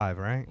Five,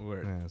 right?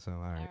 Word. Yeah, so all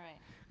right. All right.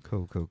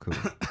 Cool.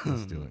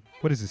 Let's do it.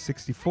 What is it,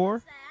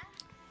 64?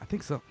 I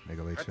think so.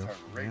 Mega Late Show.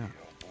 Yeah.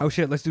 Oh,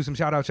 shit. Let's do some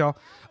shout-outs, y'all.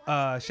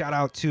 Shout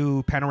out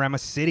to Panorama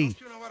City.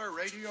 You know what a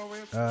radio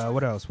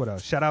is? What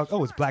else? Shout out.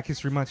 Oh, it's Black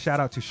History Month.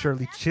 Shout out to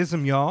Shirley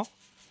Chisholm, y'all.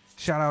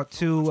 Shout out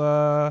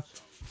to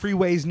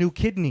Freeway's New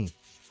Kidney.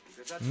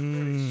 That's a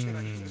very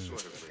special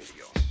sort of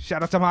radio.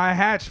 Shout out to Maya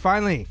Hatch,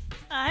 finally.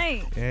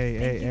 Hi.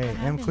 Hey, for M.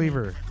 having me.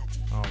 Cleaver.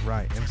 All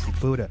right, MC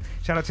Buddha.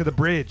 Shout out to The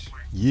Bridge.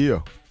 Yeah.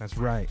 That's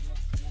right.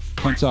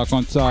 Konta,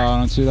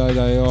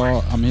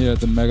 I'm here at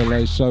the Mega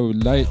Late Show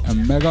with Late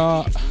and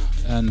Mega,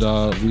 and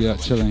we are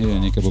chilling here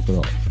in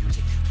Ikebukuro.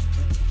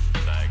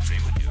 I agree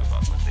with you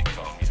about what they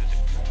call music.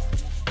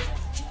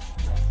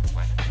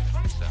 Why did you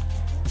try so?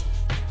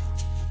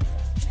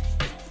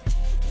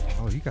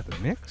 Oh, you got the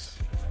mix?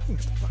 You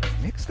got the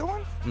fucking mix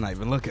going? I'm not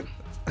even looking.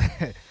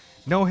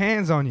 No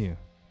hands on you.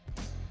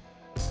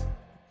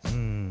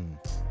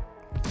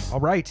 All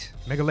right,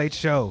 Mega Late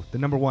Show, the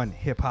 #1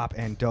 hip hop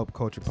and dope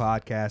culture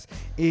podcast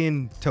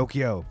in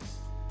Tokyo,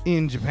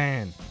 in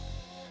Japan.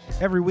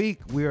 Every week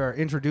we are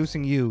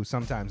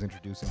sometimes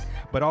introducing,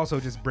 but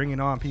also just bringing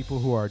on people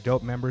who are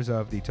dope members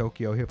of the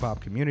Tokyo hip hop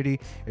community,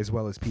 as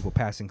well as people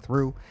passing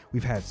through.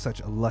 We've had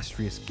such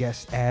illustrious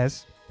guests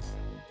as.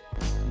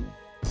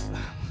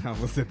 I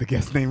almost said the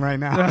guest name right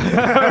now.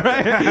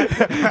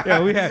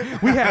 Yeah, we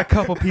had a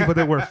couple people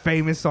that were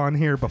famous on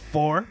here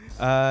before.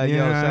 You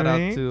know Shout what I out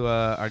mean? to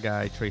our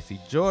guy Tracy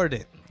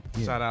Jordan.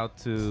 Yeah. Shout out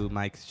to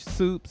Mike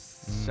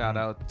Soups. Shout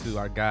out to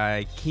our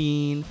guy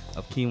Keen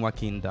of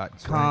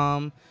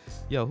KeenWakin.com.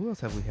 Yo, who else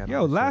have we had?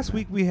 Yo, on the show, last man?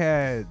 week we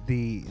had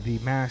the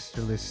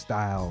masterless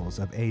styles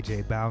of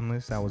AJ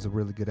Boundless. That was a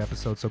really good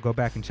episode, so go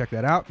back and check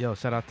that out. Yo,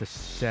 shout out to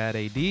Shad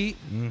AD,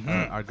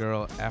 our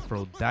girl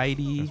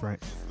Aphrodite. That's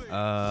right.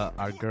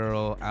 Our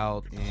girl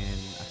out in, I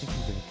think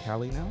she's in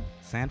Cali now.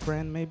 San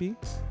Fran, maybe?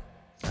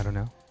 I don't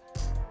know.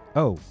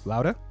 Oh,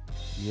 Lauda?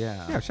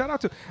 Yeah. Yeah, shout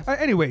out to.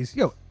 Anyways,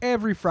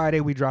 every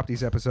Friday we drop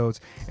these episodes.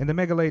 And the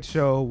Mega Late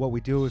Show, what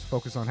we do is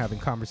focus on having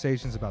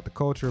conversations about the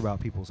culture, about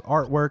people's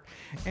artwork.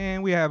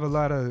 And we have a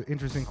lot of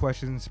interesting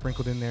questions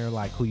sprinkled in there,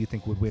 like who you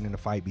think would win in a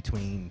fight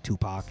between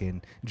Tupac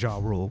and Ja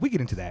Rule. We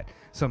get into that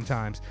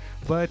sometimes.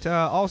 But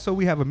also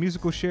we have a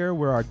musical share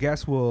where our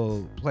guests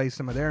will play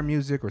some of their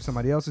music or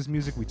somebody else's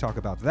music. We talk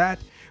about that.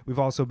 We've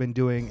also been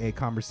doing a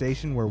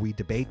conversation where we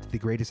debate the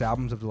greatest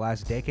albums of the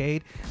last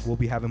decade. We'll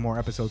be having more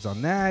episodes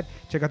on that.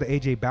 Check out the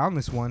AJ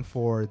Boundless one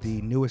for the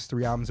newest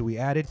 3 albums that we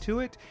added to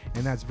it.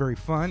 And that's very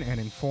fun and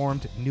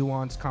informed,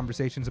 nuanced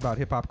conversations about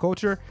hip-hop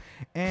culture.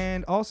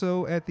 And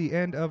also at the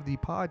end of the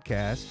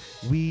podcast,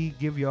 we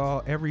give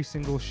y'all every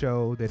single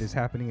show that is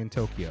happening in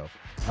Tokyo.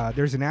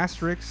 There's an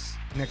asterisk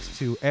next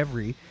to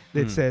every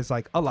that says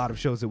like a lot of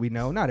shows that we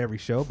know. Not every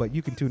show, but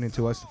you can tune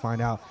into us to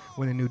find out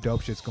when the new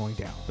dope shit's going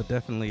down. But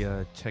definitely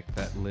check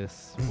that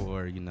list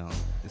for,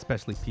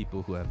 especially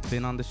people who have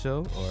been on the show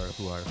or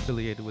who are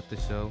affiliated with the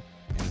show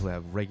and who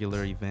have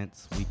regular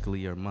events,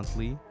 weekly or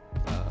monthly.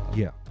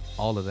 Yeah.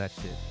 All of that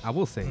shit. I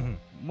will say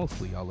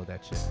mostly all of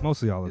that shit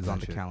Mostly all of is that on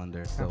the shit.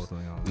 calendar. So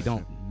Absolutely all of we that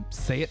don't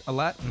say it a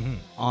lot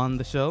on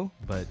the show,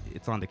 but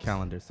it's on the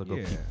calendar. So go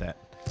Yeah. keep that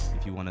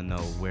if you want to know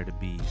where to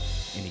be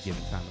any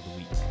given time of the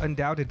week.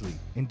 Undoubtedly,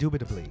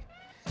 indubitably,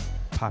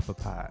 Papa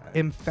Pie.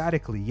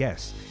 emphatically,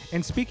 yes.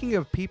 And speaking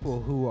of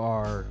people who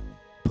are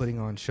putting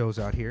on shows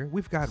out here,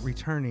 we've got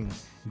returning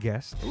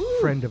guest,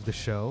 friend of the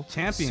show,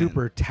 Champion.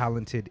 super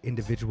talented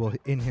individual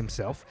in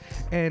himself,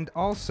 and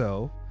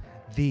also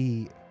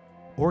the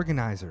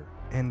organizer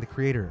and the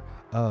creator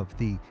of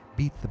the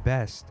Beat the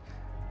Best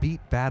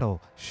Beat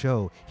Battle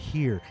show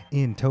here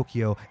in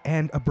Tokyo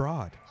and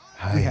abroad.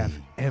 We have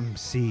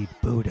MC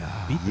Buddha.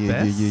 Beat the Yeah,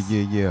 best.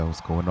 yeah.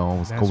 What's going on?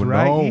 What's That's going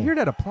right. on? You hear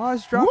that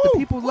applause drop? The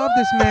people love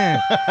this man.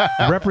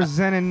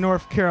 Representing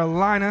North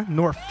Carolina,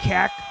 North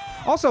CAC.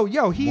 Also,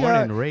 he Born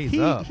and raised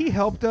up. he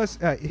helped us.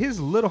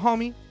 His little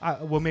homie.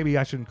 Well, maybe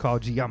I shouldn't call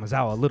G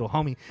Yamazawa a little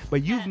homie,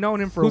 but you've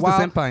known him for Who's a while.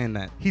 the senpai in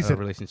that He said-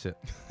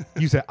 relationship?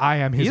 You said I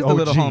am his He's OG. the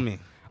little homie.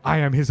 I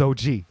am his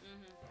OG.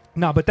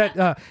 No, but that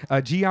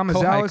G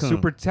Yamazawa, Kohai-kun.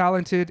 super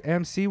talented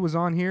MC, was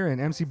on here, and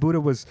MC Buddha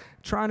was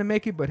trying to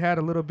make it, but had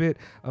a little bit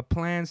of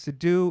plans to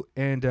do.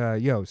 And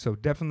so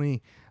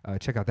definitely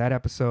check out that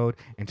episode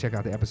and check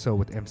out the episode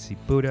with MC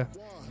Buddha.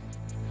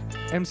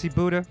 MC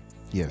Buddha,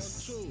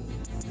 Yes.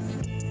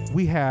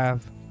 we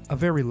have a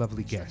very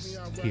lovely guest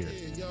here.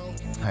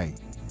 Hey.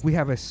 We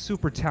have a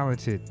super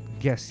talented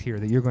guest here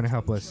that you're going to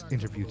help us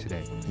interview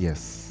today.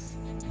 Yes.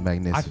 I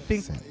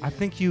Magnificent.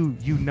 think you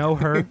know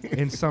her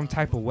in some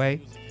type of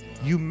way.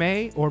 You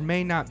may or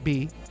may not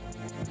be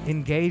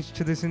engaged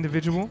to this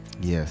individual.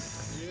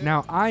 Yes.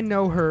 Now, I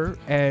know her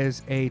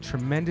as a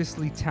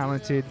tremendously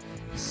talented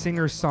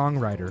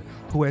singer-songwriter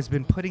who has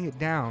been putting it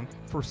down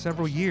for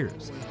several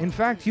years. In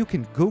fact, you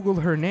can Google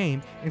her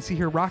name and see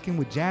her rocking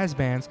with jazz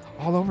bands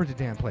all over the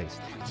damn place.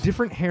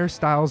 Different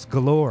hairstyles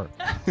galore.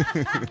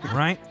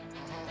 Right?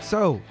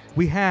 So,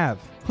 we have...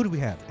 Who do we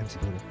have, MC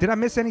Buddha? Did I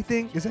miss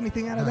anything? Is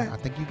anything out of that? I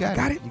think you got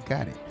Got it. it? You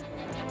got it.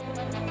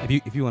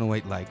 If you want to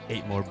wait like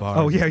 8 more bars.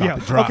 Oh yeah, stop yeah.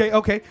 the drop.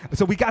 Okay.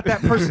 So we got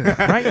that person,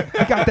 right?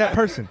 We got that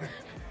person.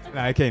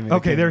 Nah, I came in.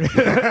 Okay, there.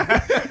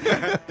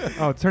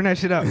 Oh, turn that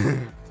shit up.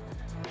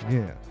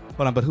 Yeah.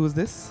 Hold on, but who's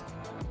this?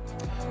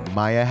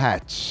 Maya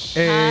Hatch.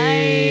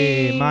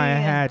 Hey, Hi. Maya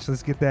Hatch.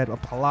 Let's get that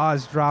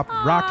applause drop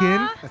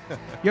rocking.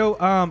 Yo,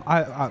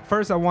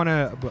 first I want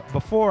to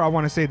before I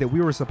want to say that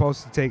we were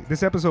supposed to take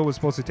this episode was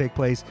supposed to take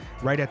place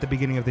right at the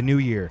beginning of the new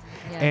year.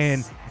 Yes.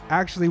 And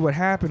actually what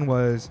happened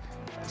was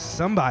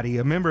somebody,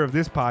 a member of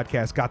this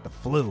podcast, got the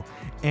flu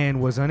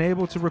and was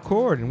unable to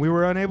record, and we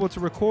were unable to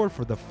record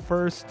for the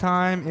first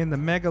time in the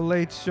Mega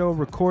Late Show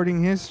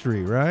recording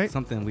history, right?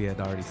 Something we had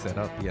already set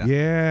up. Yeah.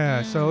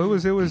 Yeah, so it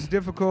was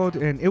difficult,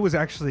 and it was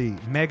actually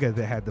Mega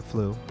that had the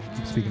flu. I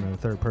keep speaking in the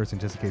third person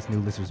just in case new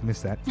listeners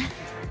missed that.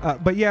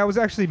 But yeah, it was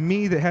actually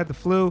me that had the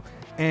flu,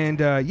 and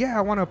yeah,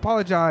 I want to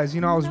apologize.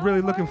 You know, I was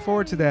really looking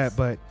forward to that,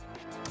 but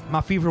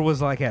my fever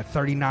was like at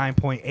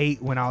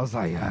 39.8 when I was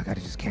like, I gotta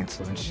just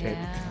cancel and shit.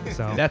 Yeah.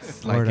 So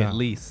That's word like at up.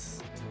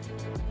 least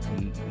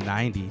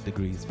 90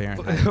 degrees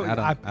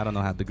Fahrenheit. I don't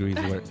know how degrees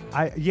work.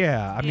 I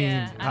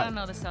mean, I don't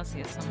know the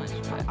Celsius so much,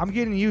 but I'm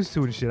getting used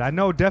to it and shit. I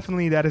know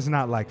definitely that is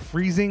not like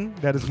freezing.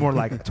 That is more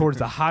like towards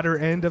the hotter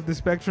end of the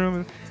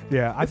spectrum.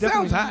 Yeah, I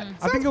definitely. sounds hot.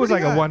 I think it was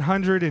like a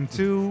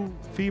 102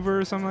 fever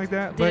or something like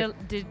that. But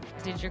did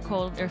your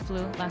cold or flu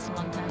last a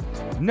long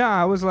time?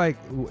 nah, it was like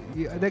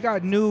they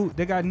got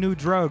new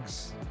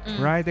drugs.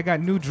 Right, they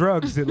got new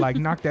drugs that like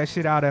knock that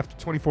shit out after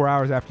 24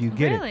 hours after you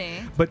get Really?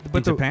 it. But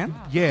In Japan?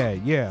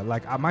 Yeah.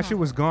 Like my shit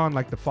was gone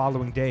like the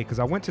following day because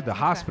I went to the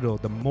hospital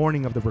the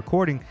morning of the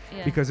recording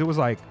Yeah. because it was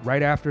like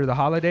right after the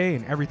holiday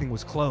and everything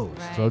was closed.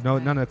 So Right,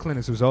 none of the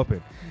clinics was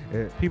open.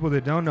 People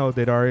that don't know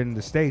that are in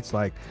the States,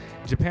 like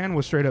Japan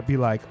will straight up be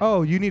like,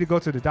 oh, you need to go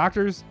to the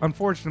doctors.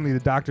 Unfortunately, the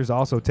doctors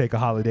also take a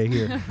holiday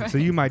here. So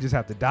you might just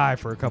have to die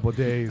for a couple of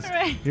days.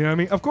 Right. You know what I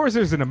mean? Of course,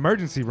 there's an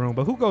emergency room,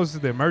 but who goes to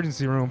the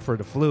emergency room for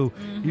the flu?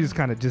 You just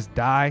kind of just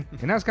die.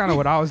 And that's kind of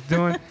what I was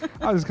doing.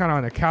 I was kind of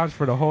on the couch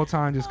for the whole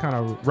time, just kind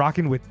of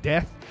rocking with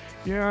death.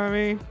 You know what I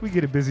mean? We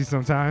get it busy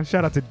sometimes.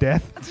 Shout out to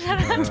Death.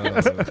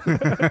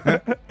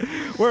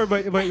 Word,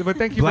 but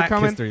thank you Black for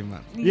coming. History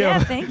Month. Yeah,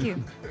 Yo. thank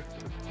you.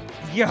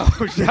 Yo,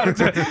 shout out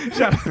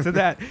to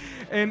that.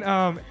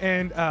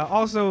 And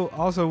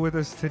also with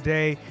us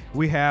today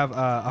we have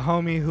a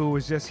homie who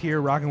was just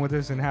here rocking with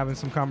us and having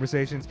some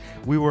conversations.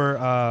 We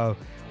were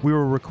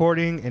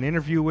recording an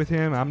interview with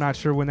him. I'm not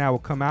sure when that will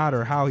come out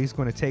or how he's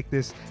going to take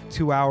this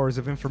 2 hours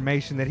of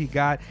information that he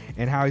got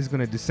and how he's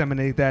going to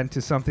disseminate that into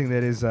something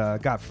that is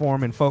got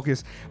form and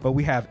focus. But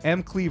we have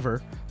M.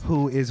 Cleaver,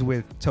 who is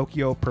with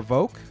Tokyo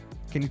Provoke.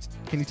 Can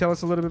you tell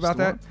us a little bit about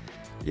that?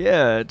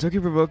 Yeah,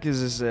 Tokyo Provoke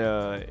is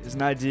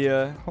an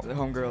idea. The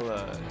homegirl.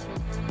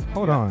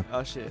 Hold on.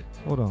 Oh shit.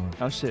 Hold on.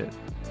 Oh shit.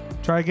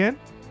 Try again?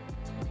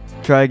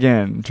 Try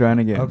again. Trying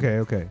again.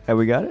 Okay. Hey,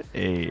 we got it.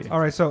 Hey. All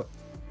right, so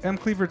M.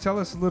 Cleaver, tell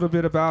us a little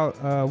bit about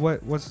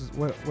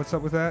what's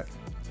up with that.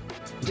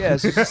 Yeah.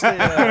 So just,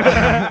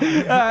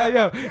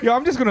 Yo,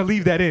 I'm just gonna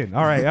leave that in.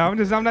 All right, I'm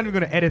not even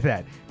gonna edit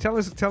that. Tell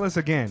us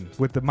again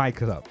with the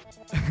mic up.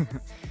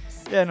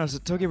 Yeah, no, so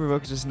Tokyo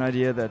Provoke is just an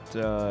idea that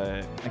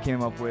I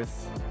came up with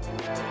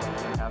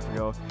a half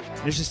ago.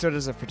 It initially started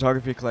as a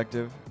photography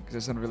collective because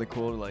it sounded really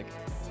cool to like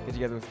get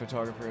together with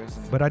photographers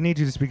and But I need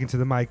you to speak into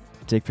the mic.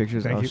 take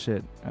pictures. Thank Oh you.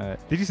 shit! All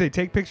right. Did you say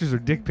take pictures or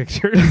dick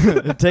pictures?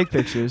 Take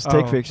pictures.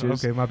 Take Oh,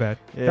 pictures. Okay, my bad.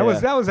 Yeah.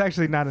 That was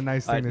actually not a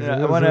nice thing. to say. I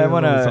That was want a to.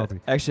 little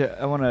salty. Actually,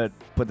 I want to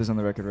put this on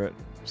the record. Right.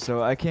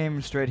 So I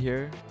came straight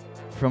here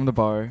from the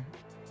bar,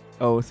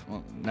 Oath.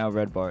 Well, now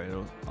Red Bar.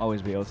 It'll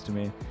always be Oath to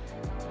me.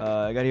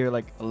 I got here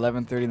like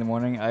 11:30 in the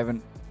morning. I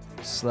haven't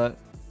slept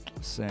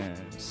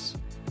since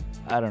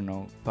I don't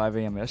know 5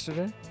 a.m.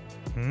 yesterday.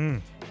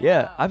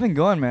 Yeah, I've been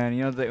going, man.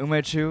 You know the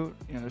Umechu.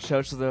 You know,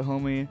 shouts to the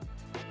homie,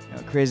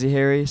 Crazy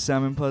Harry,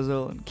 Salmon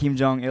Puzzle, and Kim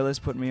Jong Illis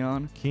put me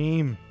on.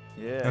 Keem,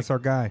 Yeah, that's our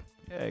guy.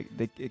 yeah.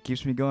 It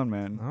keeps me going,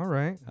 man. All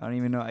right. I don't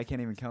even know. I can't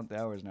even count the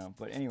hours now.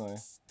 But anyway.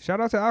 Shout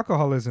out to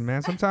alcoholism,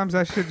 man. Sometimes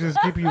that shit just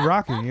keep you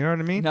rocking. You know what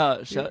I mean?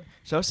 No,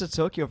 shouts to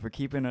Tokyo for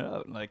keeping it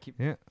up. Like,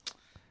 Yeah.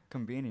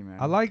 Convening, man.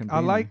 I like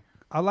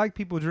Convening.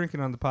 people drinking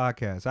on the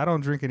podcast. I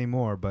don't drink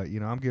anymore, but you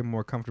know I'm getting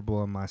more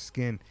comfortable in my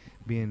skin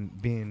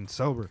being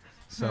sober.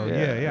 So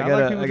yeah, I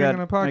like people drinking on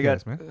the I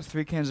podcast, got man.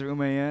 3 cans of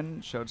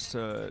Umeyen. Shouts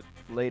to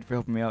Late for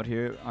helping me out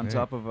here. On Hey.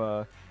 top of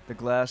the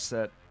glass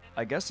that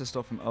I guess I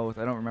stole from Oath.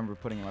 I don't remember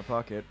putting in my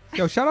pocket.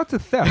 Yo, shout out to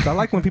theft. I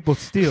like when people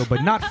steal,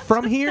 but not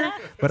from here.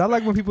 But I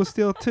like when people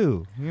steal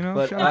too. You know,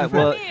 But shout out to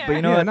well, theft. but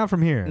you know yeah, what? not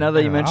from here. Now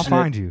that you Yeah, mentioned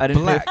I'll find it, you. I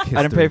didn't Black pay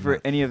History for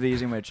Month. any of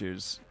these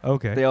Umechus.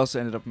 Okay. They also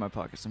ended up in my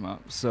pocket somehow.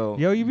 So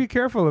Yo, you be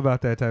careful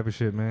about that type of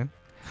shit, man.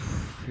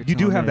 You're You do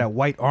telling have me. that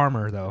white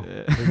armor though.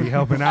 Yeah. They be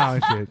helping out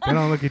and shit. They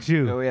don't look at Yeah,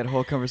 you. we had a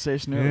whole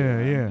conversation Yeah,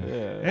 earlier.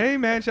 yeah. Hey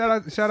man, shout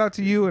out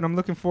to you, and I'm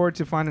looking forward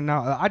to finding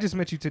out. I just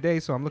met you today,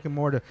 so I'm looking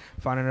more to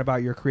finding out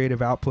about your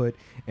creative output.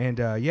 And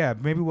yeah,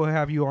 maybe we'll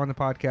have you on the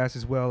podcast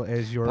as well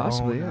as your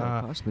Possibly, own.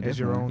 yeah, possibly, as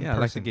your definitely. own. Yeah, I'd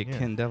like to person. get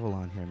Ken Devil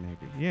on here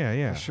maybe. Yeah,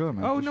 yeah. For sure,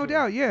 man. Oh, for no sure.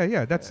 doubt. Yeah,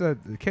 yeah. That's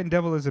Ken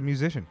Devil is a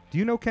musician. Do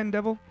you know Ken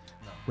Devil?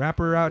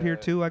 Rapper out here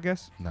too, I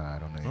guess. No, I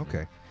don't know.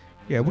 Okay.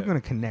 Yeah, we're Yeah.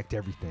 gonna connect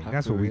everything.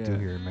 That's what we do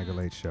Absolutely, here in Mega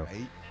Late Show.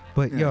 Right?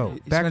 But Yeah, yo, he's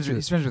back friends to with,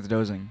 he's friends with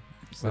Dozing.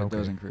 It's that Okay.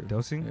 Dozing crew.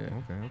 Dosing. Yeah.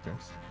 Okay.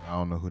 I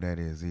don't know who that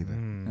is either.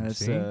 That's,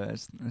 See?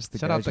 that's the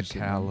Shout guys out to you see,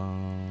 man.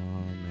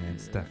 Callum and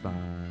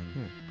Stefan.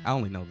 Yeah. I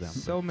only know them.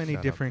 So many Shout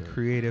out different to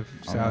creatives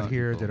a out lot.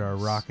 here that are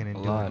rocking and A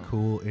doing lot.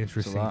 cool,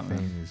 interesting lot, man.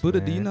 things.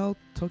 Buddha, do you man. know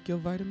Tokyo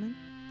Vitamin?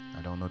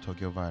 I don't know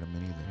Tokyo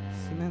Vitamin either.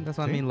 See, man, that's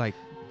what See? I mean. Like,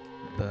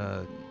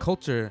 the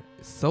culture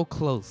is so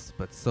close,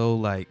 but so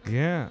like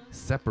Yeah,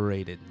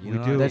 separated. You we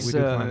know? do. That's, We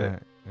do find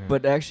that. Yeah.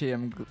 But actually,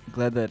 I'm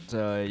glad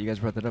that you guys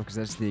brought that up because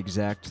that's the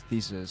exact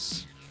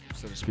thesis,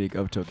 so to speak,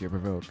 of Tokyo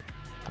Provoke.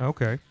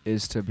 Okay.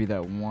 Is to be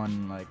that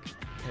one like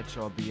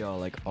catch-all, be-all,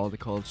 like all the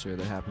culture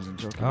that happens in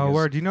Tokyo. Oh, because-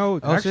 word. You know,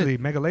 Oh, actually,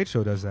 Mega Late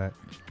Show does that.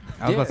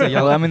 I was about to say,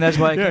 y'all, well, I mean, that's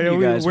why I Yeah, came yeah, to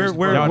you guys. we're- was-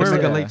 we're- y'all we're- the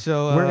Mega yeah. Late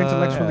Show. We're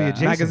intellectually yeah.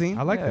 adjacent. Magazine.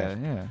 I like yeah, that.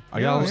 Yeah, Are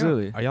Yeah, y'all yeah.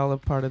 absolutely. Are y'all a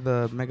part of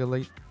the Mega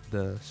Late,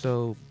 the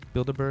show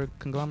Bilderberg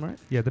conglomerate?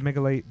 Yeah, the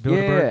Mega Late Yeah,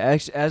 Bilderberg.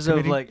 actually, as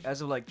Committee?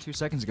 of like 2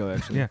 seconds ago,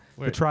 actually. Yeah,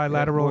 Word. the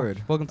trilateral.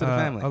 Word. Welcome to the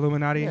family.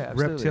 Illuminati, Yeah,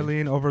 absolutely.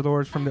 reptilian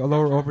overlords from the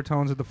lower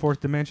overtones of the fourth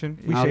dimension.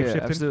 We Yeah, shape yeah,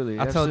 shifting. absolutely.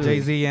 I'll tell absolutely.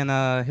 Jay Z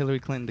and Hillary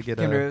Clinton to get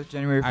Came a. to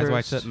January 1st. Eyes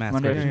Wide Shut mask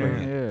Monday. ready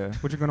for Yeah.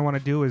 What you're going to want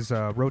to do is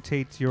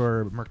rotate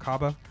your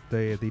Merkaba,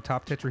 the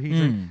top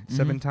tetrahedron, Mm,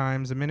 7 mhm.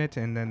 times a minute,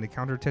 and then the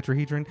counter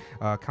tetrahedron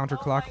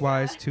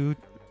counterclockwise two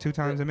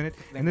times a minute,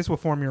 and this will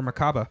form your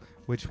Merkaba,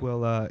 which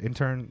will in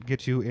turn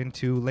get you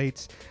into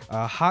Late's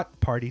hot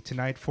party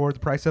tonight for the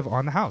price of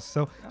On the House.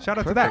 So shout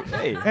out to that.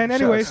 Perfect. Hey, And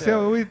anyway, shout out.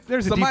 so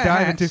there's a So deep my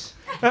dive hatch.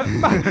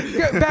 into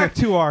get back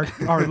to our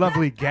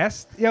lovely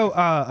guest. Yo,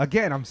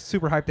 again, I'm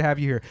super hyped to have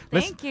you here.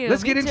 Thank you.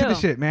 Let's Me get into the too.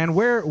 shit, man.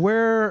 Where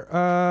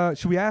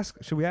should we ask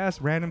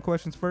random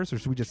questions first, or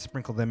should we just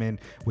sprinkle them in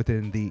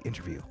within the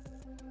interview?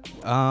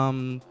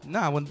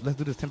 Let's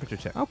do this temperature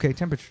check. Okay,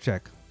 temperature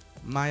check.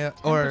 Maya,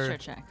 Temperature or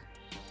check.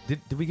 did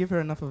we give her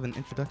enough of an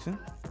introduction?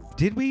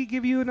 Did we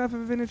give you enough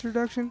of an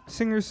introduction?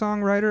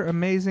 Singer-songwriter,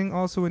 amazing,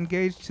 also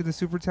engaged to the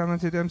super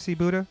talented MC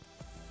Buddha.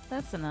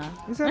 That's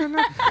enough. Is that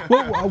enough?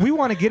 Well, we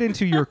want to get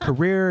into your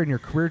career and your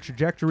career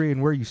trajectory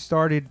and where you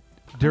started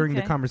during the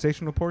Okay.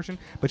 conversational portion.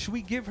 But should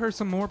we give her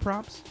some more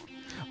props?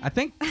 I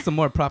think some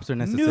more props are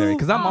necessary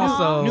because I'm Aw.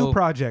 also new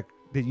project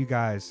that you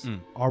guys Mm.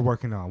 are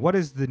working on. What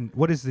is the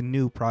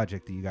new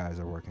project that you guys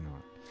are working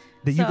on?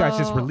 That you guys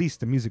just So-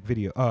 released a music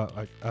video,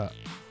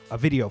 a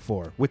video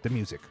for with the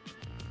music.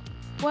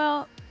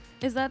 Well,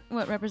 is that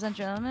what represents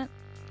your element?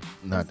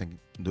 No, I think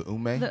the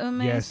Ume. The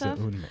ume Yes, stuff?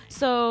 Unme.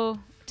 So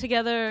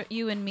together,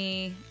 you and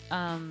me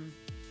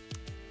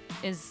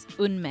is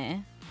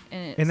unme.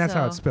 And that's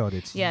how it's spelled.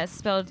 It's Yeah, it's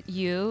spelled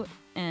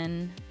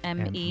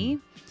UNME.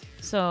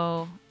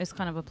 So it's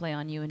kind of a play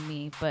on you and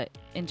me. But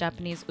in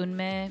Japanese,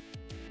 unme,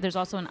 there's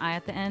also an I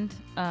at the end.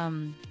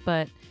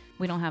 But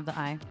we don't have the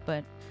I.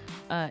 But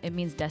it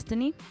means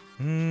destiny.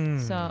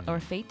 So or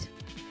fate.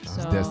 It's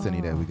So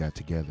destiny that we got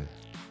together.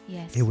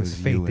 Yes. It was It was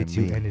fate you that and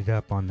you me. ended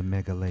up on the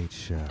Mega Late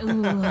Show.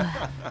 Ooh.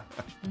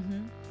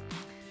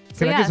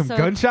 Can I get some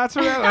gunshots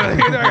for that?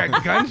 I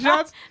got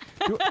gunshots?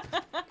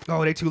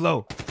 Oh, they too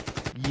low.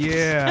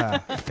 Yeah,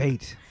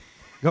 fate.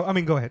 Go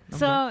ahead. I'm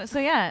done.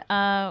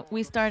 So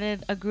we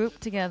started a group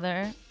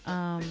together,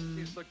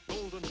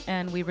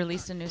 and we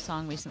released a new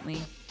song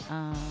recently,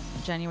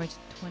 January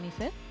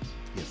 25th.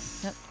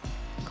 Yes. Yep.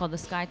 Called "The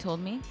Sky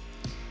Told Me."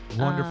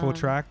 Wonderful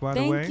track, by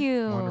the way. Thank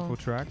you. Wonderful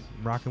track.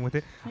 I'm rocking with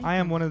it. Thank I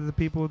am you. one of the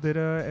people that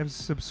have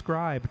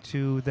subscribed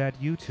to that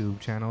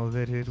YouTube channel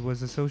that it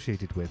was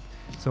associated with.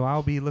 So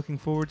I'll be looking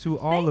forward to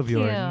all of Thank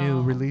your you.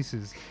 new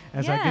releases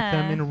as I get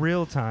them Yeah. in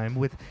real time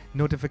with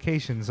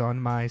notifications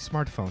on my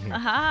smartphone here.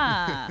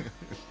 Aha!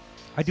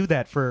 I do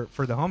that for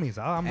the homies.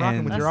 I'm rocking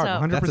And with your art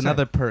That's 100%. That's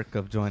another perk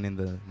of joining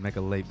the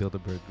Mega Late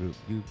Bilderberg group.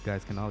 You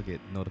guys can all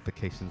get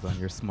notifications on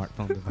your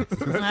smartphone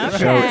devices.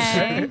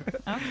 Okay.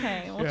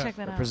 Okay. We'll Yeah. check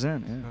that out.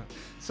 Represent. Yeah.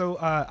 So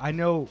I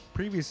know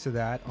previous to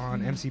that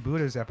on Mhm. MC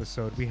Buddha's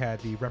episode, we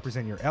had the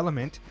Represent Your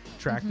Element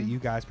track that Mhm. you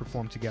guys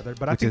performed together.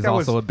 But I Which think is that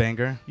also was a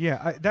banger.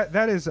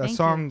 that is a Thank you.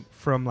 song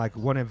from like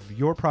one of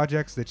your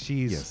projects that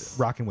she's Yes.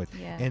 rocking with.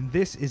 Yeah. And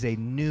this is a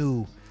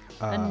new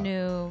a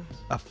new.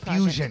 a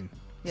fusion,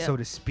 Yeah. so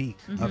to speak,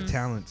 of Mhm.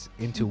 talents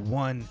into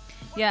one.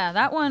 Yeah,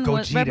 that one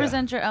was Gogeta.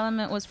 "Represent Your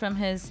Element" was from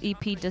his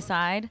EP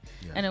 "Decide,"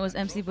 Yeah. and it was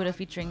MC Buddha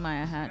featuring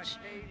Maya Hatch.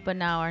 But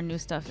now our new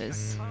stuff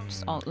is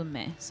just all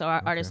Ume. So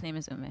our artist name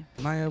is Ume.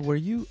 Maya, were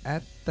you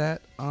at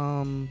that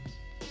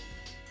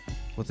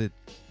was it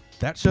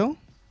that show?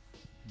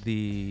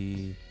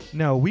 the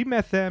No, we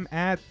met them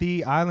at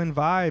the Island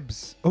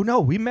Vibes. Oh no,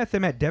 we met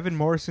them at Devin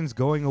Morrison's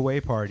going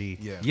away party.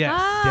 Yeah.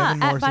 yes.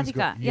 Devin at Morrison's Batica.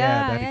 yeah,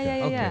 Yeah, Batica. yeah,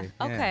 yeah, Okay, yeah.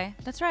 yeah. Okay,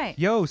 that's right.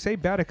 Yo, say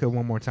Batica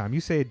one more time.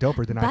 You say it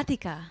doper than I.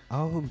 Batica.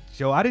 Oh,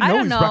 Joe, I didn't I know don't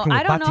he was know. rocking with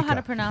I don't know how Batica.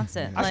 to pronounce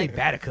it. I say Like,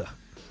 Batica.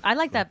 I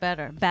like that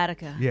better.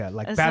 Batica. Yeah,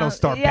 like It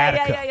Battlestar sounds- yeah,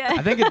 Batica. Yeah, yeah, I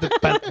yeah. think it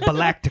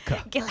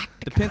Galactica.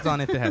 depends on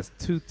if it has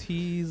two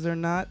T's or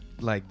not.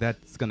 Like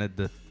that's gonna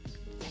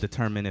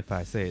determine if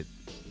I say it,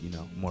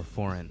 more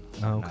foreign.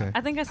 or Oh, not. okay.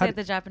 I think I How say it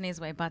the Japanese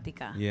way,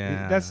 Batica.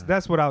 Yeah.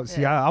 That's what I was.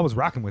 See, Yeah. I was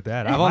rocking with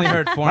that. I've only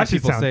heard My foreign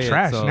shit people sound say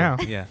trash it. So now.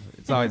 yeah,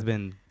 it's always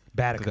been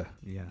Batica.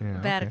 Yeah. Yeah,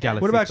 Batica. okay.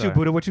 Galaxy What about you, Star.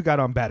 Buddha? What you got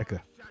on Batica?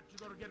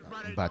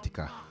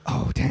 Batica.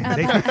 Oh damn! Uh,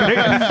 Yo,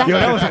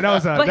 Batica. that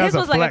was a But that his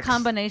was was a like flex. a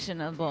combination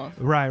of both.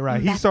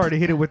 Right. He started to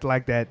hit it with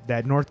like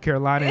that North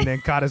Carolina, and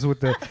then caught us with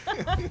the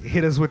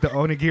hit us with the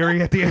onigiri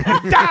at the end.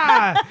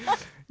 Die!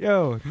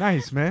 Yo,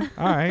 nice man.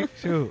 All right,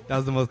 shoot. That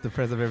was the most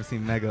depressed I've ever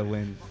seen Mega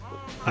win.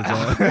 His,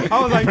 I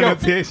was like, yo,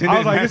 pronunciation I was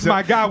didn't like, this is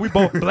match my guy. We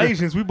both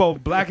Blasians. We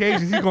both black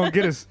Asians. He's gonna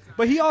get us.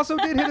 But he also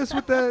did hit us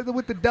with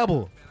the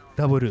double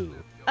do.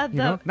 You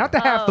know, not the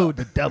half food,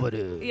 the double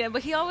do. Yeah,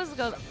 but he always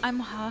goes, "I'm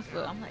half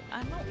food." I'm like,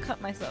 I don't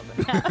cut myself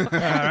in half. All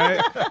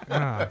right.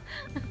 Nah.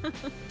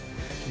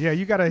 Yeah,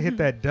 you gotta hit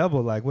that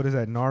double. Like, what is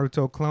that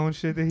Naruto clone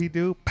shit that he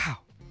do? Pow.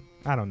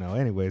 I don't know.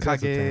 Anyways,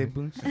 that's a Kage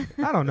tangent.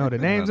 Bunshin. I don't know the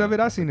names of it.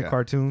 I seen the Yeah.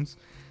 cartoons.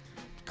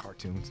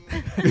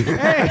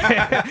 Hey,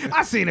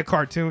 I seen a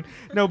cartoon.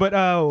 No, but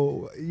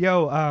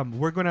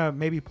we're gonna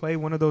maybe play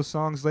one of those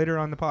songs later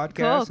on the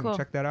podcast Cool. and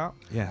check that out.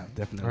 Yeah, All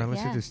definitely. right,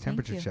 let's Yeah, do this thank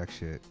temperature you. check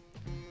shit.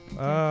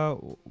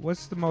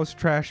 What's the most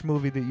trash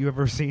movie that you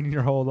ever seen in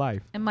your whole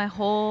life? In my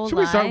whole Should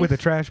life. we start with a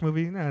trash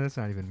movie? No, that's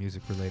not even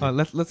music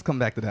related. Let's come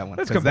back to that one.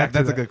 Let's 'cause come back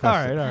That's to a good that.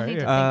 question. All I right, need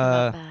to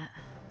yeah. think about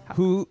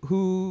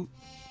that.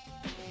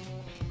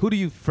 Who do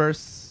you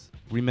first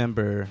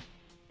remember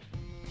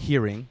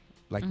hearing,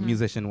 like Mhm.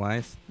 musician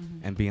wise, Mhm.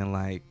 and being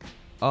like,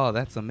 "Oh,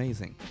 that's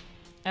amazing."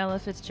 Ella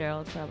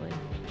Fitzgerald, probably.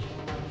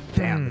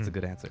 Damn, Mm. that's a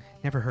good answer.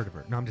 Never heard of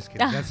her. No, I'm just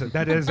kidding.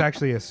 That is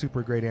actually a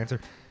super great answer.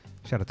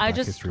 Shout out to I Black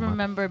just History Month.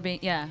 remember being,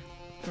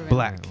 for real.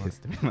 Black Yeah,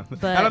 history.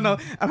 But- I don't know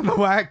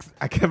why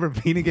I kept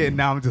repeating it, and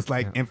now I'm just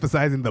like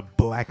emphasizing the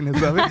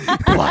blackness of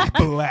it.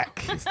 Black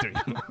history.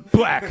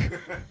 Black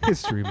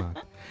History Month.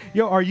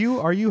 Yo, are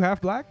you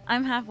half black?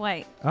 I'm half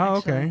white. Oh,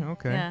 actually.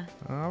 okay. Yeah.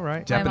 All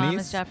right. My mom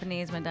Japanese? is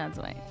Japanese. My dad's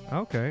white.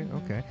 Okay.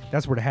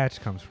 That's where the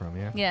hatch comes from,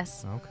 yeah.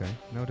 Yes. Okay,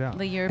 no doubt.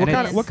 The And European.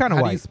 it's- what kind of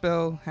How do you white?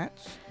 spell hatch?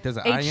 There's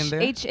an I in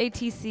there. Hatch.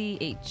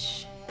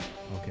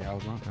 Okay, I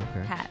was wrong.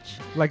 Okay. Hatch.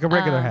 Like a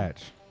regular Um,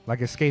 hatch,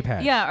 like escape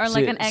hatch. Yeah, or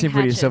like an egg Seemed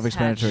pretty hatches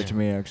self-explanatory hatch. to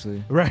me,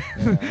 actually. Right.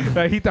 Yeah.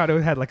 Right. He thought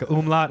it had like an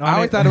umlaut on I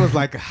always it. thought it was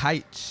like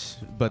Heich,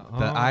 but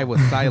the Oh. I was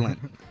silent.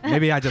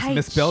 Maybe I just Heich.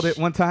 misspelled it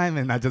one time,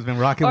 and I've just been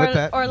rocking with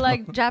that. Or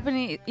like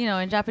Japanese,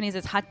 in Japanese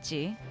it's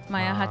hachi,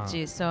 Maya Ah.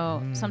 hachi.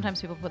 So Mm. sometimes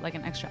people put like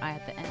an extra I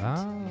at the end.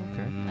 Oh,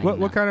 okay. Mm.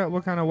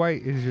 What kind of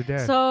white is your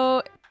dad?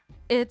 So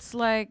it's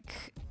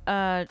like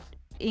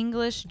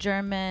English,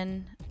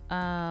 German,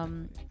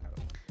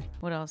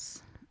 what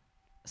else?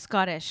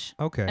 Scottish.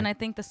 Okay. And I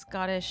think the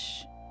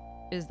Scottish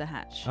is the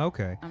hatch.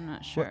 Okay. I'm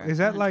not sure. Is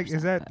that like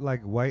 100%, but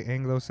like white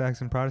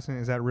Anglo-Saxon Protestant?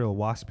 Is that real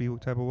waspy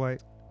type of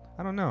white?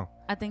 I don't know.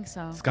 I think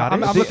so.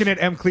 Scottish? I'm looking at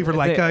M. Cleaver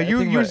like I you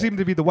think you what- seem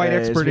to be the white Yeah,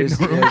 expert in it's,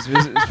 the room.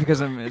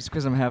 it's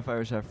because I'm half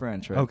Irish, half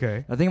French, right?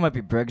 Okay. I think it might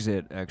be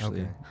Brexit,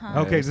 actually. Okay. Huh.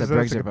 Okay, it's so that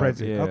that's like a Brexit vibe,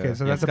 Brexit. yeah. Okay,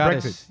 so Yeah, that's a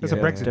Scottish, Brexit. That's a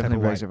yeah, Brexit type of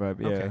Definitely white. Brexit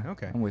vibe, yeah.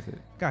 Okay. I'm with it.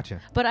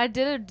 Gotcha. But I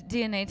did a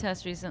DNA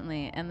test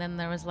recently, and then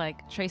there was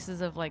like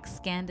traces of like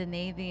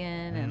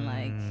Scandinavian and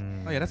like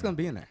Oh yeah, that's gonna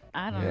be in there.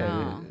 I don't Yeah,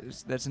 know.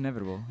 that's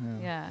inevitable. Yeah.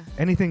 Yeah.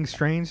 Anything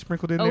strange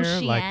sprinkled in there?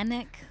 Like,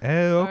 Oceanic. oh,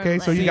 okay. or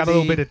So you like- got a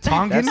little bit of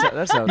Tongan.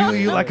 That's out you there.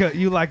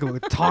 you like a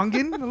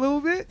Tongan a little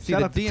bit. See, Shout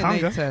the out to DNA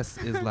Tonga. test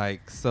is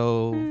like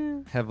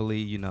so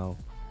heavily,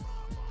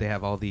 they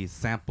have all these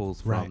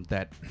samples from Right.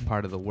 that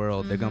part of the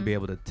world. They're gonna Mhm. be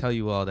able to tell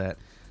you all that.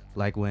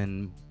 Like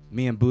when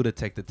me and Buddha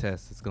take the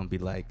test, it's gonna be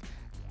like,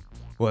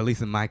 well, at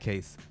least in my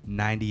case,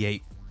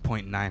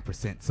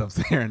 98.9%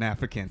 sub-Saharan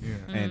African,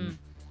 Yeah. and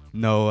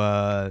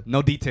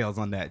no details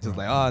on that. Just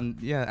like, oh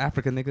yeah,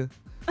 Africa, nigga.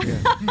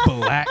 Yeah.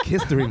 Black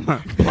History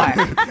Month.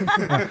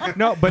 Black.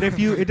 No, but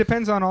it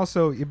depends on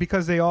also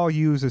because they all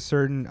use a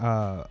certain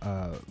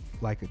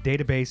like a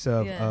database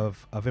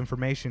of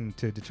information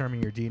to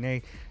determine your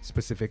DNA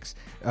specifics.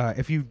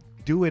 If you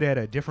do it at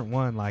a different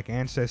one like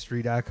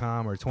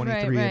Ancestry.com or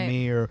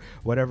 23andMe or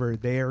whatever,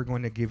 they are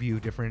going to give you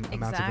different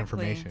amounts of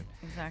information.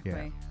 Exactly.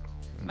 Yeah.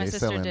 My They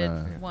sister selling,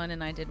 did one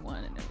and I did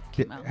one and it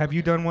came out. Have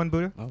you done one,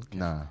 Buddha? Okay.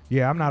 Nah.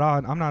 Yeah, I'm not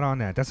on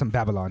that. That's some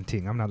Babylon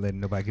ting. I'm not letting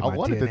nobody get I my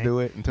wanted DNA. to do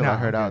it until Nah, I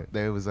heard I'm out good.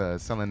 they was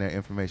selling their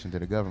information to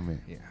the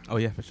government. Yeah. Oh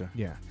yeah, for sure.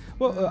 Yeah.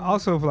 Well,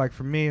 also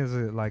for me as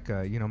my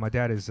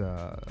dad is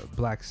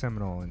Black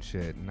Seminole and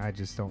shit, and I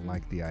just don't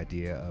like the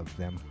idea of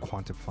them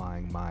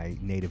quantifying my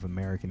Native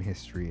American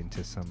history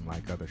into some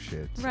like other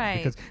shit. So- Right.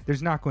 Because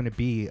there's not going to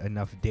be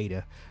enough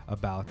data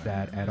about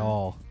that at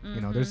all. You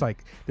know, there's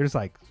Mhm.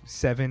 like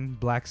 7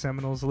 Black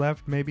Seminoles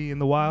left maybe in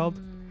the wild.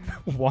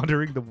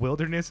 wandering the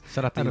wilderness.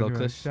 Shout out to I don't Elo know.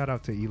 Kush. Shout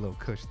out to Elo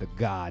Kush, the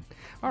god.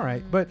 All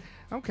right, but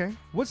okay.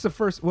 What's the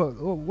first? Well,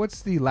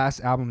 what's the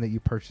last album that you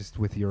purchased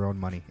with your own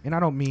money? And I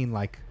don't mean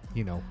like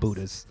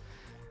Buddha's.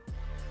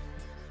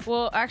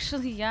 Well,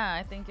 actually, yeah,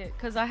 I think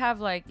because I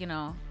have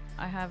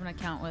I have an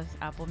account with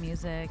Apple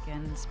Music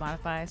and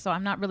Spotify, so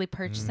I'm not really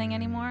purchasing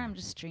anymore. I'm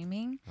just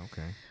streaming.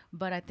 Okay.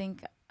 But I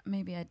think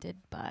maybe I did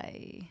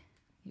buy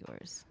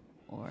yours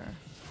or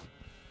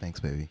Thanks,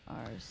 baby.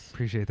 ours.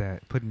 Appreciate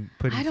that. Putting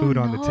I food don't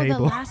on know. the table.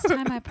 The last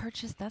time I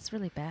purchased, that's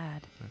really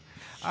bad.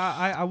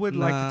 I would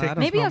like Nah, to I take don't-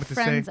 this Maybe a moment to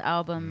say. friend's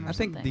album. Or I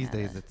think something these at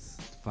days a it's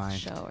fine.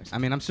 show or something. I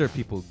mean, I'm sure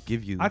people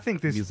give you I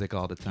think this- music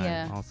all the time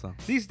Yeah. also.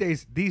 These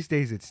days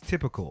it's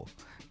typical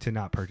to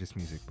not purchase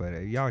music, but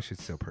y'all should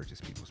still purchase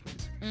people's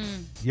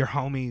music. Your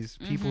homies,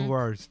 people who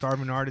are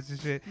starving artists and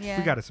shit. We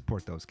Yeah. gotta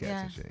support those cats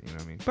Yeah. and shit. You know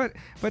what I mean?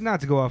 But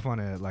not to go off on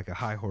a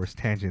high horse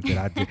tangent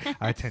that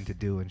I tend to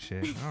do and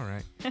shit. All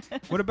right.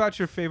 What about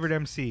your favorite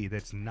MC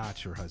that's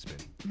not your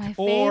husband My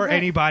or favorite-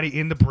 anybody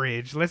in the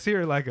bridge? Let's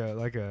hear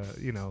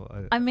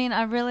I mean,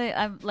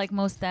 I like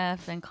Mos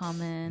Def and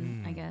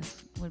Common. I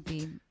guess would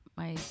be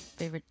my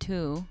favorite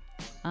two.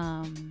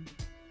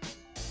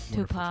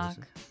 Tupac.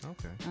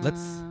 Okay.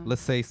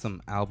 Let's say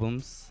some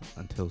albums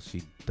until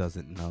she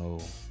doesn't know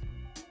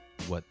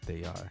what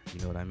they are.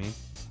 You know what I mean?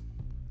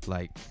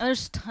 Like,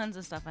 There's tons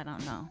of stuff I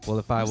don't know. well,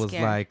 if I I'm was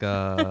scared.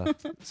 like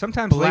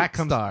Sometimes Black that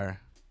comes. Star,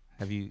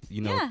 have you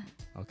know? Yeah.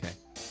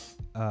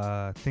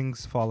 Okay.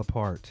 Things fall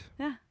apart.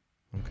 Yeah.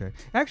 Okay.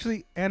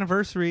 Actually,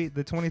 anniversary,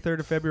 the 23rd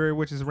of February,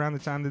 which is around the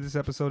time that this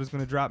episode is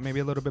going to drop, maybe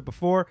a little bit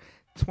before,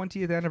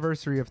 20th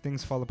anniversary of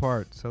Things Fall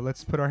Apart. So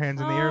let's put our hands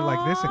in the air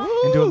like this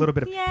and do a little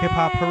bit of hip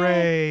hop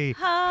hooray.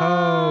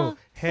 Ho,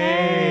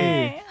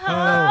 hey,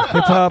 ho.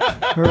 Hip hop,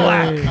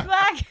 hooray.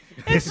 Black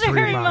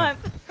History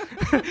Month.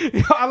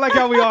 Yo, I like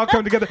how we all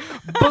come together.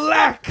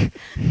 Black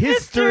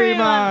History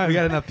Month. We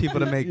got enough people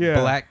to make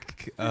Yeah. Black.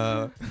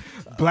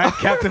 Black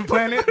Captain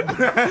Planet.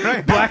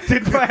 Right?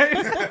 Blackton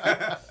Planet.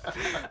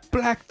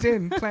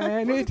 Blackton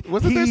Planet.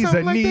 Wasn't there He's a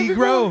something like that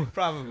Negro.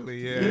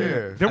 Probably, yeah. Yeah.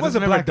 There I was just a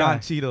remember black Don guy.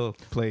 Cheadle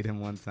played him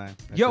one time.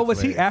 That's Yo, was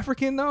he hilarious.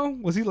 African though?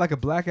 Was he like a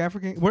black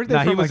African? Where did they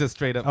Nah, he from, was like- just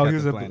straight up. Oh, he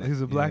Captain was Planet. he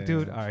was a black Yeah.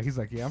 dude. All right, he's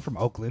like, yeah, I'm from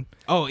Oakland.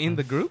 Oh, in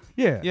the group?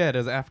 Yeah. Yeah,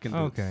 there's an African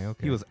dude. Okay.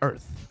 He was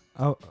Earth.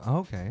 Oh,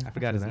 okay. I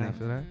forgot his After name.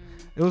 After that,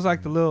 it was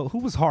like the little. Who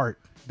was Hart?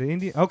 The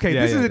Indian. Okay,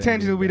 Yeah, this yeah, is a the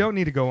tangent that Indian we guy. don't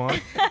need to go on.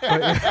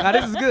 Now,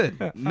 this is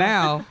good.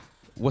 Now,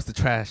 what's the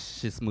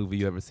trashiest movie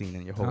you ever seen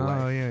in your whole Oh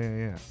life?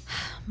 yeah.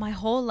 My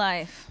whole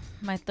life,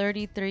 my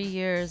 33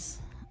 years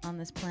on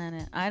this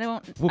planet. I We'll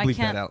bleep that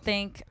can't out.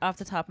 think off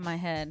the top of my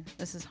head.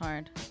 This is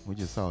hard. We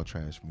just saw a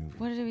trash movie.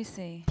 What did we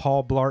see?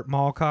 Paul Blart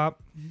Mall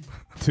Cop.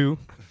 2.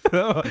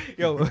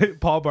 Yo,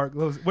 Paul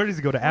Blart. Where does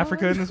he go to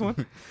Africa in this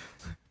one?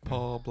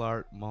 Paul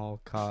Blart Mall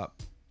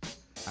Cop.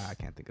 I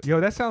can't think of Yo,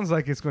 that sounds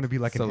like it's going to be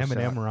like So an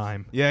Eminem shot.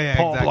 rhyme. Yeah,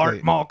 Paul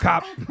Blart Mall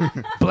Cop.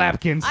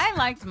 Blapkins. I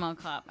liked Mall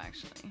Cop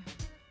actually.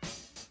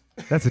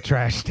 That's a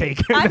trash take.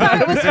 I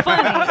thought it was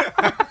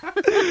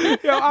funny.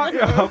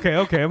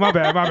 Yo, okay. My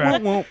bad.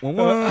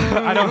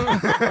 I don't.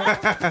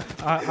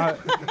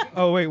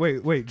 Oh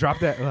wait. Drop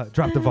that.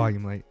 Drop the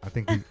volume. Like I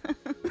think.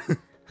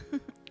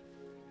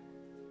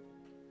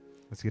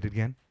 Let's get it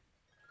again.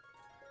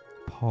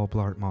 Paul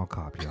Blart Mall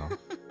Cop, y'all.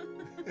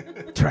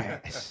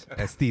 Trash,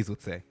 as Steez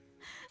would say.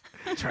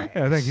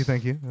 Yeah,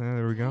 thank you.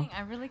 There we go. Dang,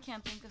 I really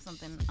can't think of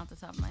something off the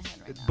top of my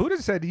head right now.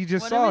 Buddha said you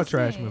just What saw did a we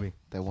trash see? movie.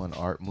 That one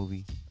art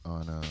movie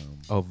on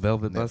Oh,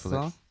 Velvet Netflix.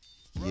 Buzzsaw?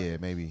 Yeah,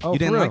 maybe. Oh, You for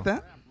didn't real? like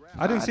that?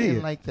 I didn't see didn't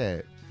it. like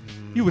that.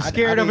 You was I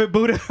scared of didn't- it,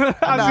 Buddha.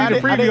 I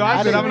seen the preview.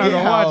 I said I'm not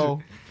gonna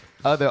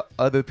watch it.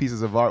 Other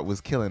pieces of art was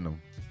killing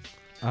them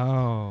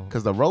Oh.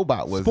 because the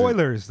robot was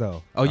Spoilers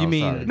though. Oh, you Oh,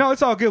 mean sorry. No,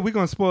 it's all good. We're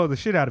gonna spoil the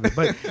shit out of it.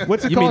 But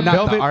what's it you called? mean not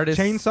Velvet the artist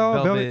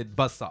Chainsaw? Velvet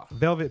Buzzsaw?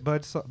 Velvet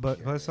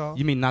Buzzsaw?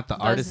 You mean not the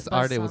artist's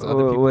art? It was other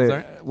Wait, people's wait.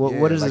 art. What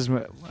Yeah, is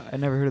like- this? I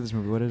never heard of this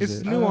movie. What is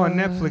It's it? new on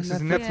Netflix. It's a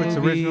Netflix Yeah.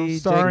 original Jake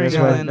starring. That's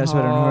what I didn't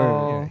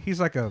Gyllenhaal, Yeah, he's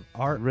like a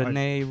art.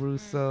 Rene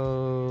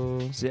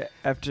Russo. See,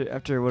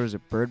 after what is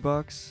it? Bird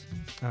Box.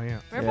 Oh yeah.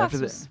 Bird Yeah, Box after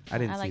the- was. I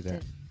didn't see liked that.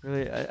 it.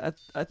 Really,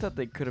 I thought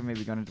they could have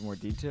maybe gone into more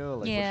detail.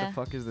 Like, Yeah. what the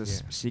fuck is this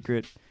Yeah.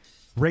 secret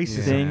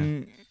Racism.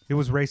 thing? It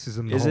was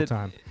racism the Is whole it?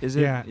 time. Is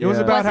it? Yeah, it was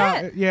about Was how.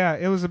 it? Yeah,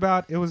 it was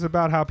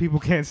about how people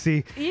can't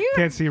see You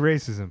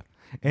racism.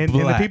 And the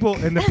Black people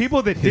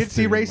that did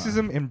see History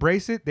racism Month.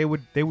 embrace it. They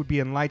would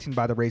be enlightened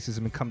by the racism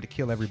and come to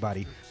kill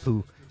everybody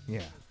who. Yeah.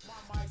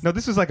 No,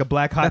 this was like a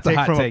black hot That's a take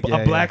hot from take, a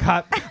yeah, black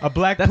yeah.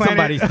 black That's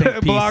Planet somebody's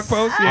think blog piece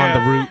post on yeah.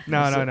 the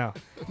route.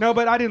 No,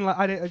 but I didn't.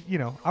 I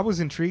didn't. I was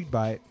intrigued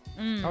by it.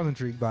 Mm. I was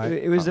intrigued by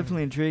it. It was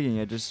definitely intriguing.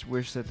 I just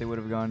wish that they would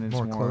have gone into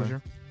more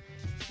closure.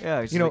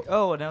 Yeah, it's You know- like,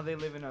 oh, now they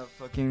live in a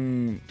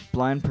fucking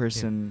blind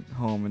person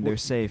home and they're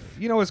safe.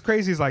 You know what's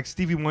crazy is like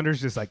Stevie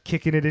Wonder's just like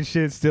kicking it and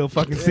shit, still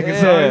fucking singing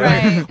Yeah. songs.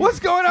 Like, Right. what's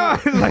going on?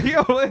 Like,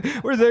 yo,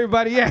 where's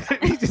everybody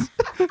at? He just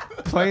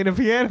playing the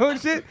piano and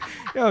shit.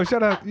 Yo,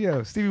 shout out,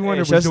 Stevie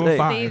Wonder was shouts- doing hey.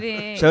 fine.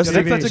 Stevie. Shouts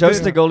Stevie. to, Such a shouts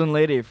good- to Golden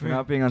Lady for Yeah.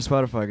 not being on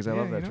Spotify because I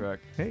Yeah, love that you know. track.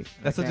 Hey,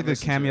 That's such a can't good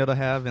listen to cameo it. to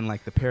have in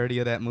like the parody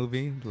of that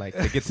movie. Like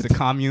it gets the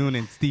commune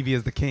and Stevie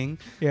is the king.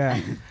 yeah,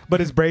 but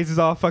his braids is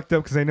all fucked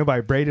up because ain't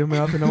nobody braided him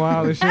up in a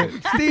while and shit.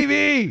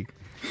 Stevie,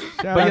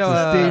 shout But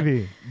out yo, to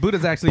Stevie.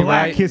 Buddha's actually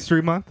Black right.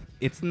 History Month.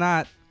 It's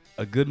not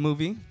a good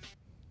movie,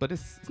 but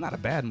it's not a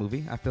bad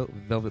movie. I felt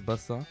Velvet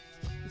Buzzsaw.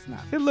 It's not.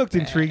 It looked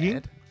intriguing.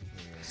 bad.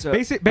 So,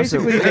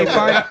 Basically, they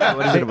find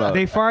what is it about?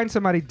 they find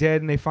somebody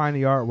dead and they find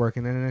the artwork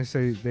and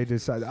then they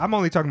decide. I'm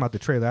only talking about the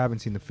trailer. I haven't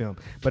seen the film,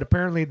 but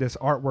apparently this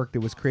artwork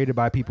that was created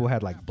by people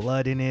had like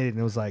blood in it and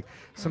it was like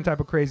some type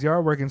of crazy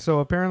artwork. And so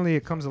apparently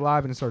it comes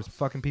alive and it starts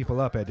fucking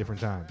people up at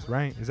different times.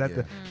 Right? Is that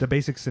Yeah. the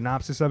basic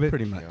synopsis of it?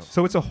 Pretty much.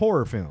 So it's a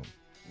horror film.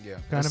 Yeah.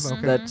 Kind of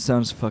okay. That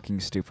sounds fucking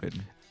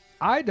stupid.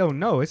 I don't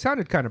know. It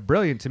sounded kind of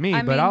brilliant to me,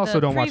 I but mean, I also the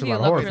don't watch a preview lot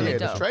of looked horror really Yeah,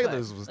 films. the dope,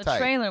 trailers but was the tight.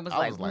 trailer was I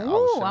like, was like, "Ooh,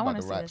 oh, shit, I I'm want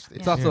about to to see watch this." this.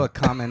 It's also a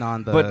comment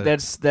on the But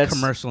that's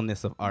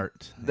commercialness of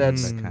art. and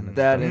That's that kind of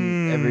that stuff.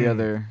 in every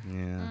other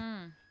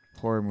Yeah.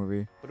 horror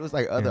movie. But it was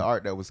like other Yeah.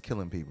 art that was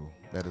killing people.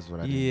 That is what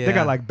I did. Yeah. They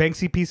got like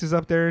Banksy pieces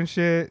up there and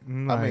shit.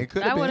 And I like, mean, it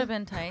could That have would have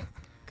been. been tight.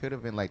 Could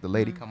have been like the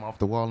lady come off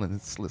the wall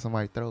and slit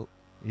somebody's throat.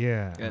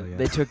 yeah. Yeah.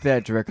 They took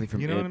that directly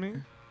from You know it. what I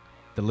mean?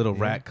 The little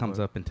Yeah. rat comes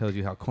up and tells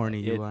you how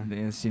corny you are.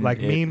 Like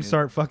memes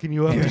start fucking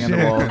you up and on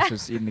the wall, shit.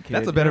 just eating the kid.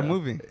 That's a better Yeah.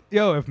 movie.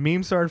 Yo, if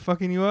memes started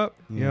fucking you up,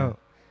 Yeah.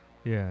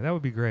 yeah, that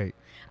would be great.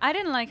 I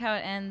didn't like how it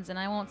ends, and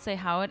I won't say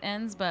how it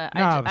ends, but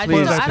Nah, I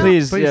please, just, I don't,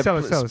 please, please yeah, tell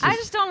us, please. tell us. I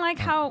just don't like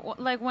how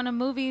like when a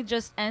movie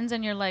just ends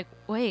and you're like,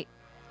 wait,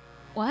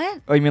 what?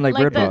 Oh, you mean like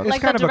Bird the, Box? It's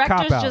like kind the of a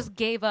directors cop-out. just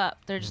gave up.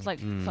 They're just like,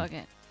 Mm. fuck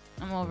it,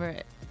 I'm over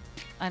it.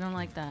 I don't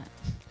like that.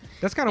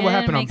 That's kind of It what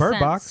didn't happened on make Bird sense.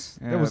 Box.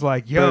 It Yeah. was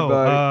like, Bird yo,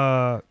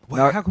 Box.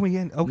 well, how can we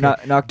end? Okay,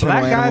 Nocturnal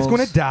black guy's Animals.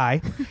 gonna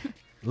die.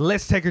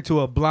 Let's take her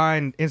to a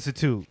blind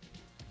institute.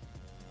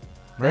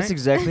 That's Right?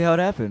 exactly how it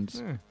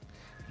happens. Yeah.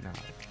 No,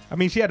 I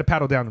mean she had to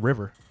paddle down the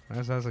river.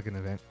 That was like an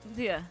event.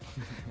 Yeah.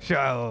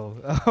 Show.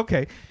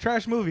 Okay,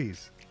 trash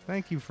movies.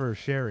 Thank you for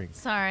sharing.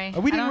 Sorry. We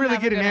I didn't don't really have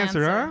a get an good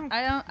answer, huh?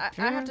 I don't. I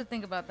Yeah. have to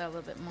think about that a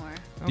little bit more.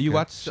 Do you Okay.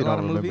 watch Shit, a lot I of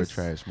don't remember movies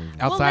trash movies.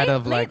 outside well,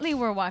 of like lately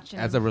we're watching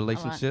as a lot.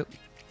 relationship?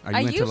 Are you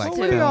I into used like to.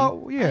 What do film?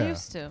 y'all? Yeah. I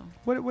used to.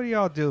 What do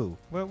y'all do?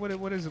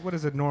 What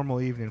is a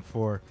normal evening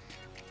for?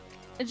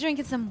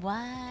 Drinking some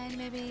wine,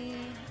 maybe.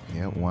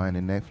 Yeah, wine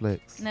and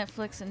Netflix.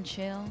 Netflix and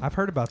chill. I've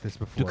heard about this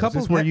before. Do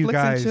couples is this where you Netflix and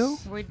guys chill?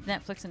 We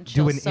Netflix and do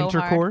chill an so hard.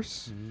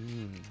 intercourse?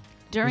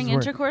 During This is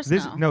where- intercourse,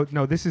 this, no.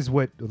 no. This is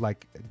what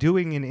like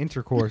doing an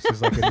intercourse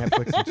is like a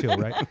Netflix and chill,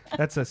 right?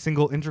 That's a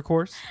single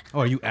intercourse. Oh,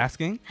 are you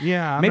asking?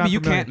 Yeah, I'm Maybe not you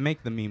familiar. can't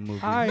make the meme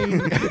movie. I,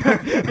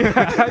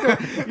 yeah,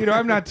 I don't,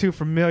 I'm not too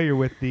familiar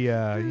with the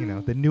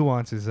the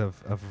nuances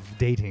of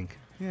dating.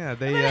 Yeah,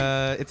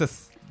 they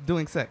it's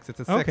doing sex. It's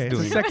a sex Okay, it's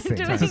doing. a sex thing.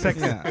 It's a sex.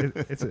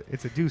 Yeah.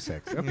 It's a do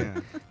sex. Okay.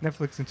 Yeah.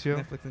 Netflix and chill.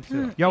 Netflix and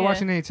chill. Y'all Yeah.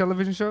 watching any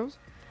television shows?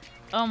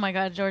 Oh my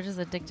God, George is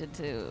addicted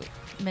to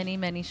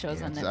many shows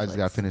Yeah, on Netflix. I just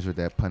got finished with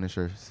that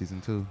Punisher season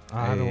 2.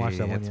 I haven't watched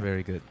that one It's yet.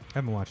 very good.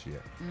 Haven't watched it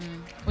yet. We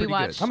Pretty good.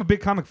 watched. I'm a big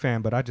comic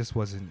fan, but I just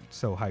wasn't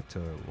so hyped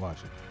to watch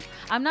it.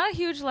 I'm not a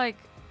huge like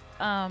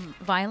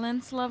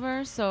violence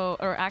lover,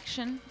 or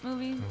action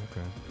movie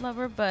Okay.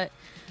 lover, but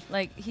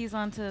like he's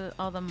onto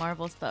all the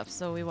Marvel stuff.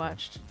 So we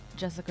watched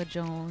Jessica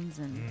Jones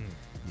and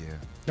Yeah.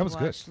 That was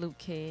good. watched Luke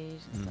Cage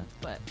and stuff.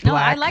 But no,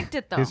 I Black liked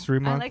it though. History I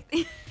Month. liked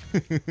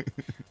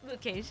Luke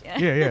Cage. Yeah.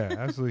 Yeah,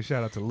 absolutely.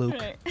 Shout out to Luke.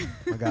 Right.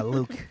 I got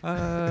Luke.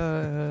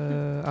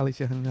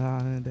 Alicia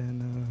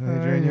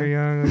Adrian, you're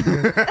young.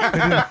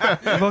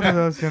 Both of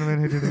those gentlemen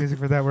who do the music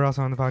for that were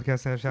also on the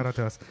podcast. Shout out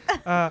to us.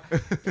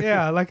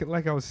 Yeah,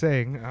 like I was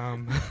saying,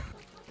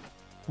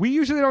 we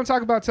usually don't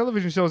talk about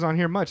television shows on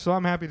here much, so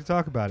I'm happy to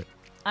talk about it.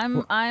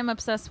 I'm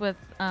obsessed with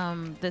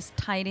this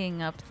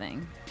tidying up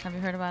thing. Have you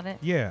heard about it?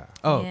 Yeah.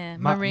 Oh, yeah,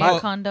 Ma- Marie Ma-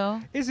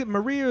 Kondo. Is it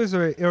Maria's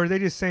or are they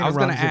just saying I was it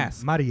wrong? gonna Is it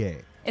ask. Marie.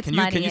 It's can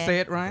you Marie. say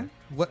it, Ryan?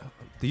 What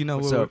do you know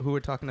What's who, up? who we're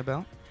talking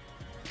about?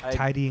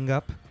 Tidying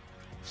up.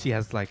 She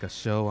has like a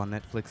show on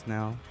Netflix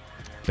now.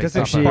 Does based it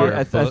off of Actually, her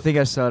I book. think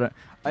I saw it.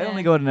 I Yeah.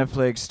 only go to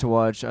Netflix to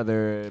watch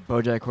either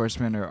BoJack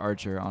Horseman or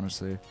Archer.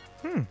 Honestly,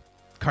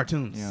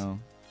 cartoons. you know.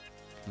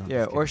 No, I'm Yeah,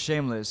 just or kidding.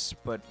 Shameless,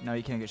 but now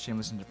you can't get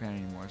Shameless in Japan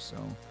anymore. So,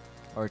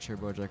 Archer,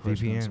 BoJack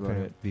Horseman is VPN. about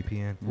fam. it.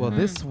 VPN. Well, Mhm.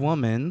 this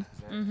woman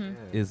Mm-hmm.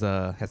 is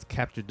has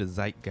captured the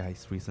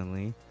zeitgeist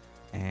recently,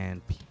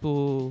 and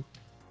people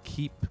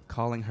keep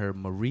calling her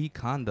Marie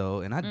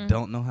Kondo, and I Mhm.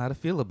 don't know how to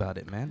feel about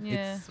it, man.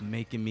 Yeah. It's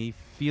making me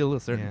feel a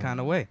certain Yeah. kind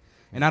of way,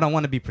 and I don't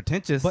want to be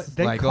pretentious. But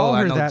they like, call oh,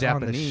 I her know that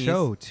Japanese. on the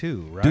show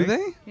too, right? Do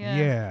they?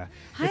 Yeah.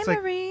 Hi, It's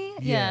like- Marie.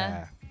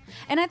 Yeah.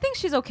 And I think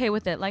she's okay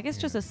with it. Like, it's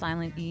just a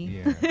silent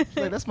E. Yeah.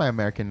 Like, that's my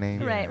American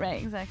name. Right,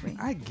 exactly.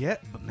 I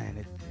get, but man,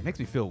 it makes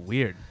me feel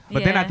weird.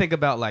 But then I Yeah. think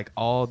about like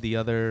all the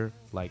other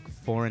like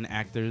foreign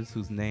actors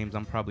whose names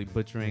I'm probably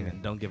butchering Yeah.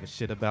 and don't give a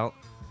shit about.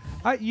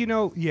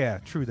 Yeah,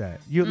 true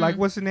that. You like Mm.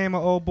 what's the name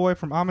of old boy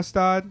from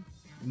Amistad?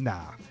 Nah.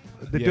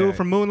 The Yeah. dude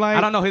from Moonlight?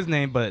 I don't know his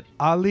name, but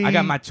Ali. I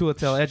got my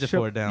Chiwetel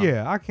Ejiofor down.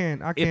 Yeah, I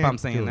can't If I'm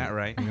saying do that it,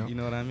 right, you know? you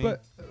know what I mean?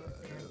 But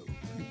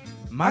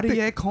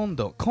Marie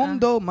Kondo.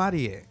 Kondo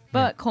Marie.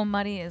 But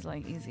KonMari is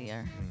like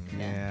easier.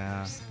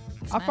 Yeah.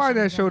 I Smash find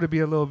it that show together. to be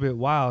a little bit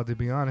wild, to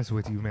be honest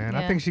with you, man.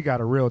 I Yeah. think she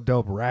got a real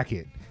dope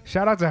racket.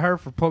 Shout out to her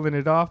for pulling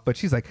it off. But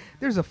she's like,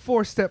 there's a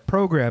 4-step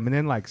program, and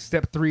then like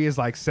step 3 is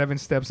like 7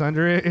 steps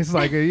under it. It's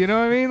like, you know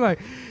what I mean? Like,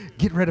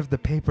 get rid of the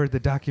paper, the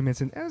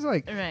documents, and it's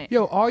like, Right.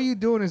 yo, all you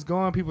doing is go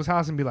on people's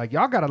house and be like,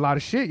 y'all got a lot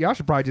of shit. Y'all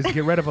should probably just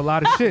get rid of a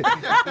lot of shit.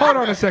 Hold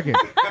on a second.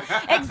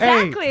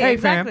 Exactly. Hey,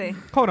 exactly.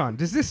 fam. Hold on.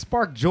 Does this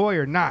spark joy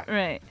or not?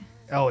 Right.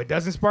 Oh, it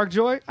doesn't spark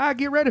joy? I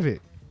get rid of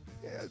it.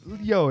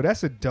 Yo,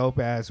 that's a dope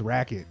ass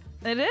racket.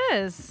 It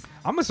is.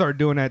 I'm gonna start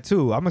doing that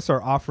too. I'm gonna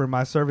start offering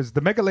my service.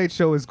 The Mega Late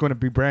Show is gonna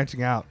be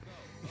branching out.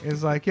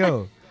 It's like,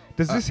 yo,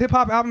 does this hip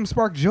hop album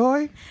spark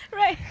joy?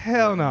 Right.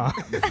 Hell no.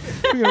 We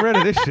get rid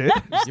of this shit.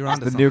 You're on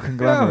The new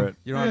conglomerate.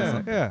 You're on to Yeah,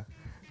 something. yeah.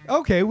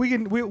 Okay,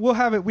 we'll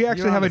have it. We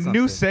actually You're have a onto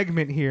new something.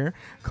 segment here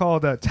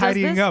called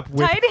Tidying this Up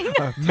with tidying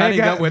up?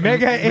 Tidying up with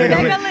Mega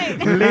Mega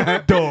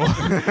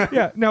Late.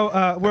 Yeah,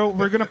 no,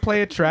 we're gonna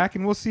play a track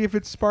and we'll see if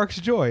it sparks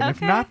joy. And if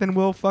Okay. not, then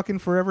we'll fucking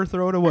forever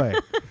throw it away.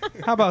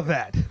 How about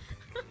that?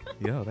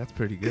 Yo, that's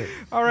pretty good.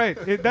 All right,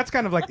 that's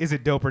kind of like, is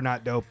it dope or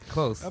not dope?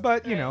 Close.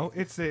 But you know,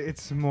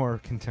 it's more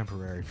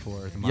contemporary for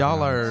the modern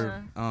Y'all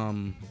audience. are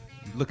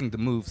looking to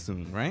move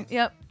soon, right?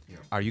 Yep.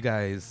 Are you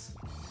guys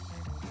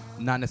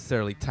not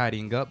necessarily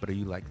tidying up, but are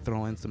you like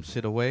throwing some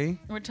shit away?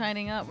 We're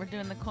tidying up. We're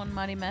doing the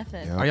KonMari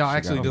method. Yep, Are y'all she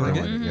actually got doing them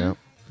it? rolling. Mhm. Yep.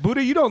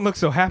 Buddha, you don't look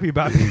so happy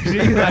about this. G.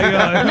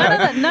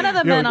 Like, None of the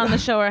Yo, men on the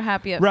show are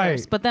happy at right.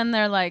 first, but then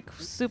they're like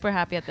super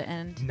happy at the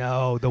end.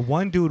 No, the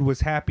one dude was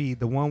happy.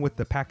 The one with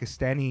the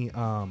Pakistani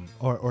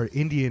or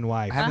Indian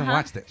wife. I haven't Uh-huh.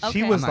 watched it.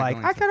 She Okay. was I'm not like,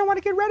 going I to. kind of want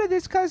to get rid of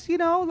this because, you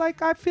know,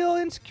 like I feel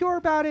insecure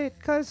about it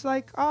because,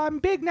 like, I'm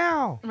big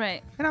now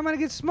Right. and I'm going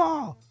to get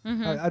small.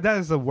 Mm-hmm. That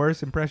is the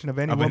worst impression of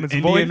any Of an woman's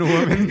Indian voice.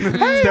 woman.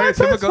 Hey, that's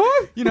Stereotypical.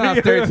 fun. You know how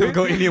Yeah.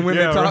 stereotypical Indian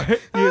women Yeah, talk. right.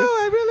 Oh,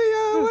 I really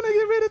want to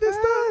get rid of this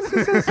stuff.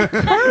 This is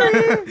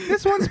curry.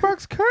 This one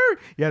sparks curry.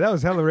 Yeah, that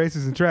was hella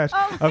racist and trash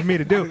of me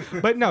to do.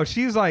 But no,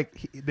 she's like,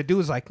 the dude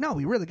was like, no,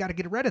 we really got to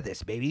get rid of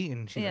this, baby.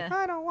 And she's like, Yeah.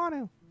 I don't want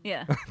to.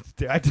 Yeah.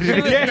 I did it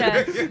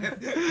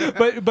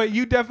again. But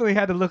you definitely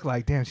had to look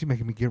like, damn, she's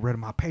making me get rid of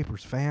my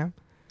papers, fam.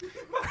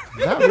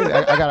 Not really.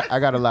 I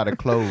got a lot of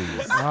clothes. I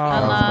was going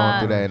lot.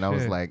 through that, and I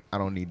was Shit. like, I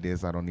don't need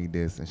this. I don't need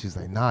this. And she's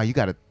like, nah, you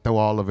got to throw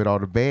all of it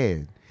on the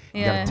bed.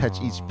 You Yeah. got to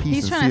touch each piece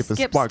He's and trying see to if it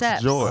skip sparks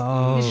steps. joy.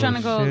 Oh, He's trying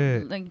to go,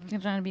 shit. like,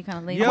 he's trying to be kind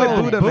of lazy. Yo, about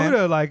it. Buddha, Buddha,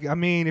 man. like, I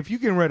mean, if you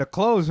getting rid of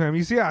clothes, fam,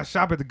 you see how I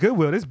shop at the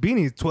Goodwill. This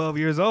beanie's 12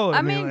 years old.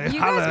 I mean, like, you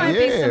holla. guys might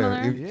be Yeah,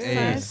 similar.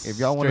 Yeah. size. If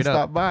y'all want to Straight up.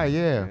 stop by,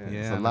 yeah. Yeah,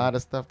 It's a man. lot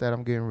of stuff that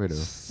I'm getting rid of.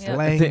 Yeah. Slang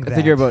I think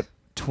that. you're about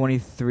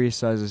 23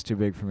 sizes too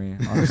big for me,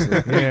 honestly.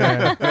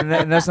 Yeah.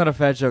 and that's not a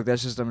fat joke.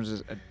 That's just I'm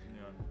just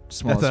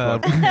small That's as a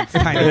fuck. it's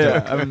tiny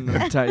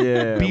yeah, joke.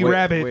 yeah. B Wait,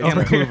 Rabbit wait. over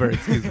Anna here. Cleaver,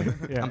 excuse me.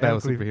 Yeah, I'm bad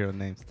with Anna Cleaver. superhero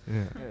names.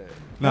 Yeah.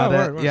 No, No,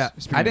 that word. yeah.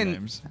 Speaking I of didn't.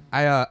 names.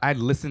 I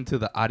listened to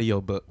the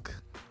audiobook,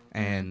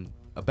 and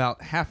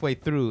about halfway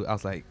through, I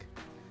was like,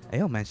 "Hey,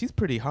 yo, man, she's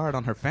pretty hard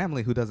on her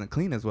family who doesn't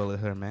clean as well as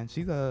her, man.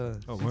 She's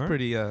she's word?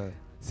 pretty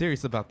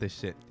serious about this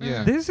shit."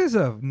 Yeah. This is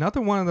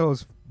another one of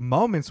those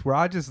moments where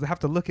I just have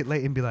to look at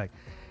Leighton and be like,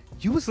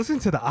 you was listening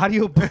to the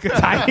audiobook of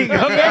Tidying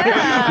Up?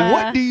 Yeah.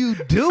 What do you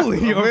do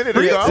in your minute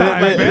free ago, I was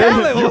time, like,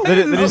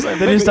 man?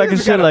 Then he's talking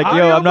shit like,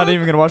 yo, I'm not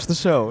even gonna watch the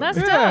show. That's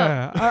dope.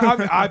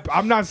 Yeah,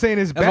 I'm not saying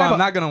it's That's bad. why but- I'm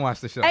not gonna watch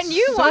the show. And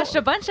you So- watched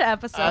a bunch of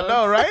episodes. I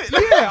know, right?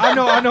 Yeah, I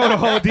know the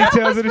whole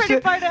details of the pretty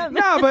shit. far down.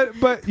 No,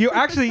 but you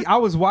actually, I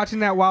was watching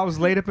that while I was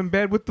laid up in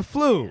bed with the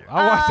flu.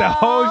 I watched that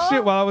whole Oh.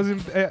 shit while I was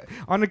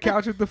on the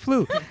couch with the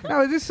flu.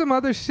 Now, there's some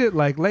other shit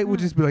like Late would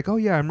just be like, oh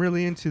yeah, I'm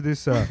really into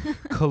this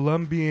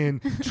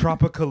Colombian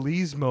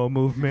tropicalismo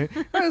movement.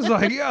 I was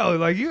like, yo,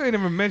 like you ain't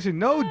ever mentioned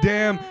no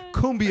damn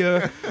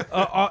cumbia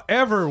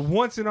ever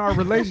once in our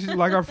relationship,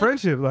 like our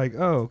friendship. Like,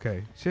 oh,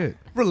 okay, shit,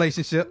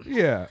 Relationship.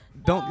 yeah.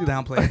 Don't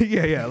downplay it.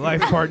 yeah,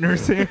 life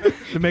partners here.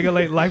 The Mega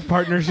Late Life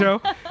Partner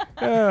Show.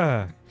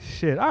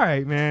 Shit. All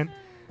right, man.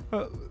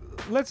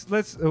 Let's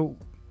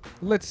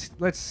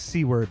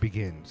see where it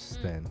begins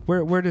then.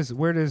 Where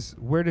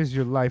does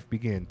your life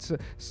begin?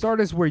 Start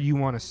us where you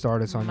want to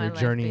start us on My your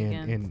life journey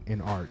begins.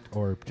 in art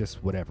or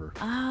just whatever.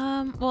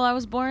 Well, I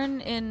was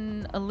born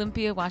in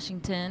Olympia,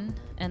 Washington,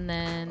 and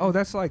then Oh,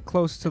 that's like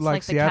close to it's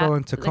like the Seattle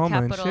and the Tacoma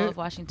and capital shit. of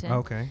Washington.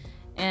 Okay.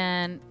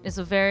 And it's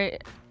a very,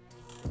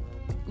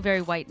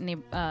 very white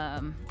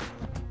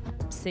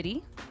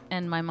city.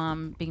 And my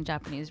mom, being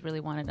Japanese, really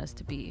wanted us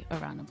to be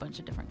around a bunch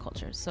of different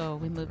cultures. So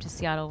we moved to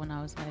Seattle when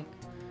I was like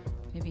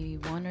maybe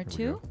 1 or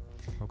 2.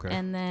 Okay.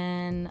 And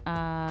then,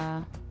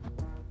 well,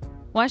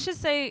 I should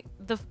say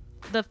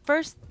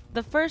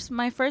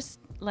my first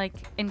like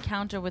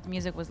encounter with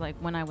music was like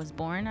when I was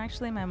born.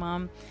 Actually, my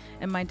mom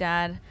and my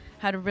dad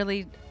had a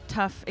really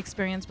tough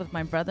experience with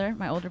my brother,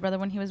 my older brother,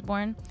 when he was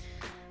born.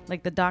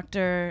 Like the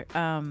doctor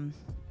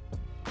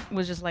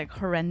was just like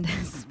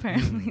horrendous.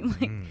 Apparently,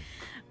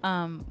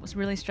 was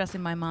really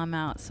stressing my mom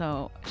out.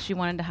 So she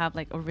wanted to have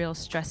like a real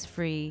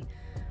stress-free.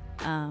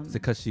 Is it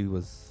because she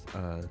was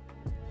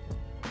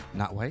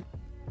not white?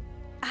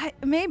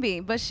 Maybe,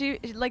 but she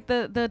like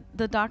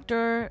the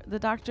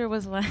doctor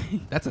was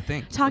like That's a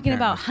thing. talking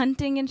about apparently.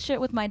 hunting and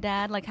shit with my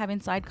dad, like having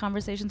side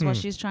conversations while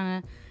she's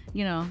trying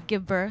to,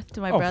 give birth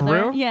to my Oh, for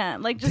brother. real? Yeah,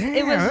 like just Damn,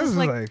 it was this just is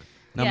like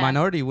Now, yeah.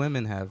 minority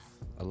women have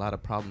a lot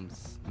of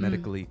problems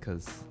medically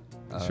because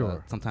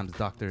Sure. sometimes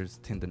doctors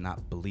tend to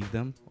not believe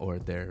them or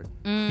their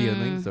Mm,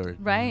 feelings or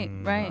right.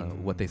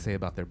 what they say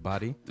about their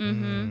body.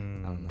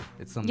 Mm-hmm. I don't know.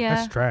 It's some Yeah.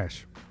 That's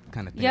trash.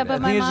 kind of thing. Yeah, that- but I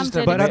my think it's mom just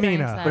did a- But I mean,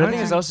 experience that. But I think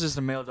Yeah. it's also just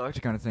a male doctor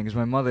kind of thing. Because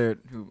my mother,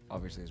 who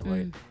obviously is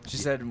white, Mm. she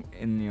said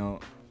in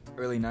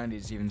early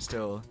 '90s, even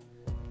still.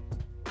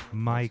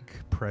 Mic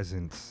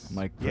presence.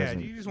 Mic Yeah,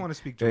 present. you just want to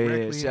speak Yeah,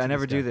 directly. see, I into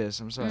never this do guy. this.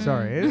 I'm sorry.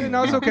 Sorry.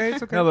 No, it's okay.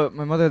 It's okay. No, but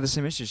my mother had the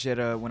same issue. She had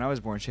when I was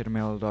born, she had a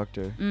male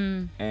doctor,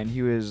 Mm. and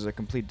he was a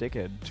complete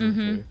dickhead to Mhm.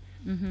 her.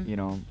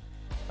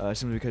 Mm-hmm.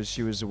 Simply because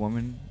she was a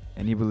woman,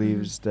 and he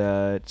believes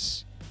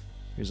that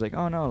he was like,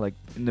 oh no, like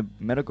in the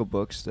medical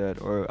books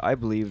or I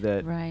believe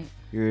that Right.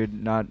 you're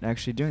not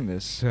actually doing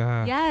this.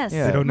 Yes.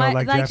 Yeah. They don't know, My-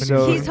 like, like Japanese he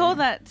women. told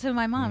that to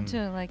my mom Mm.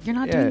 too. Like, you're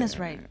not Yeah. doing this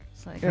right.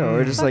 It's like, Yeah,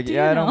 or just fuck like, do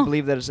yeah, you I don't know?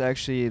 believe that it's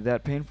actually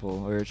that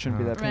painful, or it shouldn't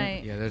be that painful.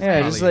 Right. Yeah, there's Yeah,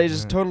 probably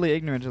just Yeah. totally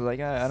ignorant. Like,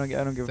 I don't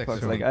give a fuck.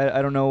 Sexual Like,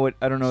 I don't know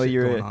shit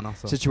your going on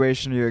also.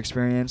 situation or your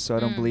experience, so I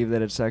don't Mm. believe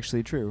that it's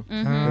actually true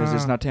Mhm. because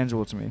it's Ah. not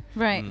tangible to me.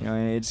 Right. Mm. You know,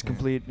 and it's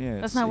complete. Yeah,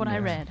 That's it's not what I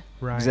ignorant. read.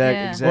 Right.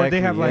 Yeah. Exactly. Or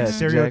they have like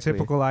yes,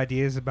 stereotypical exactly.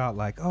 ideas about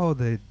like, oh,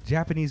 the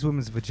Japanese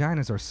women's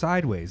vaginas are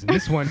sideways, and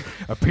this one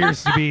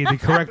appears to be the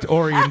correct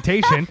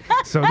orientation.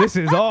 So this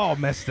is all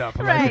messed up.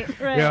 Right, Like,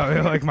 right.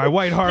 Yeah, like my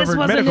white Harvard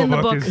wasn't medical in the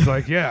book book. is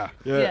like, yeah.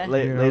 Yeah.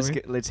 Lay, You know lays,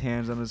 what I mean? lays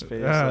hands on his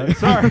face.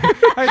 Sorry,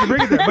 I had to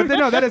bring it there, but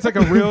no, that is like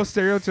a real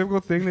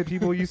stereotypical thing that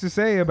people used to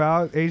say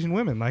about Asian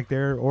women, like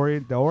their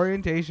the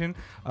orientation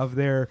of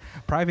their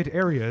private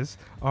areas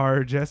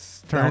are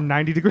just turned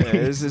 90 degrees. Yeah,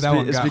 it's That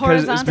one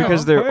got-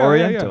 because they're Oh,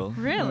 yeah, Oriental.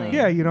 Really?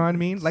 Yeah, you know what I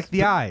mean? Like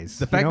the eyes.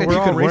 The fact know, that we're you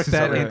all could work racist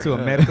that over there. into a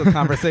medical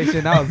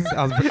conversation, I was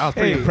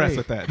pretty Hey, impressed hey.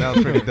 with that. That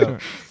was pretty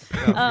dope.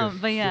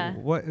 But yeah.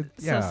 What?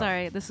 Yeah. So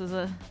sorry. This was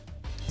a.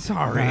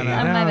 Sorry. No, no,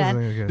 my that bad.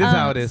 was good. This is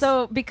how it is.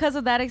 So because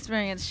of that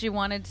experience, she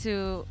wanted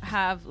to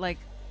have like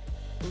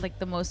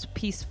the most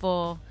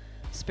peaceful,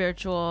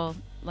 spiritual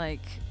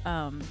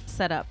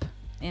setup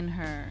in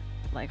her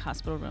like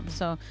hospital room.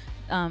 So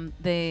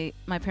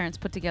my parents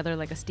put together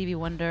like a Stevie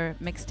Wonder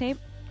mixtape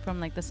from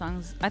like the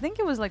songs. I think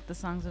it was like the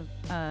songs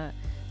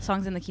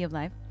in the Key of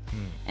Life.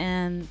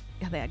 And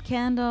they had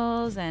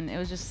candles, and it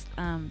was just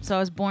so I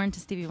was born to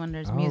Stevie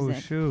Wonder's Oh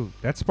music. shoot,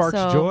 that sparks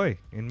So- joy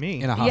in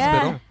me. In a Yeah,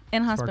 hospital.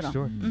 in Sparks hospital.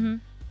 joy. Mm-hmm.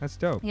 That's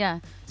dope. Yeah.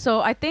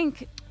 So I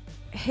think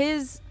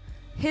his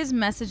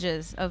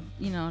messages of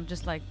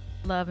just like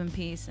love and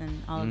peace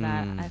and all of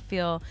that, I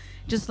feel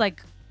just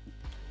like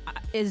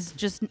is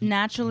just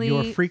naturally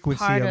Your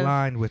frequency part of-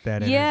 aligned with that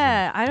energy.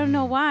 Yeah, I don't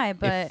know why,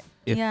 but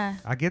if yeah.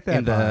 I get that.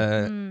 In the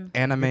vibe. Mm.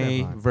 anime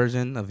vibe.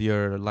 version of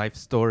your life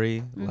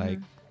story, Mhm. like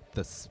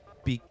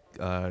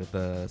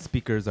the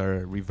speakers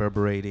are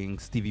reverberating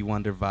Stevie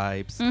Wonder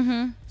vibes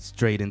Mm-hmm.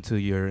 straight into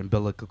your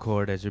umbilical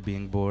cord as you're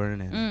being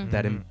born, and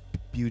that Mhm.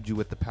 imbued you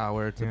with the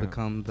power to Yeah.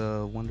 become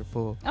the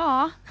wonderful.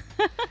 Aw.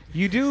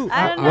 You do.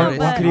 I don't know, artist.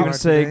 but- One could even Art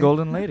say today.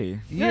 Golden Lady.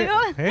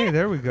 Yeah. Hey,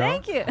 there we go.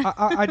 Thank you.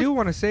 I do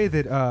want to say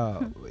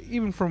that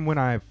even from when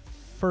I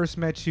first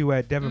met you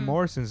at Devin Mm.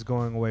 Morrison's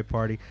going away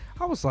party,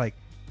 I was like,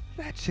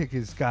 that chick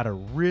has got a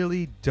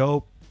really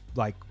dope,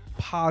 like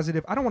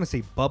positive. I don't want to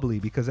say bubbly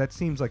because that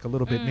seems like a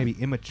little bit Mm. maybe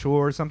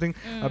immature or something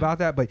about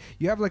that, but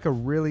you have like a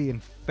really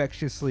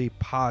infectiously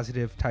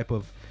positive type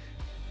of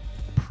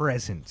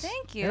presence.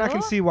 Thank And I can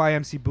you. see why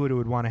MC Buddha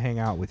would want to hang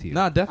out with you.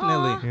 No,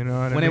 definitely. Aw. You know what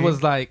I When mean? it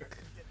was like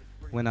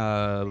when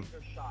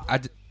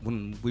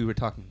when we were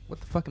talking, what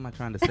the fuck am I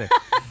trying to say?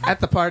 At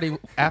the party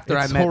after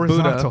It's I met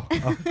horizontal.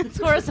 Buddha, Oh, It's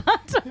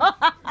horizontal.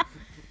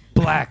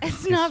 black.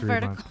 It's not History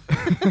vertical.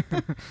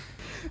 Month.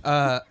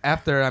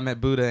 after I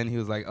met Buddha, and he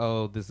was like,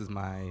 "Oh, this is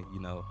my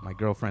my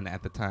girlfriend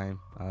at the time."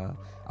 I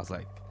was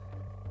like,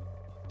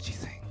 "She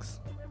sings.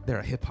 They're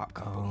a hip hop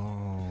couple."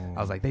 Oh. I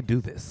was like, "They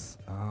do this."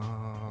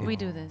 Oh. We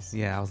do this.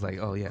 Yeah, I was like,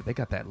 "Oh yeah, they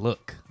got that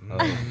look."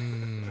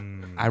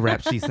 Mm. I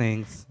rap, she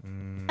sings.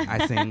 Mm.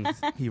 I sing,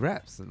 he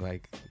raps.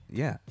 Like,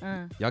 yeah,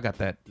 Uh. y'all got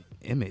that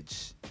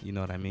image. You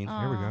know what I mean?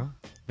 There we go.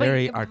 But-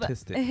 Very but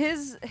artistic.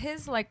 His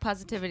like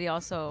positivity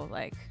also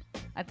like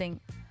I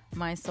think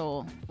my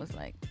soul was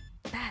like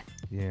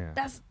Yeah.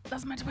 that's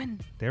my twin.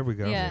 There we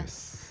go. Yeah.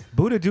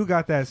 Buddha do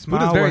got that smile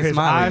Buddha's where very his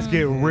smiley. eyes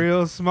get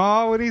real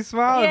small when he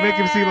smiles. It make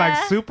him seem like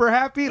Yeah. super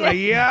happy. Like,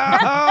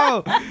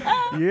 yo.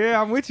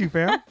 Yeah, I'm with you,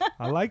 fam.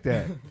 I like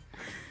that.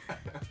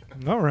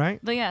 All right.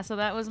 But yeah, so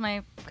that was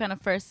my kind of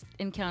first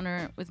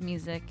encounter with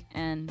music,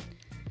 and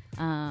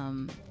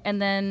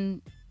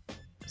then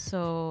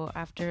so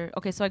after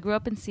so I grew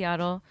up in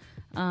Seattle.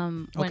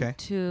 Went Okay.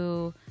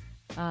 to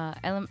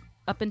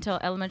up until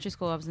elementary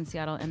school I was in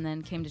Seattle, and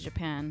then came to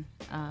Japan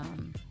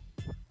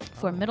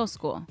for middle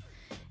school,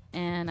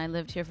 and I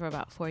lived here for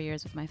about 4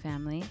 years with my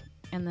family.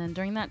 And then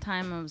during that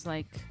time I was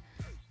like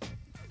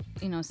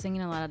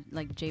singing a lot of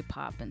like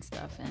J-pop and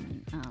stuff,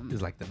 and It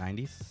was like the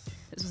 90s.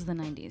 this was the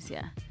 90s,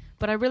 yeah.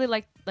 But I really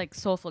liked like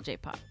soulful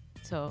J-pop.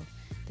 So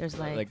there's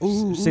like,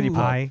 Ooh, city ooh.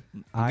 pop.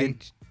 I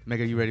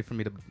Mega, you ready for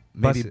me to bust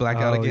maybe it. black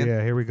out Oh, again?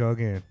 Yeah, here we go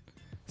again.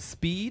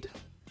 Speed.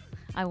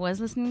 I was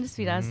listening to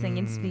Speed. I was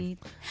singing Speed.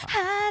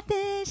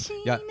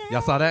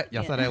 Y'all saw that?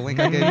 Y'all saw that wink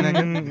I gave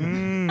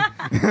Mega?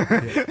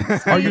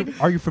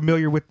 Are you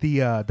familiar with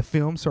the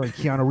film starring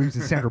Keanu Reeves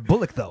and Sandra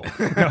Bullock though?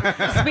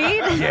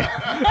 Speed?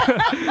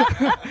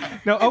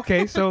 No,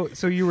 okay. So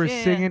you were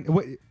Yeah.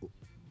 singing.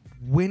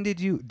 When did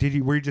you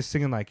were you just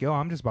singing like, yo,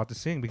 I'm just about to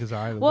sing because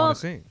I Well, want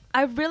to sing?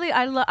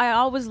 I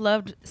always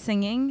loved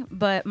singing,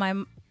 but my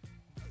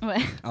what?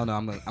 Oh no,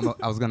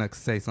 I was gonna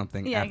say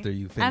something Yeah, after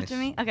you finish. after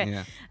me?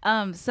 Okay.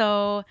 Yeah.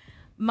 So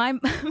my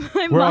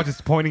We're mom, all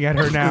just pointing at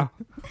her now.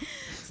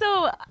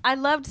 so I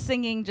loved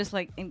singing, just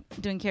like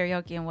doing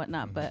karaoke and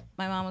whatnot. But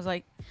my mom was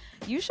like,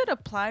 "You should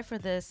apply for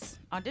this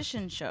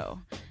audition show,"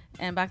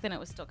 and back then it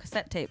was still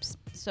cassette tapes.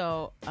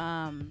 So,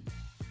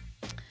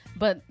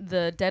 but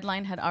the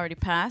deadline had already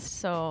passed,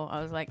 so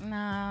I was like,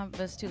 "Nah, but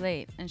it's too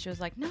late." And she was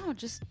like, "No,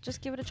 just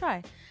give it a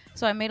try."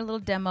 So I made a little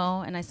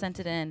demo and I sent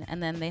it in,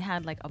 and then they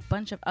had like a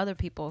bunch of other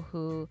people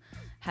who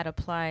had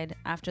applied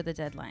after the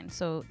deadline.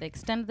 So they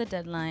extended the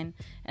deadline,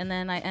 and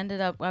then I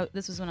ended up,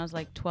 this was when I was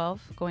like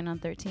 12, going on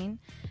 13,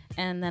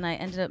 and then I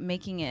ended up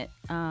making it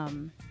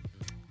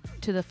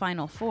to the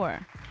final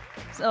 4.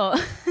 So,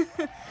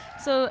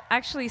 so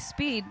actually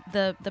Speed,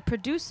 the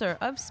producer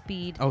of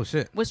Speed, Oh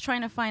shit. was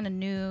trying to find a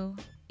new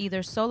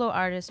either solo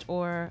artist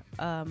or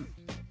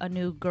a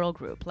new girl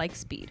group like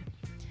Speed.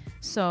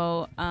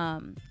 So,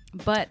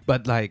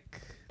 but like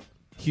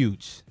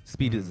huge.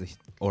 Speed is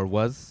or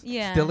was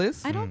yeah, still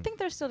is. I don't think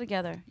they're still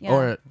together. Yeah.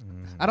 Or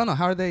I don't know.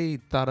 How are they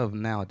thought of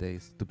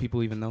nowadays? Do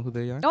people even know who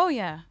they are? Oh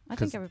yeah, I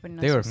 'Cause think everybody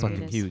knows. they were who Speed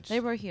fucking is. huge. They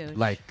were huge.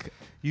 Like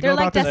You they're know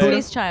like about this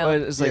Destiny's dude?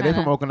 Child. It's like they're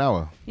from kinda.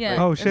 Okinawa.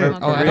 Yeah. Oh they're shit!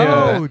 from Oh,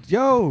 Okinawa. really?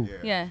 Yo!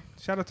 Yeah.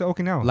 Shout out to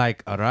Okinawa.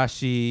 like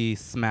Arashi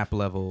SMAP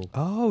level.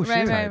 Oh Right,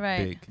 shit! right,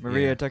 right. Big.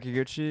 Maria Yeah.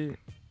 Takiguchi.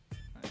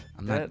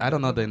 I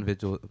don't know the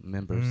individual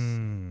members.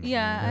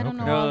 Yeah, I don't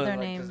know okay. all their 'cause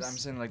names. I'm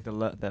saying like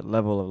that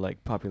level of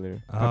like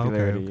popularity. Oh, okay,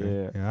 Yeah.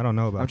 okay. Yeah, I don't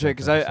know about. I'm trying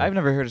because that, so. I've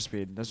never heard of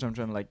Speed. That's what I'm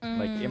trying to like.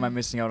 Am I Mm.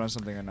 missing out on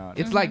something or not?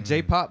 It's like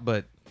J-pop,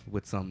 but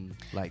with some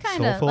like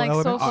Kind of soulful like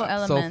elements? soulful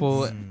elements.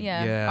 soulful.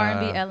 Yeah. Yeah.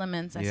 R&B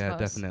elements, I yeah, suppose.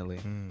 definitely.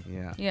 Mm.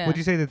 Yeah. Yeah. Would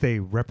you say that they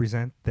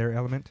represent their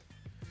element?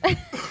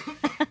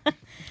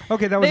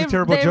 Okay, that was they, a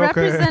terrible they joke.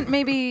 represent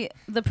maybe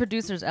the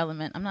producer's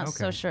element. I'm not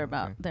so Okay, sure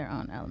about okay. their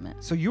own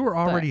element. So you were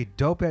already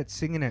dope at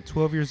singing at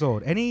 12 years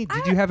old. Did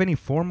you have any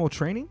formal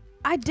training?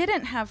 I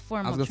didn't have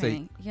formal gonna say-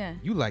 training. Yeah.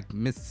 You like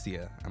Miss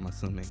Sia, I'm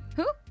assuming.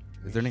 Who?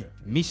 Is their name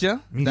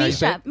Misha? Misha. Is that how you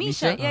say it?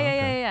 Misha. Misha? Yeah, Oh, yeah,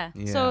 okay. yeah,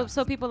 yeah. Yeah.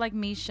 So people like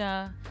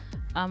Misha,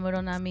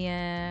 Amuro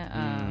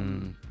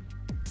Namie,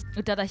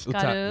 Utada Hikaru. Uta-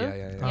 yeah,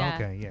 yeah, Oh, Yeah.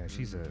 okay, yeah,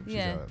 she's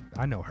Yeah.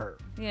 I know her.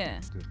 Yeah.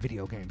 The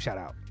video game, shout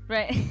out.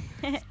 Right.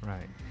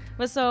 Right.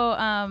 But so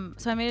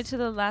I made it to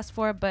the last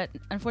 4, but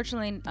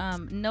unfortunately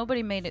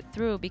nobody made it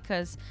through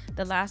because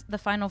the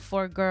final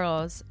 4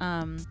 girls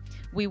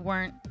we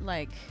weren't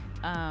like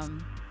Black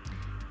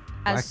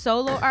as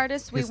solo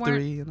artists we history,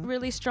 weren't you know?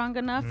 really strong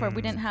enough, or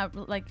we didn't have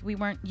we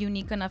weren't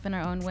unique enough in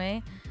our own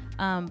way.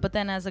 But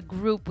then as a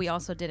group we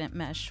also didn't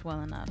mesh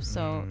well enough.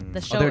 So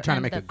the show they were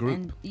trying to ended make a up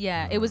group?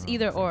 yeah, it was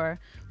either or.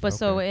 But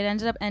so Okay. it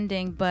ended up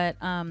ending, but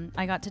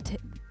I got to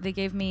they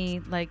gave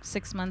me like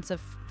 6 months of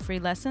free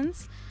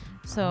lessons.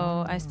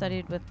 So I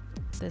studied with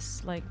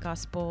this like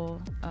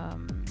gospel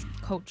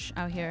coach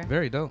out here.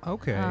 Very dope.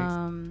 Okay.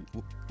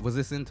 Was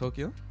this in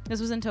Tokyo? This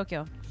was in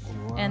Tokyo.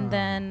 Wow. And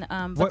then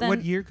but what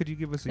then year could you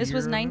give us a this year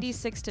was on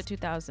 96 to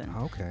 2000.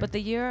 Okay. But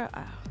the year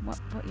what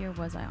year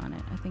was I on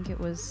it? I think it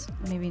was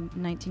maybe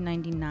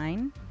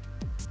 1999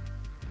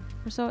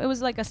 or so. It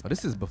was like a Oh,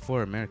 this is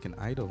before American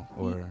Idol,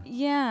 or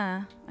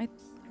yeah. what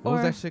was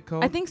or- that shit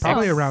called? I think so.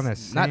 Probably around that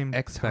Not same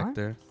X time?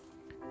 Factor.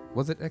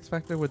 Was it X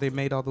Factor where they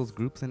made all those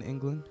groups in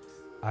England?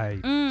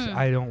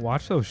 I don't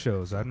watch those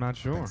shows. I'm not I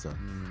sure. think so.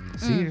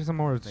 See, Mm. there's some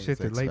more think shit it's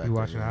that X late be Factor,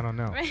 watching. yeah. I don't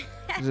know. Right.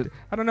 Is it-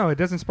 I don't know. It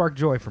doesn't spark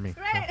joy for me.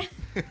 Right.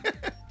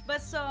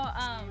 But so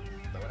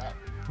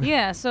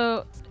yeah,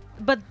 so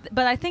but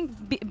I think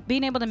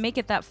being able to make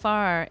it that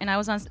far, and I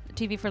was on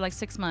TV for like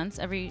 6 months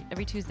every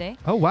Tuesday.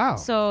 Oh wow.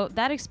 So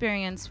that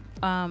experience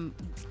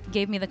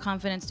gave me the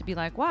confidence to be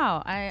like,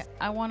 wow,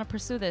 I want to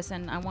pursue this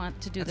and I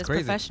want to do That's this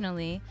crazy.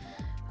 professionally.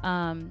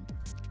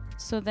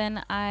 So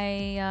then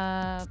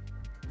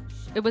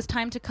it was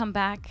time to come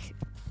back.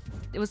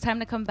 It was time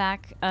to come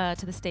back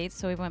to the States.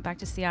 So we went back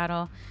to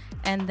Seattle,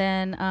 and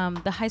then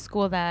the high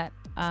school that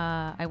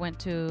I went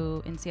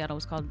to in Seattle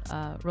was called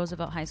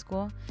Roosevelt High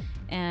School,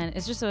 and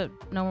it's just a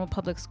normal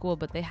public school,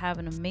 but they have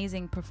an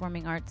amazing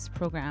performing arts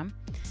program,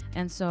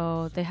 and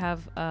so they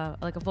have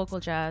like a vocal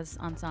jazz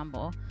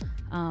ensemble,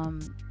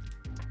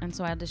 and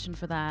so I auditioned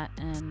for that,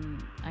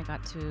 and I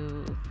got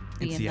to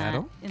be In in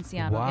Seattle? that in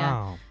Seattle. Yeah.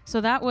 Wow.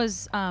 So that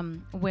was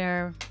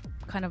where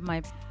kind of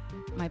my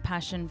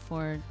passion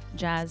for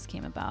jazz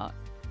came about.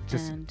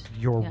 Just and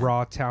your yeah.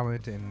 raw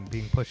talent and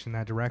being pushed in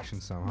that direction,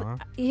 huh?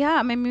 Yeah,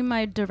 I mean,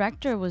 my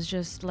director was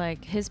just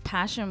like, his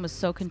passion was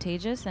so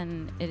contagious,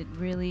 and it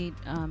really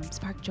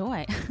sparked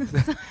joy.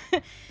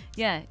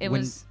 Yeah, it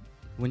was.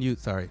 When you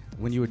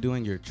were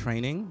doing your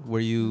training, were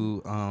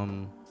you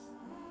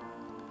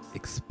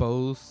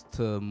exposed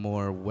to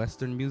more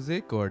Western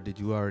music, or did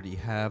you already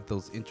have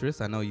those interests?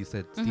 I know you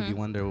said Stevie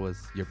Wonder was,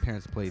 your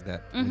parents played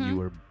that when you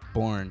were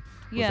born.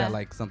 Was that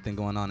like something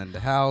going on in the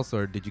house,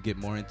 or did you get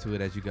more into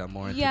it as you got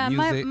more into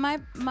music? Yeah,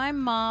 my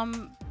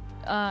mom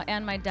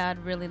and my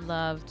dad really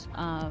loved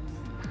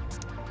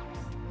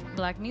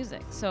black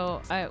music,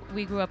 so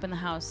we grew up in the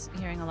house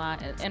hearing a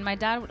lot. And my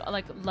dad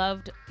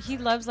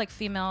loves like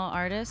female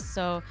artists,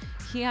 so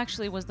he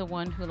actually was the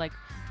one who like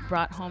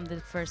brought home the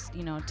first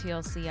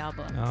TLC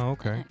album. Oh,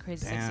 okay.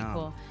 Crazy Sexy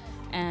Cool,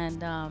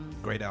 and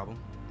great album.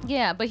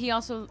 Yeah, but he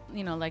also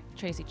like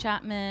Tracy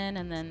Chapman,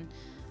 and then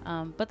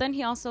but then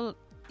he also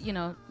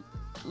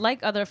like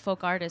other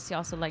folk artists, he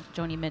also liked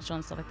Joni Mitchell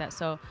and stuff like that.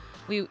 So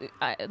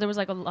there was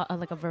like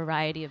a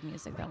variety of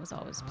music that was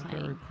always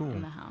playing very cool.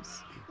 in the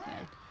house. Yeah.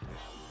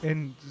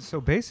 And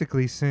so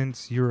basically,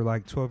 since you were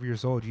like 12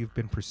 years old, you've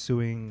been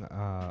pursuing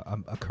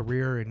a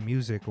career in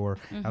music, or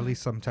at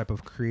least some type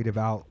of creative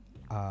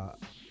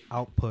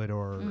output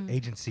or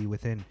agency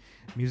within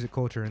music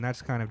culture, and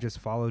that's kind of just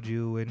followed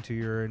you into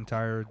your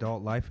entire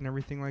adult life and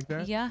everything like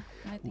that? Yeah,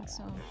 I think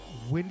so.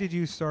 When did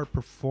you start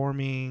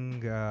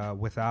performing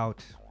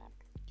without,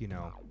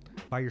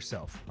 by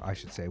yourself, I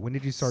should say? When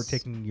did you start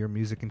taking your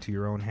music into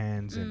your own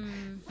hands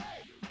and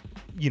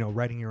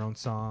writing your own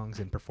songs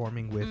and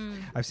performing with?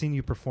 I've seen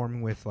you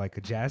performing with like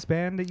a jazz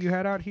band that you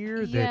had out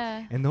here.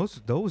 Yeah. And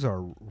those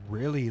are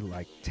really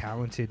like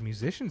talented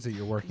musicians that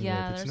you're working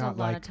with. There's a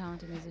lot of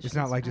talented musicians. It's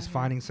not like just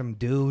finding some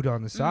dude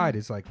on the side.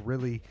 It's like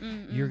really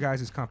your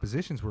guys'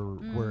 compositions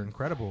were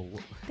incredible.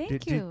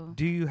 Thank you.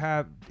 Do you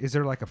have? Is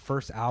there like a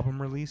first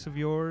album release of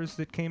yours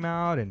that came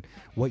out, and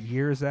what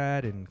year is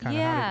that, and kind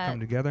of how did it come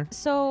together?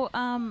 So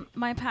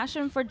my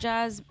passion for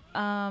jazz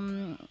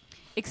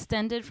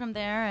extended from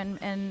there,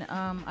 and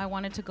I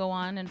wanted to go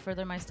on and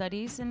further my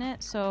studies in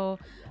it. So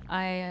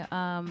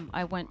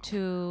I went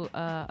to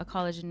a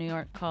college in New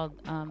York called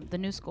the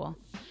New School,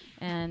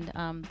 and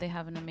they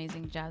have an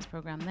amazing jazz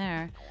program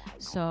there.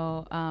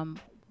 So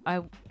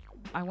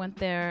I went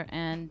there,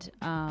 and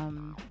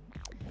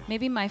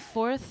maybe my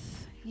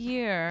fourth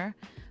year,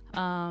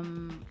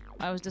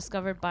 I was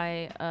discovered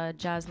by a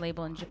jazz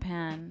label in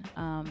Japan,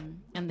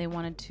 and they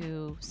wanted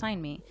to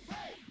sign me.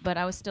 But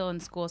I was still in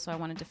school, so I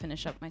wanted to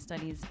finish up my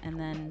studies. And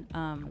then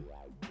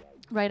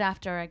right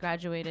after I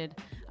graduated,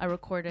 I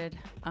recorded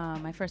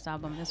my first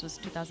album. This was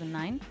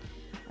 2009.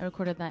 I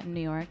recorded that in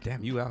New York.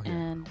 Damn, you out here.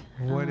 And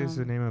what is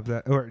the name of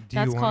that? Or do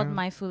that's you called wanna?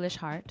 My Foolish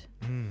Heart.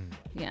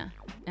 Yeah.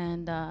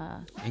 And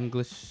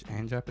English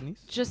and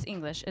Japanese? just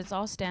English. It's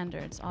all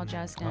standards, all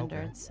jazz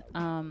standards.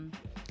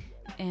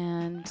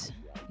 And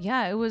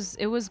yeah, it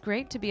was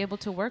great to be able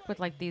to work with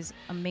like these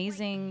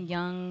amazing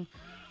young,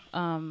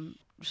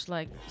 just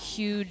like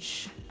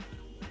huge,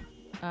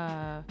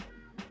 up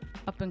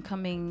and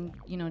coming,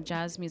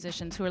 jazz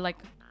musicians who are like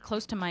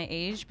close to my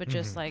age, but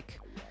just like,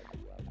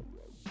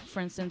 for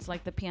instance,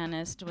 like the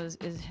pianist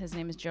his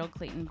name is Gerald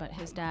Clayton, but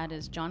his dad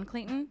is John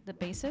Clayton, the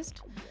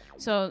bassist.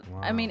 So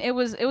I mean, it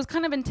was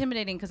kind of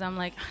intimidating because I'm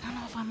like, I don't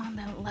know if I'm on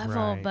that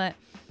level, Right.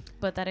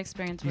 but that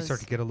experience You was. start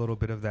to get a little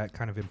bit of that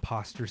kind of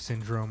imposter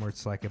syndrome where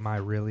it's like, am I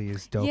really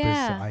as dope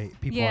Yeah. as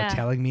people Yeah. are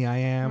telling me I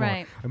am?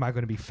 Right. Or am I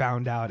going to be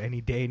found out any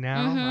day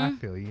now? I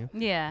feel you.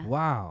 Yeah.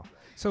 Wow.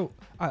 So,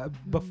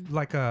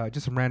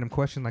 just a random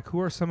question, like, who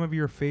are some of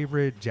your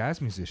favorite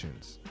jazz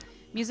musicians?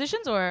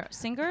 Musicians or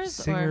singers?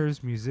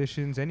 Singers,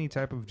 musicians, any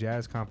type of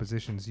jazz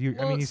compositions. I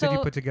Well, mean, you said you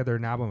so- put together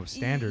an album of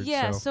standards.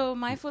 Yeah, So, so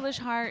My Foolish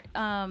Heart,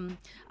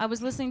 I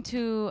was listening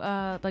to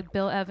like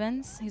Bill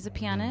Evans, he's a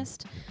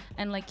pianist,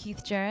 and like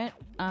Keith Jarrett.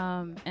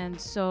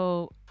 And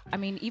so, I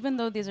mean, even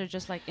though these are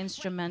just like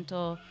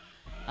instrumental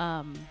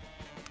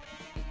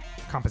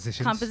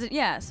compositions.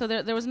 yeah, so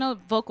there was no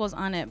vocals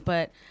on it,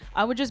 but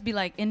I would just be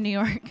like in New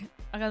York.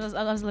 I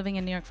was living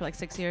in New York for like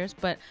 6 years,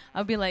 but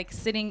I'd be like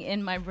sitting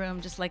in my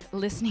room just like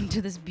listening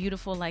to this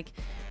beautiful like,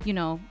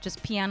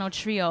 just piano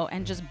trio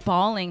and just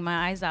bawling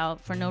my eyes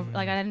out for no,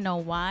 like I didn't know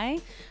why,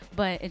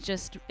 but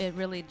it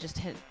really just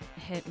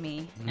hit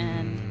me.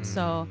 And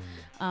so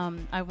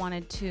I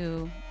wanted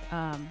to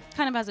kind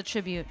of as a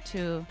tribute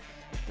to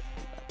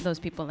those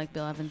people like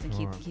Bill Evans and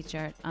Keith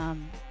Jarrett.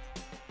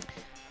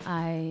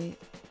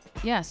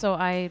 So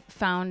I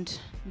found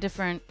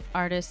different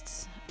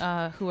artists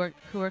who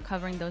are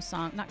covering those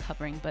songs, not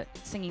covering, but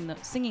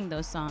singing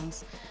those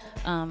songs,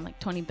 like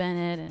Tony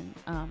Bennett,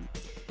 and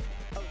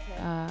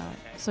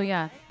so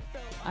yeah,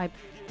 I.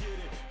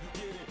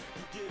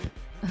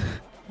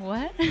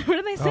 What? What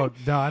are they saying? Oh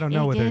no, I don't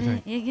know what they're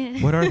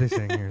saying. What are they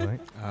saying here?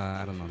 Like,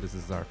 I don't know. This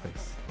is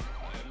Czarface.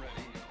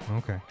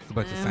 okay. It's a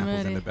bunch of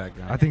samples in the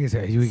background. I think it's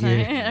you get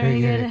it. Sorry,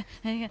 You get it.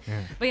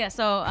 yeah. But yeah,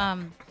 so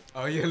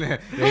Oh, yeah.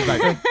 He's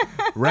like,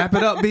 wrap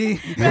it up, B.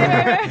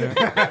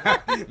 Nah.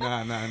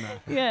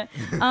 Yeah.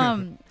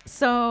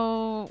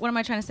 So what am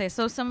I trying to say?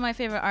 So some of my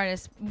favorite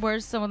artists were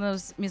some of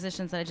those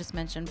musicians that I just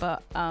mentioned,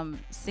 but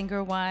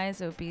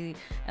singer-wise, it would be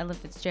Ella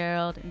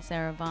Fitzgerald and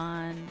Sarah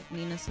Vaughan,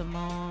 Nina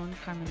Simone,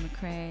 Carmen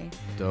McRae,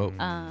 Dope.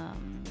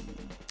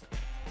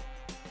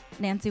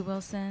 Nancy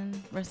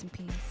Wilson, rest in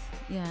peace.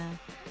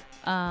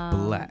 Yeah.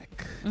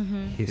 Black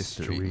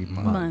History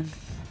Month.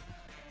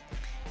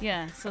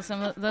 Yeah. So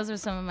those are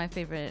some of my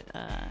favorite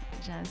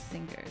jazz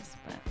singers.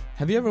 But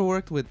Have you ever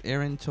worked with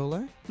Aaron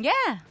Chola? yeah.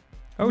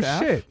 Oh Yeah.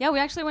 shit. Yeah, we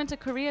actually went to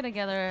Korea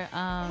together.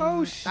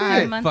 Oh, shit. A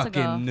few months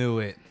fucking ago. knew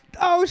it.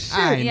 Oh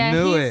shit. Yeah,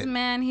 knew he's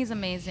it. he's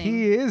amazing.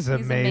 He is He's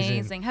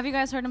amazing. Have you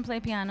guys heard him play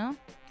piano?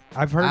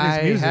 I've heard I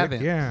his music.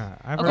 haven't. Yeah,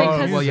 I've Okay, heard. Oh, his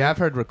Well, music. yeah, I've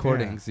heard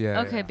recordings.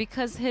 Yeah. Okay,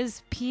 because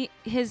his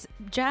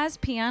jazz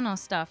piano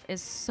stuff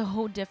is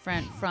so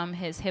different from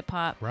his hip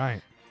hop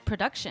Right.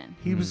 production.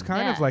 He was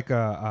kind of Yeah. like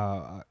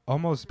a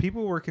almost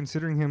people were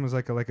considering him as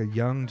like a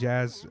young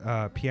jazz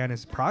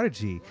pianist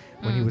prodigy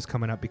when he was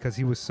coming up because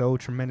he was so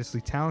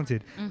tremendously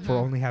talented for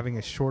only having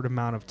a short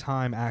amount of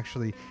time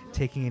actually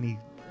taking any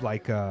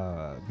like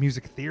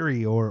music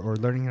theory or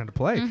learning how to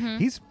play.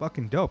 He's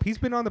fucking dope. He's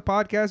been on the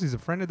podcast. He's a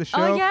friend of the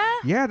show. Oh, yeah?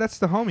 Yeah, that's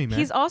the homie, man.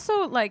 He's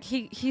also like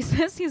he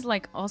says he's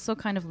like also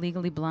kind of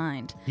legally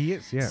blind. He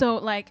is, yeah. So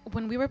like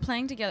when we were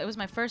playing together, it was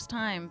my first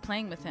time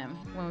playing with him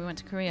when we went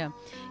to Korea.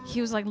 He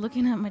was like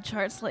looking at my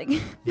charts like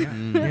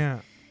yeah.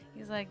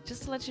 he's like,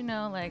 just to let you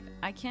know, like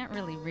I can't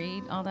really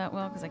read all that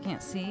well because I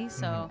can't see.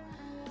 So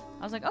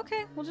I was like,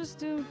 okay, we'll just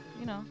do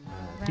random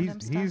stuff. He's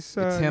It's him he's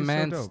so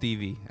and dope.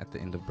 Stevie at the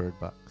end of Bird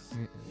Box.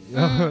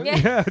 Yeah.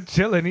 yeah,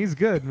 chilling. He's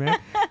good, man.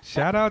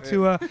 Shout out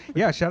to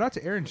shout out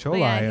to Aaron Chola.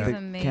 yeah, he's I- The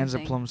amazing. cans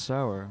of plum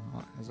sour,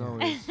 as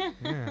always.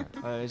 yeah.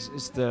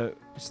 It's the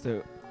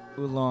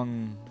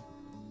oolong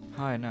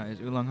high. No,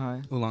 it's oolong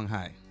high. Oolong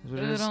High. Is what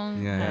it is?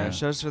 Udon. Yeah, yeah.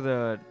 Shouts for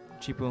the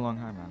cheap oolong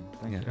high, man.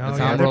 Thank Yeah. you. Oh, That's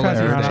yeah, how I'm they're rolling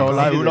passing every around day.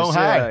 Chola. I need Oolong this,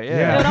 high.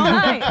 Yeah.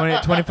 Udon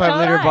high. 25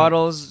 liter Chola.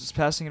 bottles, just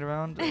passing it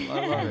around.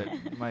 I love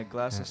it. My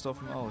glass I stole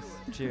from Oath.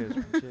 Cheers.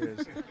 Cheers.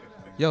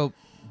 Yo,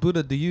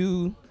 Buddha, do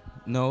you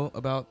know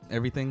about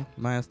everything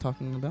Maya's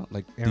talking about?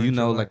 Like, do Aaron you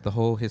know Chola. like the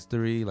whole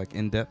history, like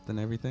in depth and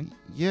everything?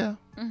 Yeah,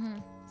 Mm-hmm.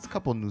 it's a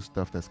couple new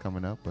stuff that's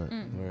coming up, but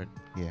Word.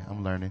 yeah,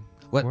 I'm learning.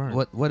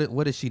 Word.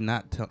 What is she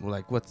not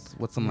like? What's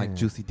some like Yeah.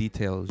 juicy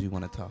details you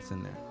want to toss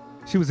in there?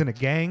 She was in a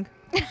gang.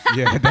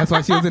 Yeah, that's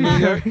why she was in New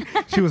York.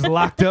 She was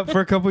locked up for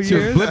a couple She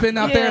was years. blipping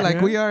out there Yeah.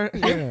 like we are.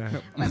 Yeah.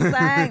 My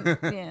sang.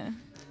 Yeah.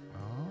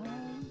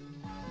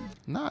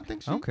 No, I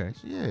think she. Okay.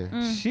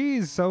 Yeah.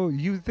 She's so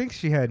you think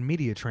she had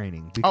media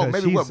training because Oh,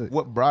 maybe she's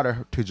what brought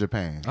her to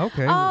Japan?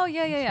 okay. Oh let's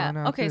yeah. find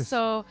out Okay, this.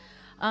 so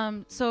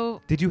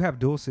Did you have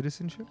dual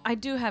citizenship? I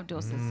do have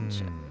dual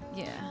citizenship.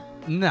 Yeah.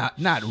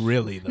 Not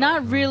really though.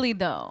 Not really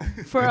though.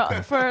 For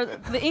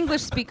the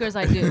English speakers,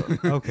 I do.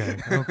 Okay.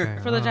 Okay.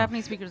 For the oh.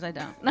 Japanese speakers, I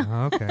don't.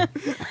 No. Okay.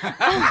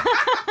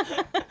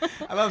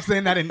 I love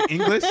saying that in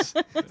English.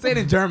 Say it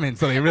in German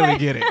so they really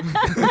get it.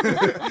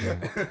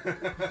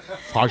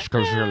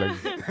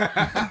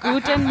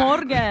 Guten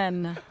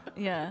Morgen.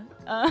 Yeah.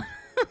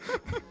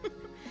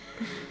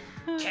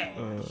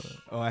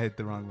 Oh, I hit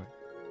the wrong way.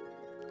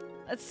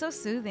 It's so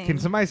soothing. Can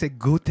somebody say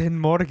Guten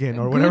Morgen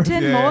or whatever?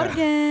 Guten Yeah.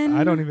 Morgen.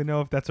 I don't even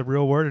know if that's a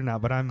real word or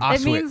not, but I'm. It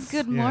Auschwitz. means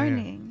good Yeah, yeah.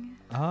 morning.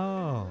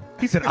 Oh,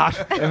 he said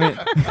I mean,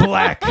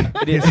 Black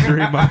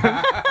History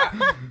Month.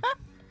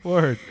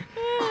 Word.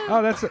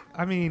 Oh, that's.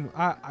 I mean,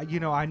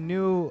 I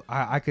knew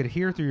I could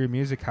hear through your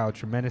music how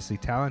tremendously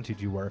talented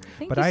you were,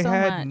 Thank but you I so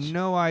had much.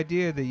 no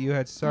idea that you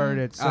had started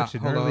at such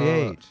an hold early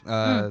on. age.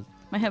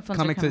 My headphones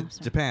Coming are to coming off,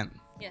 sorry. Japan.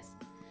 Yes.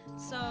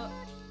 So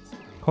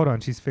Hold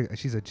on,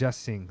 she's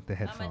adjusting the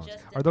headphones.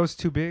 adjusting. Are those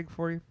too big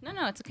for you?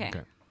 no, it's okay.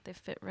 Okay. They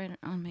fit right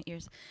on my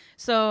ears.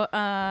 So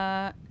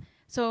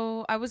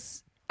so I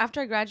was after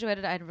I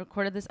graduated, I had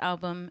recorded this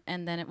album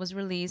and then it was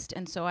released,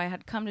 and so I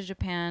had come to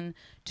Japan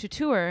to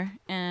tour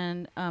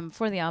and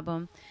for the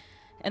album,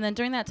 and then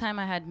during that time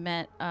I had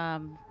met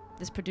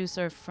this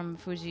producer from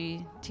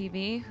Fuji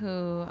TV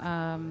who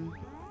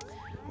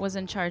was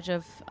in charge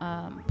of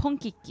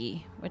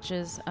Ponkiki, which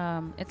is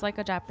it's like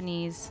a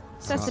Japanese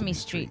Sesame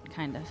Street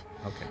kind of.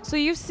 Okay. So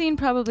you've seen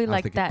probably I was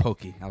like thinking that.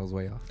 Pokey. I was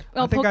way off.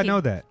 Oh, I think I Poki.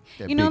 know that.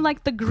 That You know, big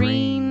like the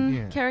green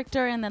Yeah.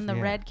 character and then the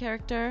Yeah. red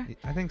character.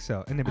 I think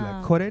so. And they'd be like,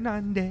 Um, Kore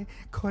nande,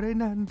 kore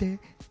nande.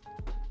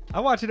 I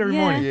watch it every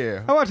Yeah. morning.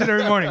 Yeah. I watch it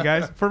every morning,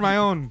 guys, for my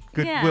own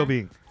good Yeah.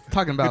 well-being.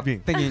 Talking about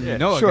being. thinking you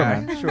know a sure, guy.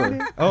 man.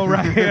 Sure. Oh,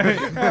 right.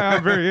 Yeah,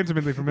 I'm very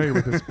intimately familiar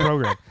with this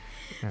program.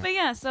 But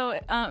yeah, so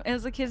it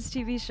was a kids'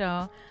 TV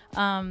show.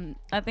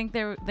 I think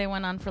they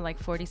went on for like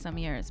 40 some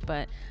years.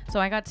 But so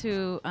I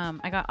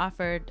got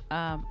offered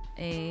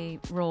a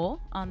role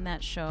on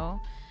that show,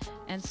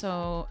 and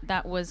so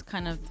that was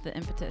kind of the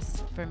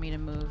impetus for me to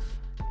move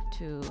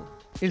to.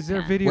 Is there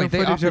Japan. video Wait, they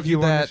footage offered of you you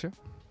on the that- show?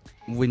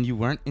 When you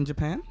weren't in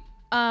Japan?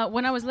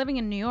 When I was living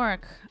in New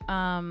York,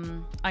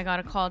 I got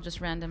a call just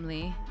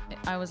randomly.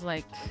 I was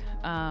like,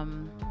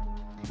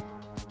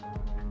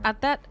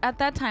 at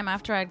that time,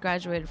 after I'd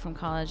graduated from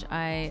college,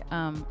 I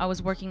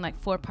was working like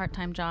 4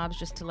 part-time jobs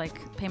just to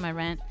like pay my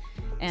rent,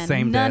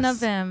 and none of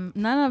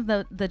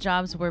the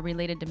jobs were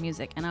related to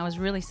music, and I was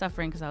really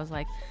suffering because I was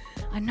like,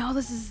 I know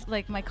this is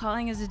like my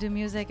calling is to do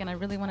music, and I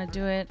really want to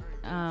do it,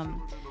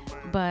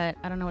 but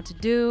I don't know what to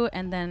do.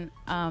 And then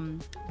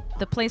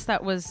the place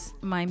that was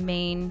my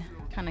main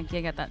kind of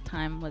gig at that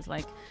time was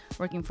like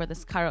working for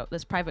this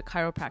private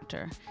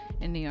chiropractor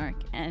in New York,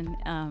 and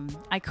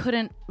I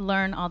couldn't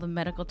learn all the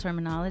medical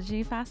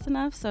terminology fast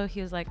enough, so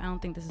he was like, I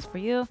don't think this is for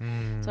you.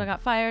 So I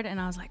got fired,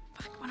 and I was like,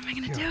 fuck, what am I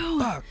gonna do?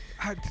 Fuck.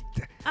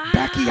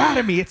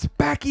 Bacchiotomy. It's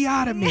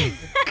bacchiotomy.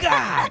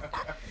 God.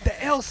 The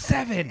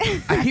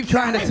L7. I keep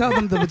trying to tell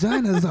them the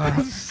vaginas are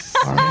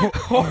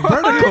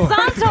vertical,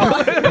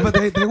 horizontal.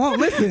 but they won't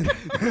listen.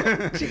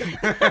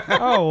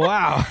 Oh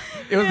wow.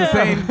 It was the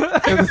same.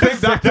 It was the same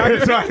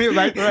doctor. So he was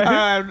like,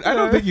 I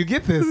don't think you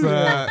get this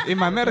in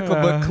my medical,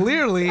 but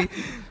clearly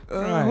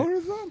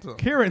horizontal.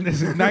 Here in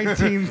this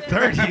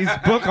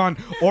 1930s book on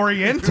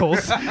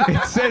Orientals,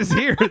 it says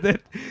here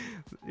that,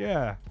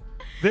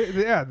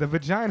 the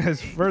vagina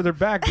is further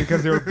back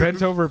because they were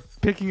bent over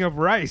picking up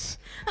rice.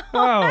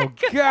 Oh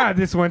God,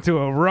 this went to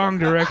a wrong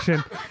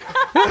direction.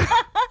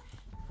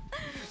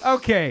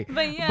 Okay,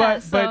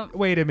 but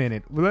wait a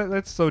minute.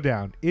 Let's slow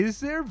down. Is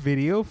there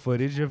video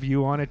footage of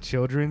you on a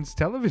children's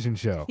television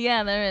show?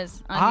 Yeah, there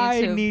is. On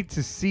I YouTube. need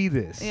to see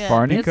this. Yeah,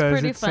 Barney? it's Because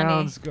pretty it funny.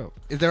 sounds go.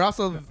 Is there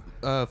also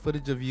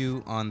footage of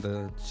you on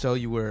the show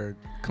you were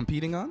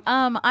competing on?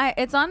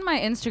 It's on my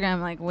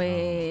Instagram, like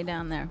way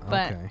down there.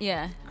 But Okay.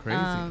 yeah, Crazy.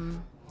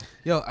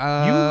 Yo,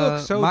 You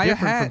look so Maya different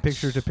from Hatch.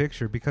 picture to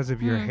picture because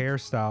of your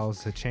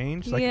hairstyles that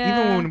changed. Like even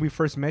Yeah. when we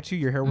first met you,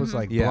 your hair was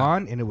like Yeah.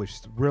 blonde and it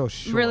was real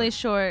short. really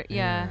short.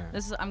 Yeah,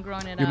 Yeah. I'm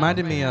growing it. You out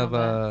reminded right me now, of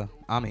but-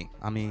 Ami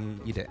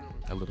Ide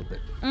a little bit.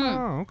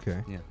 Oh,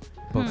 okay. Yeah,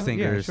 both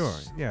singers. Yeah,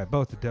 sure. Yeah,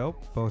 both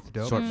dope. Short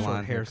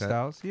blonde haircut.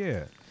 hairstyles.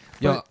 Yeah.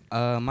 Yo,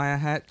 Maya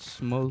Hatch,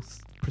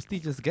 most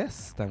prestigious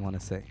guest, I want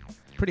to say.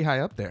 Pretty high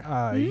up there.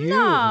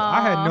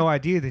 I had no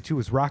idea that you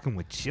was rocking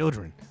with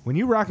children. When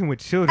you rocking with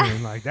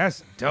children, like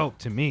that's dope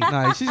to me.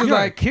 Nah, she's just You're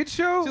like a kid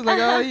show. She's like,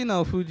 oh, you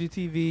know, Fuji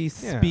TV,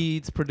 Yeah.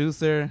 Speeds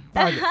producer.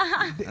 There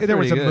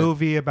was a pretty good.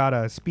 movie about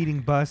a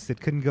speeding bus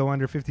that couldn't go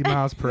under 50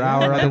 miles per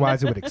hour,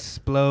 otherwise it would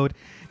explode.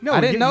 No,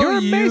 I didn't know you're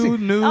you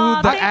amazing. knew Oh,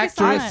 the thank you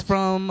so actress much.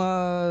 from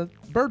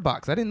Bird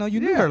Box. I didn't know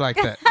you knew Yeah. her like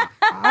that.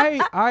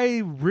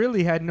 I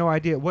really had no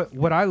idea.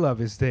 What I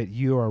love is that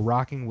you are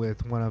rocking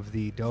with one of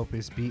the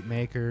dopest beat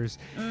makers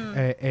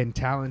and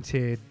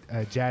talented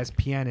jazz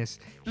pianists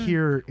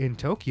here in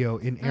Tokyo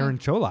in Aaron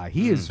Cholai.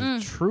 He is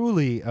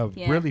truly a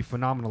really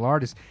phenomenal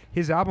artist.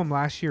 His album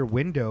last year,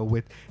 Window,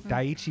 with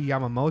Daiichi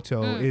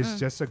Yamamoto, is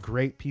just a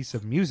great piece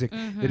of music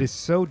that is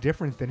so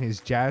different than his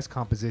jazz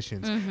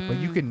compositions. But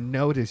you can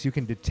notice, you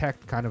can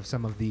detect kind of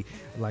some of the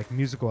like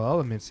musical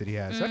elements that he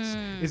has.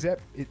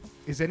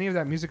 Is any of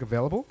that music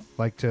available,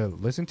 like to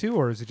listen to,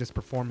 or is it just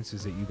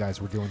performances that you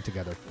guys were doing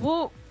together?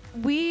 Well,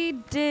 we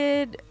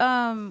did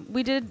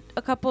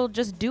a couple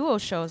just duo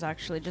shows,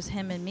 actually, just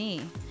him and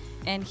me.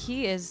 And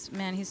he's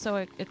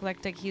so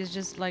eclectic. He's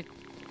just like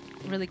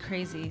really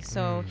crazy.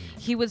 So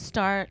he would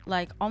start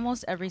like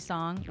almost every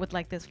song with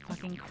like this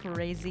fucking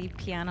crazy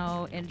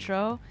piano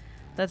intro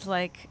that's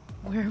like,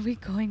 where are we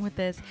going with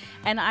this?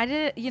 And I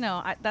did,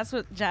 that's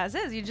what jazz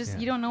is.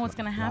 You don't know what's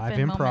going to happen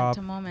improv. moment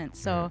to moment.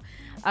 So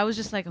I was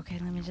just like, okay,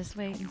 let me just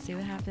wait and see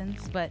what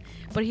happens. But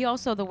he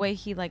also, the way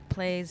he like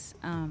plays,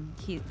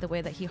 the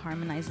way that he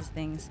harmonizes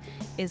things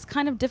is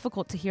kind of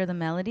difficult to hear the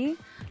melody,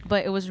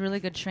 but it was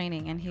really good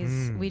training,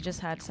 and we just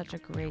had such a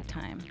great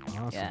time.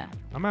 Awesome. Yeah.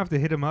 I'm gonna have to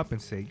hit him up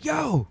and say,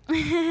 yo,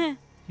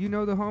 you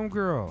know the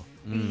homegirl.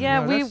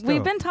 Yeah, that's we've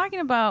dope. been talking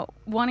about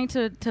wanting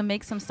to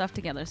make some stuff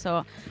together.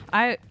 So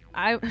I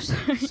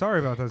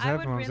Sorry about those I would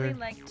headphones really there.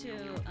 like to.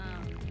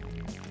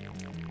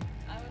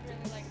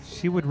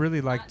 She would really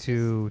like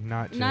to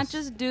not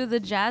just do the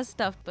jazz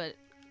stuff, but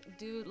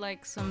do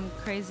like some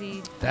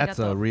crazy. That's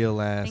a real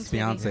ass Thanks, baby.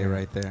 fiance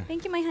right there.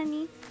 Thank you, my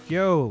honey.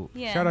 Yo,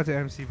 Yeah. shout out to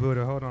MC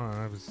Buddha. Hold on,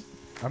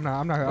 I'm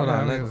not. Hold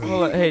on,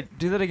 Well, hey,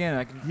 do that again.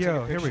 I can Yo,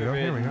 take a here we picture go. of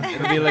it. Here we go.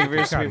 It'll be like a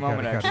very Got sweet it,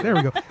 moment, got it. actually. There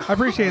we go. I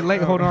appreciate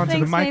late. Hold on to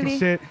the Thanks, mic baby. and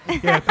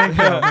shit. Yeah, thank you,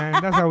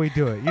 man. That's how we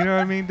do it. You know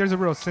what I mean? There's a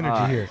real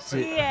synergy here.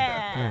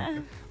 Yeah.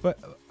 But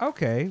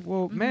okay,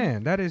 well,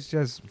 man, that is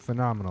just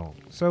phenomenal.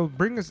 So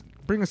bring us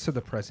to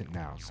the present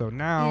now. So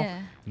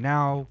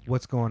now,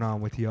 what's going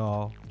on with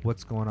y'all?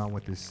 What's going on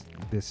with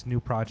this new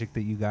project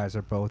that you guys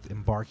are both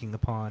embarking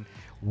upon?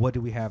 What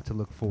do we have to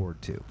look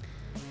forward to?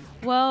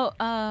 Well,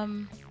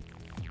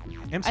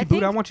 MC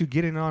Buddha, I want you to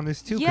get in on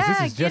this too, because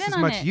this is just as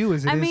much you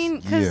as it is. I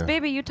mean, because Yeah.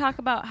 baby, you talk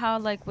about how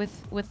like with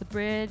the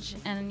bridge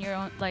and your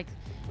own like.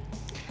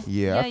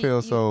 Yeah, Yeah, I feel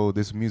you- so.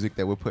 This music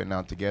that we're putting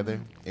out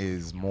together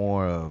is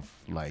more of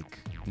like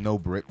no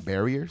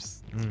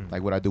barriers.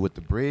 Like what I do with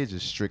the bridge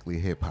is strictly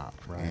hip hop,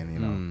 and you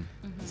know,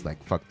 it's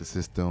like fuck the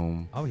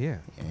system. Oh yeah,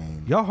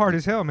 And y'all hard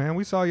as hell, man.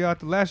 We saw y'all at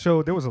the last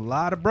show. There was a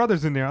lot of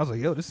brothers in there. I was like,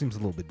 yo, this seems a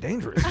little bit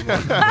dangerous.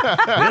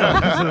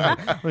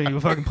 Yeah, you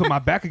fucking put my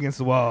back against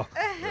the wall.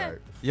 Right.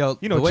 Yo,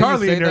 You the know, way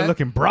Charlie say in there that,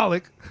 looking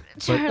brolic.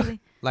 Charlie.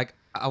 like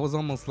I was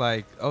almost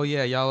like, oh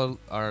yeah, y'all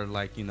are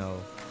like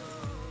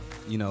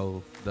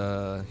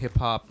the hip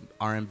hop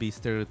R&B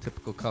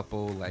stereotypical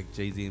couple like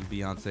Jay-Z and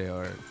Beyonce,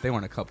 or they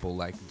weren't a couple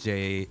like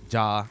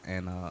Ja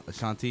and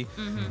Ashanti,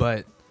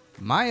 but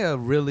Maya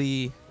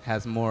really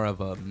has more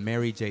of a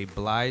Mary J.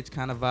 Blige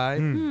kind of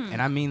vibe,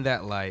 and I mean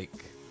that like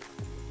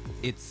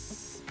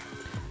it's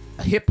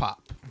hip hop.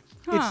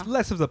 It's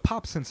less of the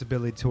pop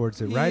sensibility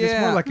towards it, right? It's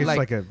Yeah, more like it's like-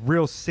 like a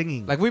real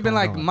singing. Like we've been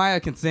going like on. Maya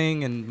can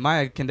sing, and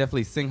Maya can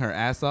definitely sing her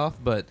ass off,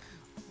 but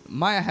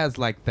Maya has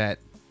like that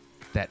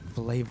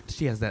flavor.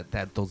 She has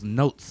that those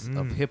notes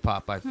of hip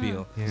hop, I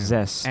feel. Yeah.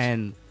 Zest.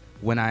 And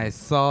when I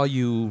saw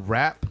you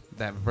rap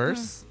that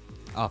verse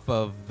off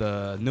of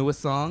the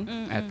newest song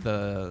at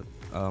the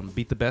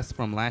Beat the Best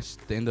from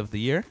the end of the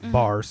year,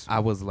 Bars. I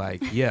was like,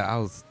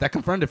 that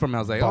confirmed it for me. I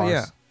was like, Bars. oh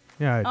yeah.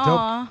 Yeah,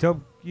 Aw.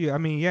 dope. Yeah, I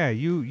mean, yeah,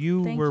 you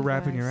Thank were you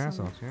rapping guys your ass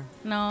so off, yeah.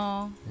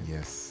 No.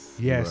 Yes.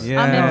 Yes. You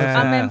are. Yeah.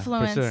 I'm for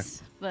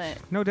influenced, but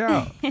No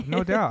doubt,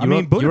 no doubt. You I mean,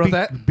 wrote- Buddha you wrote be,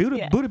 that? Buddha,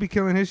 Yeah. Buddha be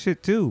killing his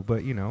shit too,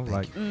 but you know,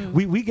 like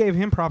we gave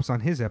him props on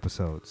his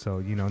episode, so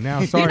you know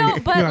now. Sorry, you know,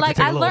 you but have to like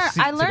take a I little learned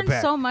seat I to the learned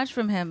back. so much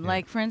from him. Yeah.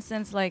 Like for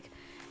instance, like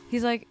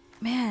he's like,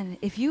 man,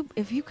 if you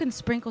can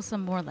sprinkle some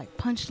more like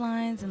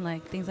punchlines and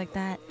like things like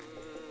that.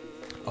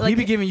 Oh, he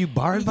be giving you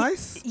bar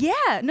advice?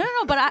 Yeah, no,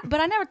 but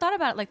I never thought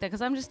about it like that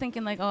because I'm just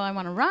thinking like, oh, I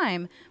want to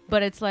rhyme,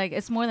 but it's like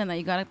it's more than that.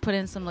 You gotta put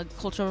in some like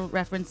cultural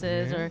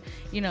references or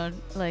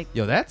like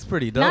Yo, that's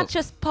pretty dope. not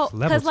just It's levels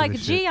because to like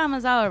this G shit.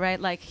 Yamazawa, right?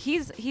 Like he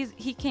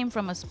came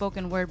from a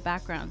spoken word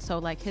background, so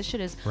like his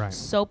shit is Right.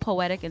 so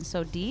poetic and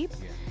so deep.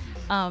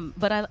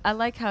 But I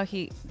like how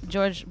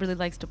George really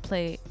likes to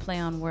play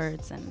on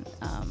words, and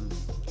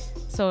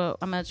so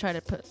I'm gonna try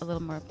to put a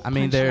little more. I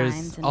mean, punchlines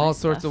there's in all my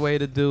sorts stuff. of way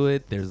to do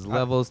it. There's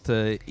levels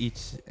to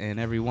each and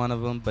every one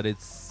of them, but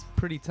it's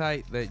pretty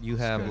tight that you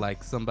have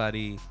like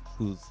somebody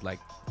who's like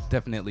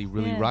definitely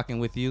really Yeah. rocking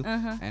with you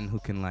Uh-huh. and who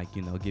can like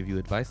give you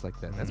advice like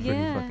that. That's pretty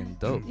Yeah. fucking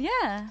dope.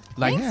 Yeah.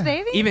 Like Thanks,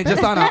 baby. even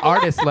just on an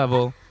artist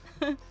level,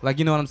 like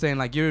you know what I'm saying.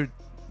 Like you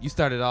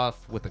started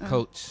off with a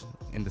coach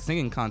in the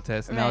singing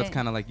contest. Now it's Right.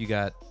 kind of like you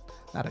got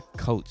not a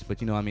coach,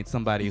 but you know what I mean,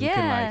 somebody who Yeah.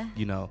 can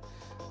like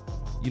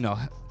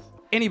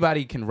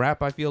anybody can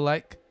rap. I feel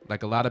like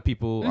a lot of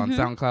people on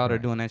SoundCloud are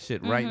doing that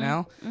shit right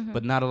now,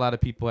 but not a lot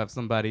of people have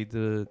somebody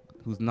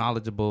who's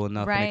knowledgeable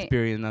enough and Right.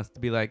 experienced enough to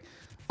be like,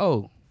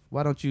 oh,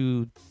 why don't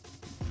you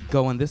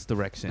go in this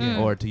direction,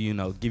 or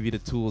to give you the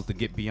tools to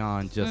get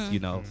beyond just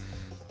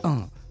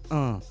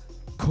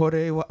Kore,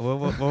 what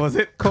was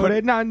it? Kore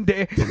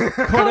nande,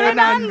 kore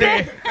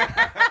nande.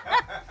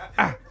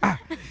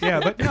 Yeah,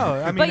 but no,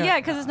 I mean. But yeah,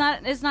 because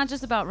it's not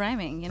just about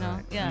rhyming, you know.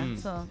 Right. Yeah.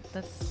 So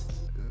that's.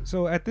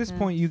 So at this Yeah.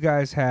 point, you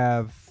guys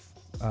have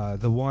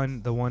the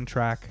one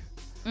track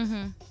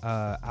Mhm.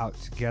 out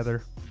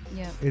together.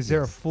 Yeah. Is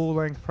there a full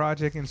length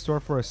project in store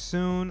for us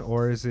soon,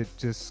 or is it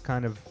just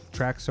kind of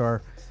tracks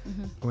are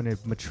going to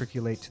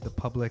matriculate to the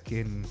public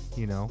in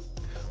Well,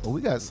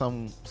 we got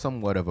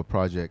somewhat of a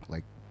project.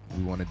 Like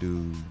we want to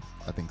do,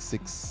 I think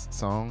 6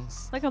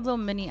 songs, Like a little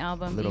mini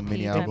album. Little EP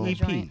mini type of album. EP.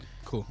 joint.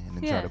 Cool. and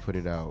then Yeah. try to put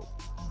it out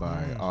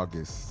by Mm.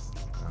 August.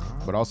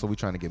 But also, we're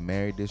trying to get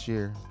married this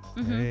year.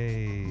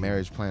 Hey.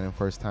 Marriage planning,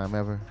 first time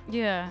ever.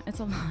 Yeah, it's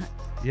a lot.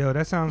 Yo,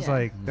 that sounds Yeah.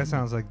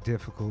 like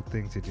difficult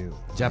thing to do.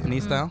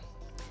 Japanese Mm-hmm. style.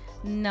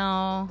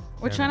 No,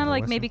 we're Yeah, trying to no,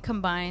 like Western? maybe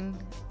combine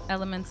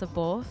elements of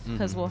both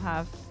because we'll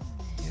have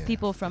Yeah.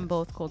 people from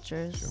both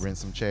cultures. Rent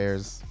some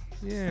chairs.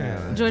 Yeah.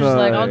 George is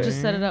like, I'll But-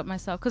 just set it up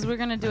myself because we're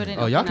gonna do it in.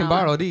 Oh, y'all can Okinawa.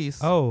 borrow these.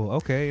 Oh,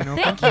 okay.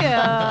 Thank you.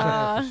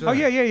 Oh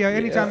yeah.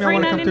 Anytime y'all Free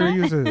want to come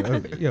through,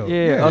 99? use a yo.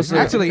 Yeah, also-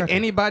 Actually, gotcha.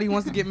 anybody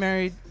wants to get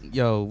married,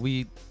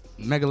 we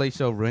Mega Late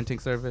Show renting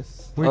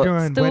service. We're doing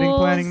wedding Stools.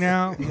 planning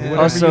now. Yeah. Whatever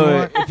you Also,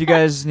 want. if you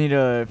guys need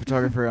a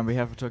photographer on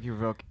behalf of Tokyo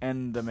Rock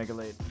and the Mega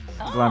Late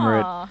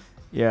Glamorate, Aw.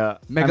 yeah,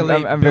 Mega I'm-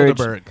 Late I'm very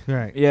Bilderberg.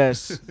 Right.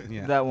 yes,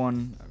 Yeah. that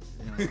one.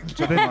 The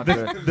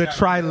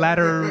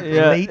trilateral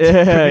Yeah, late yeah,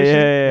 tradition.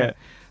 yeah.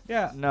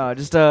 Yeah. No,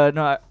 just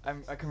no.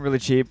 I come really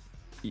cheap,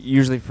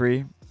 usually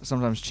free,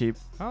 sometimes cheap.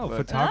 Oh, But-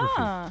 photography.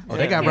 Ah. Oh,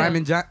 they got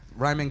Yeah.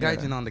 Ryman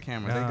Gaijin on the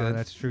camera. No, They good.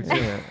 that's true too.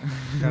 Yeah.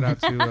 Shout out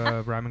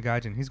to Ryman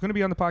Gaijin. He's going to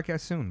be on the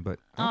podcast soon, but okay.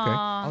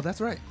 Aw. Oh,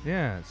 that's right.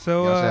 Yeah.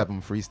 So Y'all should have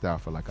them freestyle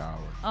for like an hour.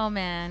 Oh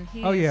man.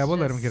 He Oh, yeah, is we'll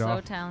let him just get so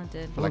off.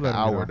 talented. For like We'll an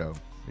let him hour get though.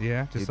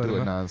 yeah, He just do let it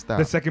him know. nonstop.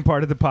 The second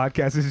part of the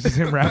podcast is just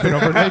him rapping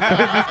over late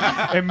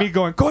 30s and me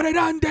going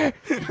Corredande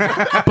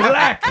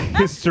Black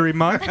History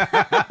Month. Yo,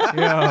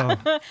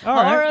 all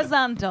right.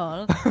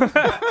 Horizontal.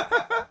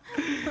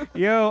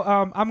 Yo,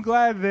 I'm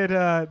glad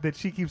that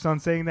she keeps on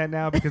saying that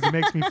now because it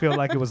makes me feel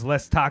like it was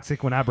less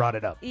toxic when I brought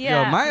it up.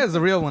 Yeah. Yo, Maya's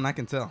a real one. I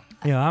can tell.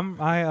 Yeah,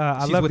 I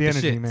She's love with the the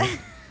energy, shit. man.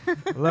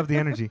 I love the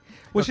energy.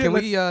 Well, Well, shit, can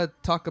let's- we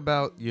talk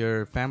about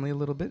your family a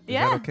little bit? Is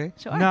yeah. that okay?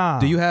 Sure. Nah.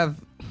 Do you have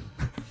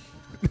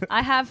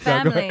I have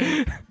Sorry, go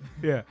family.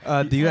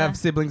 Yeah. do you Yeah. have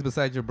siblings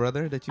besides your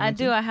brother that you I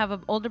mentioned? do. I have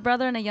an older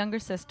brother and a younger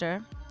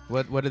sister.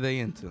 What are they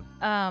into?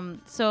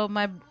 So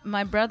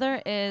my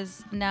brother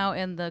is now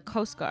in the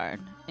Coast Guard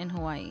in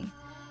Hawaii.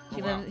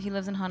 He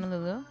lives in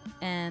Honolulu,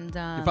 and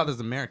Your father's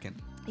American.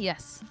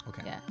 yes.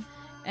 Okay. Yeah.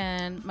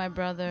 And my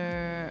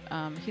brother,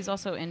 he's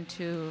also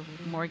into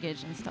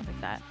mortgage and stuff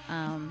like that.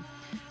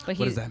 But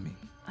What does that mean?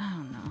 I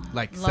don't know.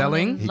 Like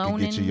selling? He can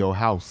get you your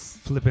house.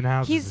 Flipping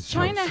houses. He's and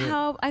trying to shit.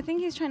 help. I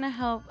think he's trying to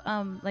help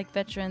like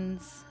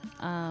veterans.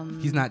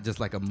 He's not just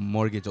like a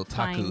mortgage otaku.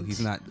 Find He's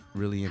not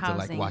really into like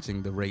housing.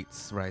 watching the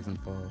rates rise and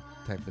fall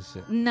type of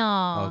shit.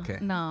 No. Okay.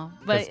 No.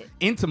 'Cause But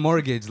into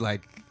mortgage,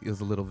 like it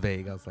was a little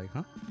vague. I was like,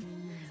 huh?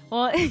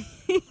 well,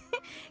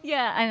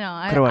 yeah, I know.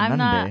 Creo I'm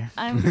not. Nande.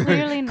 I'm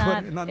clearly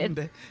not.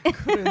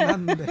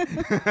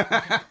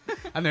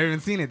 I've never even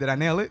seen it. Did I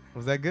nail it?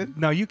 Was that good?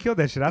 No, you killed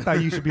that shit. I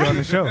thought you should be on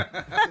the show.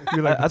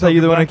 You're like I thought you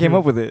were the one that came dude.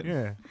 up with it.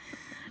 Yeah.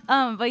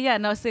 But yeah,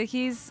 no. So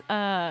he's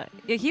an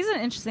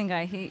interesting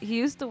guy. He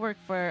used to work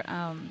for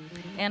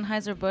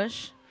Anheuser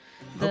Busch,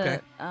 the Okay.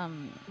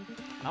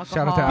 alcohol,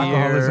 Shout out to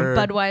alcoholism.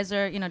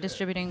 Budweiser,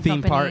 distributing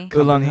Theme company. park.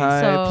 Oolong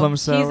High, So Plum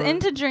Sour. he's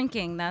into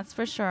drinking, that's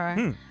for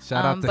sure.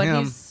 Shout out to but him.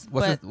 he's-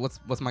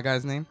 What's my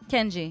guy's name?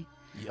 Kenji.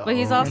 But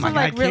he's also my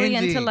guy like really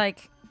Kenji. into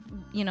like,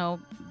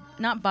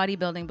 not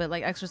bodybuilding, but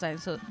like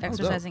exercise,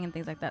 exercising and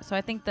things like that. So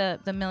I think the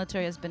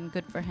military has been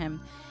good for him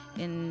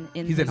in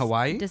He's his in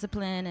Hawaii?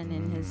 discipline and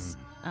in his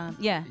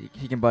yeah.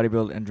 He can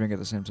bodybuild and drink at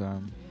the same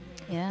time.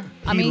 Yeah.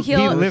 He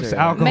he'll lifts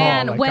alcohol.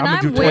 man, like, when I'ma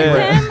I'm do with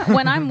 12. him,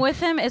 when I'm with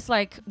him, it's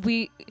like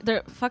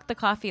fuck the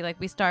coffee. Like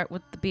we start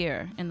with the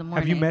beer in the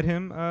morning. Have you met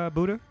him,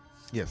 Buddha?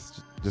 Yes,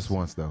 just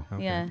once though.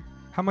 Okay. Yeah.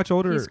 How much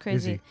older He's is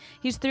crazy.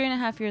 he? He's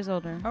 3.5 years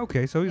older.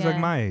 Okay, so he's like Yeah.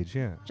 my age.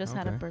 Yeah. Just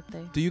had a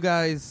birthday. Do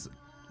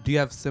you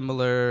have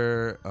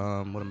similar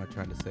what am I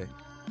trying to say?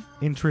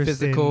 Interest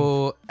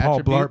Physical in Paul Blart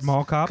attributes?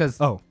 Mall Cop? Because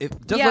Oh. just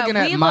Yeah, looking we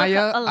at look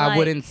Maya, I alike.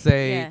 wouldn't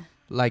say Yeah.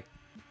 like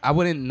I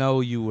wouldn't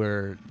know you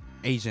were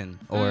Asian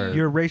or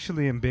You're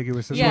racially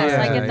ambiguous as Yes, well.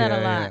 I Yeah, get that yeah,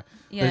 a yeah. lot.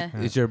 Yeah.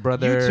 Is your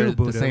brother You too, the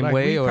Buddha. same like,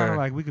 way we kinda or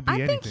like we could be I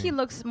think anything. he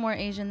looks more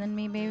Asian than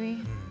me, baby.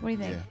 What do you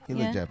think? Yeah, he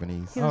looked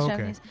Japanese. He looks Oh, okay.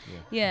 Japanese.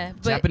 Yeah,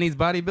 but Japanese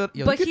bodybuilder?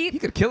 Yo, but he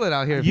could kill it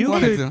out here if You he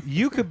wanted could to.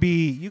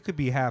 you could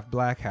be half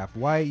black, half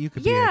white. You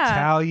could be Yeah.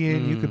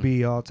 Italian. You could Mm.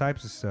 be all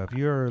types of stuff.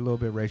 You're a little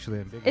bit racially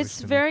ambiguous. it's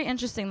to me. very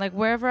interesting. Like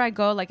wherever I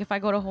go, like if I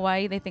go to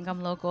Hawaii, they think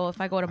I'm local. If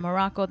I go to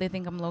Morocco, they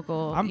think I'm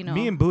local.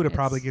 Me and Buddha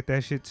probably it's- get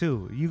that shit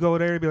too. You go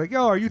there and be like,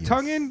 "Yo, are you Yes.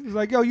 Tongan?" He's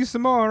like, "Yo, you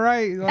Samoan,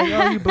 right?" He's like,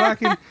 "Oh, you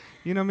black?" And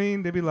you know what I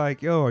mean? They be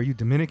like, "Yo, are you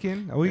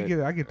Dominican?" Oh, I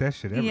get that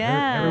shit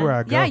everywhere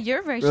I go. Yeah,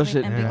 you're very Real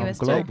shit. ambiguous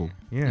too. Global.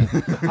 Yeah.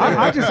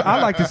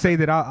 I like to say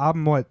that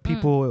I'm what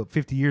people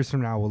 50 years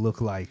from now will look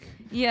like.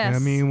 Yes. You know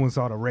what I mean? Once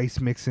all the race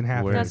mixing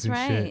happens That's and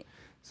right. shit.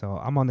 So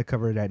I'm on the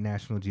cover of that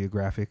National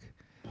Geographic.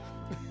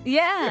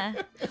 Yeah,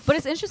 but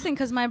it's interesting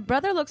because my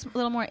brother looks a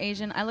little more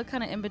Asian. I look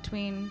kind of in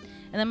between,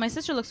 and then my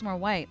sister looks more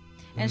white,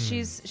 and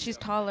she's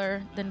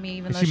taller than me.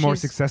 Even Is though she more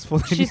she's successful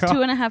than she's y'all?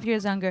 2.5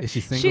 years younger. Is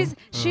she single?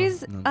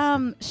 She's No,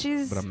 I'm just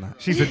she's but I'm not.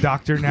 She's a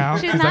doctor now.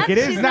 she's She's not like, it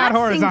is she's not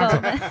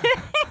horizontal.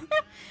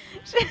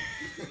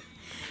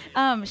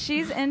 single.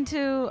 She's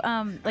into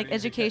like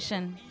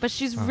education, but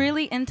she's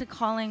really into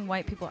calling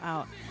white people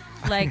out.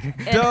 Like, and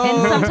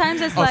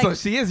sometimes it's Oh, like so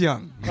she is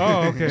young.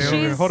 Oh, okay.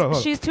 she's Hold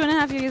on. she's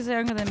 2.5 years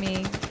younger than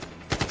me.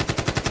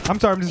 I'm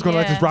sorry. I'm just gonna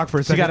let Yeah. this rock for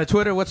a She second. got a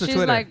Twitter. What's her She's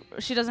Twitter? like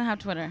she doesn't have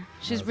Twitter.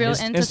 She's real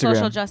Inst- into Instagram.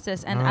 social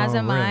justice, and Oh, as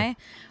am really? I.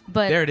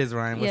 But there it is,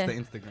 Ryan. What's yeah. the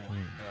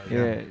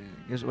Instagram?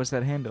 Yeah. What's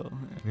that handle?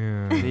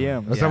 Yeah.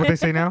 DM. Is that what they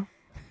say now?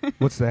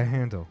 What's that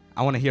handle?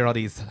 I want to hear all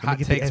these hot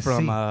get the takes SC.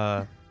 from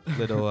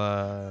little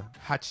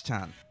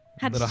Hach-chan.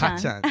 Little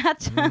Hach-chan.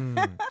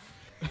 Mm.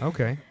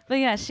 Okay. But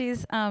yeah,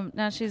 she's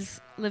now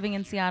she's living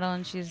in Seattle,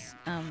 and she's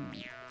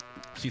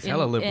She's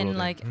hella liberal. in then.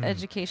 like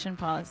education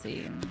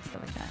policy and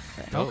stuff like that.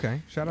 But Dope.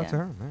 Okay. Shout out Yeah. to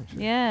her. Man, shit.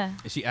 yeah,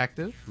 Is she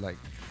active? Like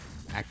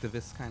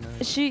activist kind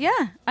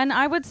of? and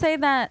I would say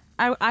that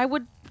I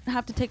would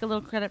have to take a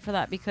little credit for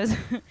that because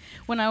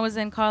when I was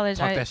in college,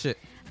 Talk that shit.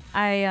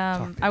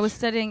 I was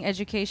studying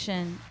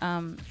education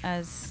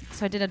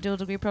so I did a dual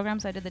degree program.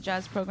 So I did the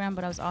jazz program,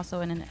 but I was also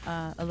in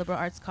a liberal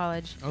arts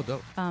college. Oh,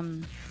 dope.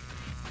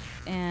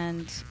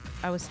 And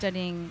I was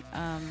studying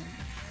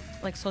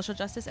like social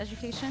justice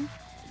education,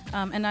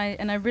 and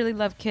I really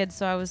love kids.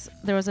 So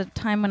there was a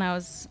time when I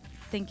was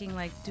thinking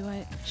like,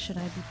 should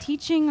I be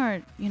teaching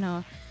or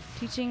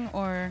teaching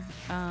or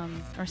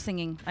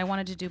singing? I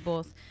wanted to do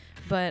both,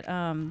 but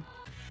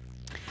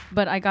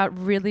I got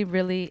really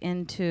really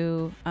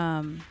into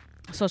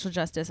social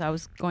justice. I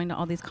was going to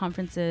all these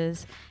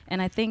conferences,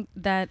 and I think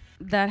that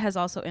has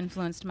also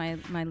influenced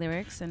my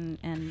lyrics and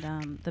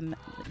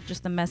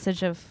just the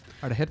message of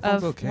Are the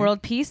headphones okay?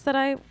 world peace that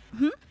I.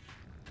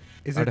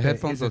 Is Are the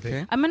headphones is it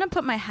okay? I'm gonna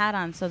put my hat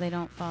on so they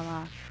don't fall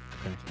off.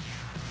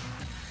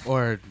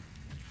 Or,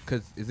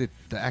 cause is it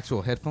the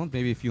actual headphones?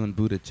 Maybe if you and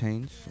Buddha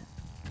change.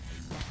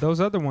 Those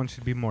other ones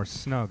should be more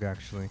snug,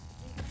 actually.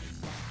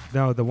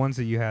 No, the ones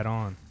that you had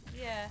on.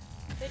 Yeah,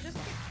 they just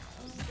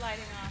keep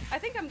sliding off. I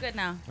think I'm good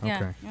now. Yeah,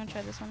 Okay. you wanna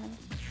try this one then?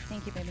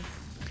 Thank you, baby.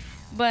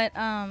 But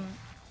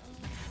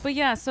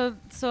yeah, so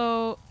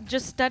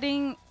just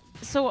studying.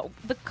 So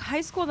the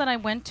high school that I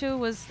went to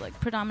was like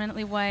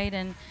predominantly white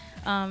and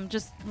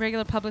just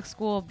regular public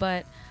school,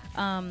 but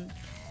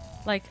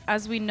like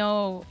as we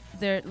know,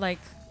 there like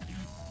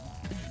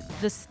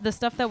the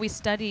stuff that we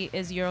study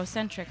is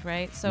Eurocentric,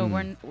 right? So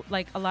we're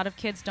like a lot of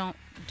kids don't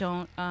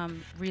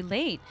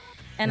relate,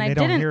 and I they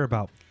didn't don't hear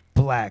about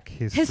Black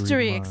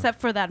History Month.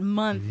 except for that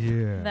month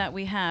Yeah. that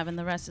we have, and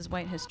the rest is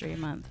White History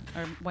Month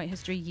or White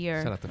History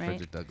Year. Shout out to right?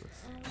 Frederick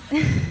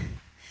Douglass.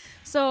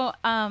 So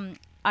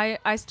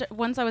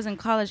once I was in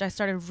college, I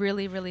started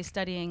really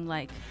studying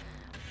like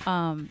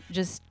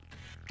just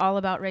all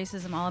about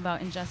racism, all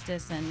about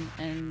injustice,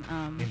 and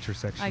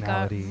Intersectionality. I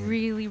got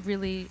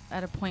really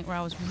at a point where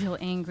I was real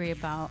angry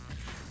about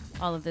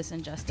all of this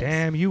injustice.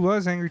 Damn, you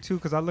was angry too,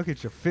 because I look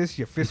at your fist.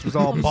 Your fist was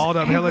all balled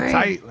up, hella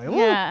tight. Like,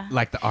 Yeah.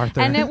 Like the Arthur.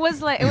 And it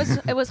was like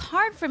it was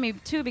hard for me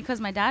too, because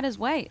my dad is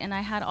white and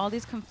I had all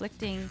these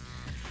conflicting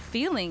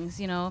feelings,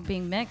 you know,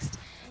 being mixed.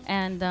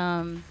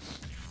 And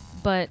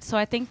but so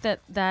I think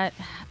that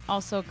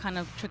also kind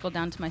of trickled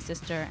down to my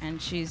sister,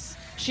 and she's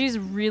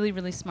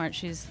really smart.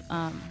 She's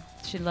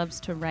she loves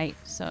to write,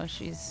 so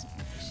she's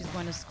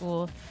going to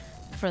school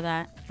for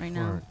that right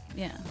now. Word.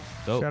 Yeah.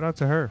 Dope. Shout out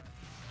to her.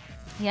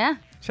 Yeah.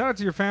 Shout out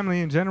to your family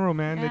in general,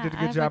 man. Yeah, They did a I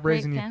good have job great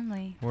raising you.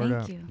 family. Word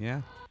Thank up. you.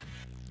 Yeah.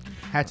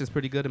 Hatch is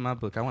pretty good in my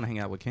book. I want to hang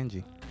out with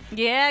Kenji.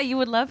 Yeah, you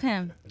would love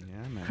him.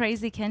 Yeah, man.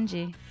 Crazy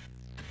Kenji.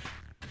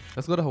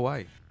 Let's go to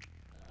Hawaii.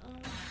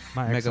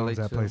 My ex Mega owns Late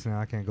that Show. place now.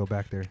 I can't go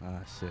back there. Ah,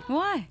 shit.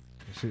 Why?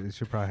 It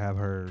should probably have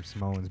her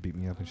Samoans beat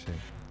me up and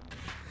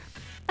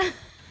shit.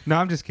 No,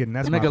 I'm just kidding.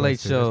 That's The my Mega Late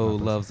place, too. That's my Show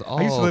place. loves all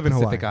I used to live in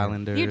Pacific Hawaii.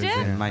 Islanders You did?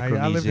 and Yeah, Micronesians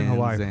I lived in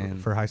Hawaii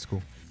and for high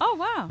school. Oh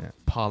wow. Yeah.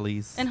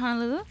 Polys. In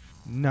Honolulu?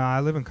 No,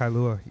 I live in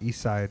Kailua, East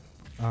Side.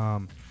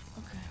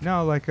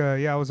 No, like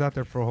I was out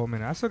there for a whole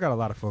minute. I still got a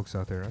lot of folks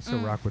out there. I still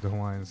rock with the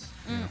Hawaiians.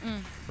 You know,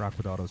 rock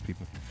with all those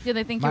people. Did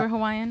they think My- you were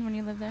Hawaiian when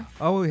you lived there?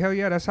 Oh hell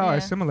yeah, that's how I Yeah.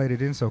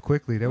 assimilated in so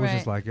quickly. They was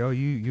just Right. like, yo,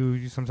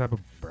 you some type of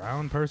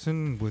brown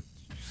person with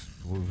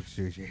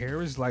your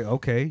hair is like,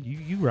 okay,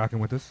 you rocking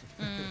with us.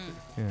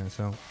 Yeah,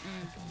 so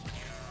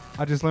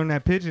I just learned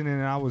that pidgin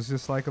and I was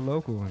just like a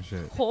local and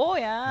shit. Oh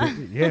yeah.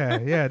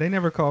 Yeah. They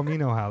never called me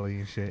no Holly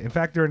and shit. In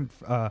fact, during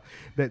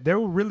that there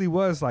really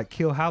was like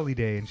Kill Holly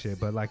Day and shit,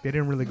 but like they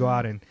didn't really go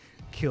out and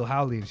kill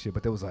Holly and shit.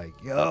 But they was like,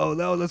 yo,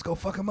 no, let's go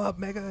fuck him up,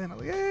 Mega. And I'm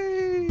like,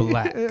 hey,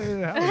 Black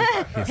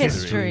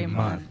History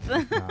Month.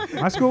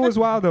 My school was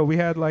wild though. We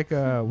had like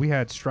we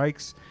had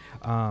strikes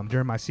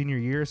during my senior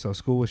year, so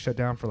school was shut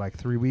down for like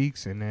 3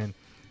 weeks, and then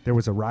there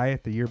was a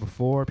riot the year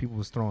before. People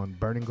was throwing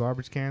burning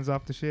garbage cans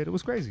off the shit. It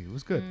was crazy. It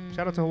was good.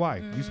 Shout out to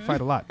Hawaii. Used to fight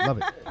a lot. Love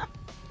it.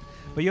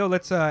 But yo,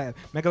 let's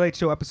Mega Late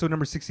Show episode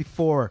number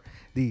 64.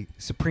 The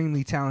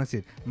supremely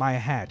talented Maya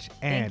Hatch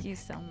and Thank you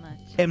so much.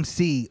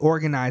 MC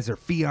organizer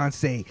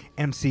fiance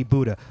MC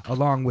Buddha,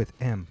 along with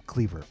M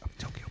Cleaver of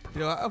Tokyo.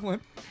 You know, I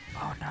went.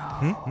 Oh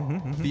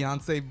no.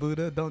 Fiance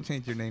Buddha. Don't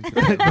change your name to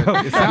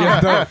that. It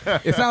sounds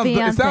dope. It sounds.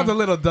 It sounds a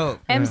little dope.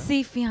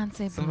 MC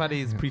fiance.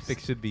 Somebody's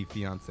prefix should be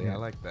fiance. I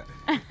like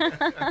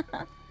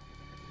that.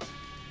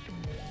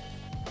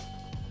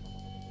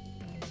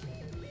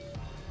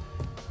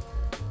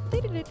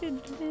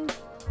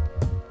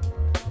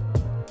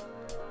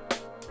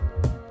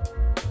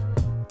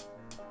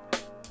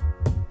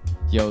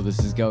 Yo, this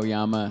is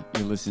Goyama.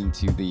 You're listening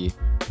to the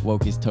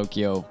Woke is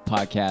Tokyo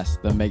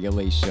podcast, the Mega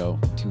Late Show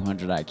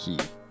 200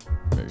 IQ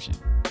version.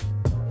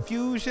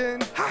 Fusion.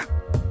 Ha!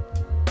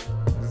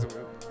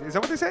 Is that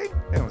what they say?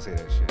 They don't say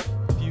that shit.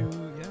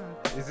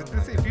 Is it they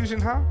say fusion,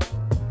 huh?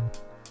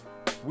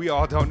 We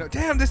all don't know.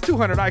 Damn, this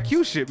 200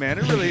 IQ shit, man.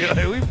 It really,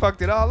 we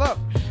fucked it all up.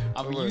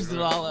 I'm using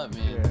it all up,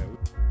 man. Yeah.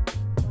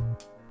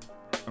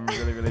 I'm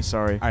really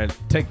sorry. All right,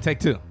 take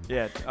two.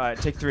 Yeah,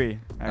 take three.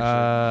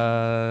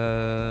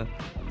 Actually.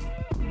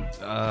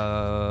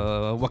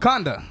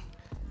 Wakanda.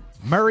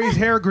 Murray's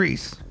hair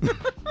grease.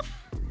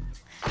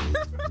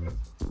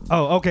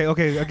 Oh, okay.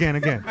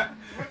 Again.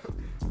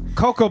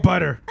 Cocoa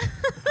butter.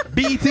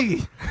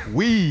 BT.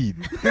 Weed.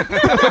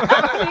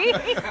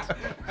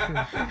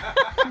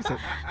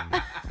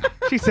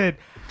 She said,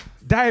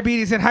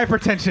 diabetes and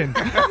hypertension.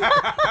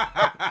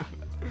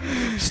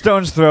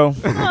 Stone's throw.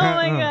 Oh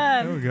my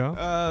god. There we go.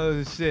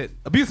 Oh shit.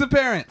 Abusive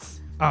parents.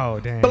 Oh,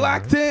 damn.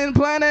 Blackton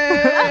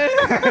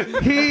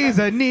Planet. He's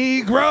a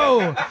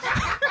Negro.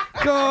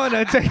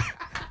 Gonna take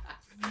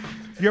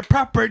your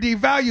property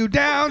value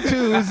down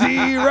to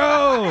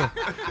 0.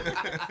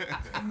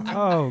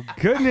 Oh,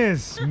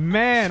 goodness.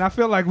 Man, I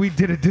feel like we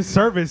did a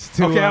disservice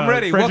to Okay, I'm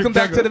ready. Frederick Welcome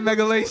back to Douglass. the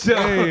Mega Late Show.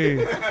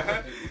 Hey.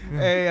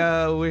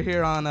 Hey, we're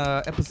here on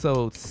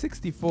episode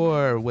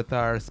 64 with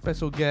our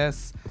special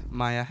guest,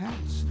 Maya Hatch,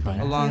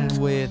 along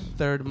with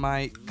Third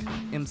Mic,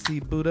 MC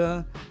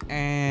Buddha,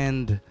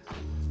 and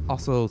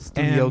also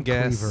studio M.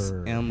 guest,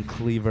 Cleaver. M.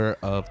 Cleaver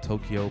of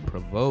Tokyo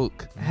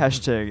Provoke.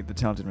 Hashtag the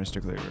talented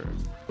Mr. Cleaver.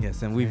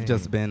 Yes, and we've Hey.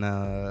 just been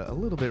a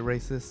little bit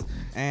racist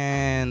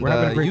and We're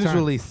having a great time.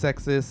 usually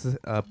sexist,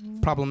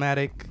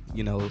 problematic,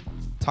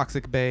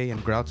 toxic bay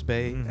and grouch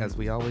bay, as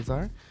we always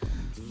are.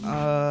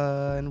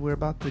 And we're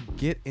about to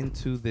get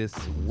into this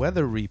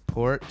weather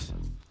report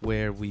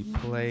where we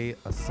play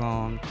a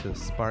song to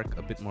spark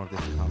a bit more of this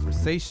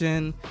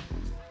conversation.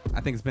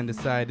 I think it's been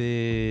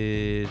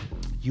decided.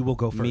 You will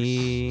go first.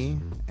 Me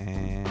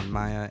and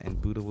Maya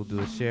and Buddha will do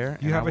a share.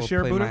 You and have I a will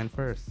share, play Buddha? mine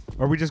first.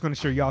 Or are we just going to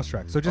share y'all's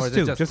track? So Or just is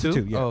it two. Just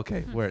two. Yeah. Oh,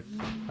 okay. Word.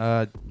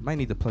 Might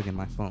need to plug in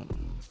my phone.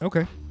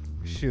 Okay.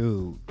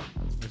 Shoot.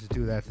 Let's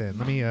do that then.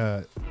 Let me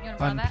wanna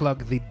borrow that?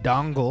 unplug the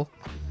dongle.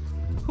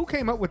 Who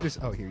came up with this?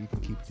 Oh, here, you can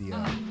keep the.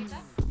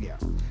 Yeah.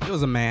 It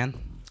was a man.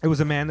 It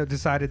was a man that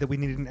decided that we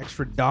needed an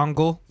extra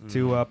dongle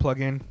to plug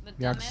in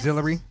the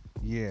auxiliary.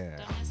 Yeah.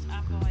 Dumbest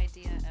Apple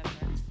idea ever.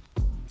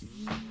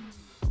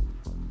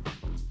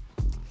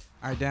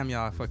 All right, damn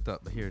y'all, I fucked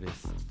up, but here it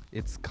is.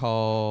 It's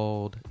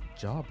called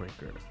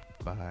Jawbreaker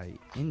by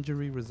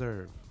Injury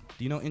Reserve.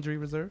 Do you know Injury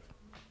Reserve?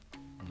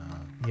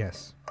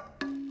 Yes.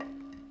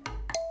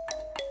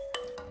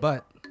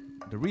 But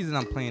the reason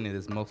I'm playing it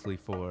is mostly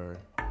for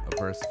a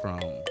verse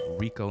from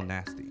Rico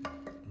Nasty,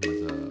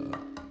 who's a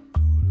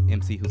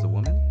MC who's a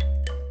woman.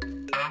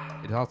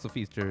 It also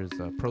features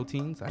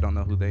Proteins. I don't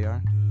know who they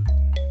are,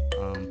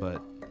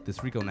 but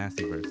this Rico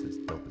Nasty verse is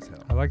dope as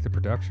hell. I like the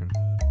production.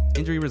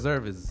 Injury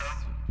Reserve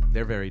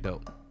they're very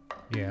dope.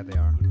 Yeah, they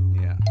are.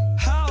 Yeah.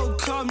 How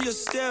come you're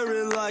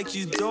staring like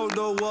you don't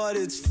know what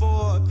it's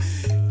for?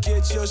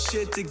 Get your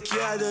shit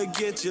together,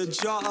 get your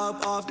jaw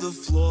up off the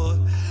floor.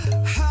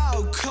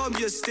 How come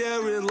you're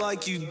staring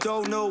like you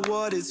don't know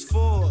what it's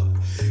for?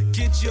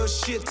 Get your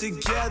shit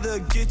together,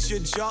 get your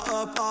jaw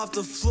up off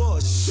the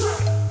floor.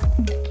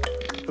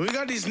 We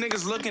got these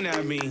niggas looking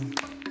at me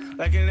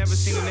like I never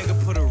seen a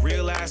nigga put a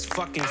real ass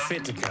fucking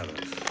fit together.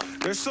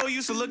 They're so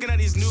used to looking at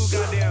these new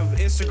goddamn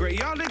Instagram.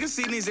 Y'all niggas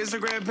seen these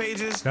Instagram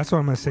pages? That's what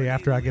I'm going to say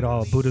after I get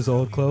all of Buddha's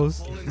old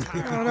clothes.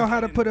 I don't know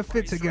how to put a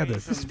fit together.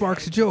 This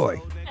sparks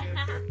joy.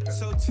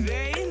 So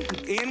today,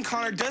 Ian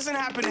Connor doesn't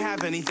happen to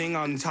have anything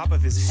on top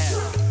of his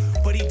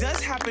head, but he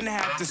does happen to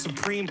have the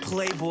Supreme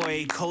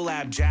Playboy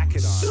collab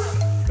jacket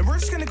on. And we're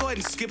just gonna go ahead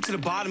and skip to the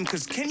bottom,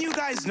 because can you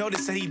guys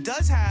notice that he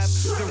does have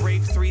the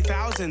Rape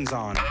 3000s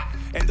on?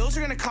 And those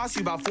are gonna cost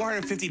you about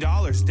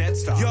 $450 dead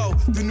stock. Yo,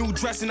 the new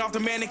dressing off the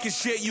mannequin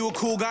shit. You a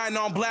cool guy and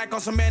all black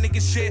on some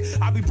mannequin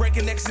shit. I be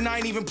breaking necks and I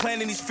ain't even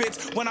planning these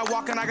fits. When I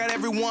walk in, I got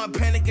everyone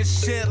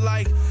panicking shit.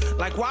 Like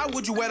why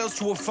would you wear those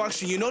to a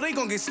function? You know they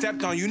gonna get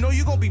stepped on. You know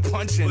you gonna be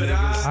punching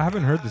niggas. I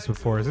haven't heard this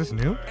before. Is this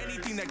new?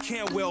 Anything that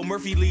can't well,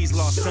 Murphy Lee's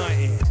lost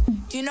something.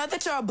 You know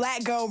that you're a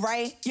black girl,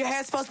 right? Your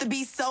hair's supposed to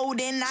be sewed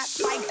in, not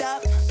spiked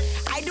up.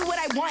 I do what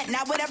I want,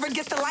 not whatever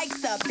gets the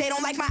likes up. They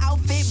don't like my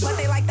outfit, but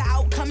they like the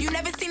outcome. You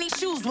never seen these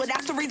shoes, well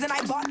that's the reason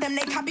I bought them.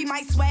 They copy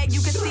my swag,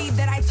 you can see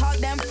that I taught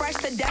them. Fresh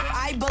to death,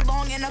 I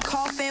belong in a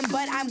coffin,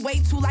 but I'm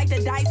way too like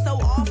to die so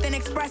often.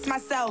 Express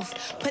myself,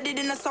 put it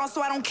in a song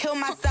so I don't kill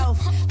myself.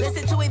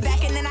 Listen to it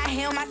back and then I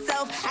heal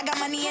myself. I got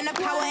money and the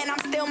power and I'm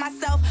still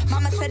myself.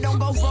 Mama said don't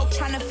go broke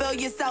trying to fill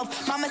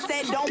yourself. Mama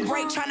said don't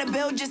break trying to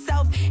build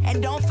yourself.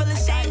 And don't feel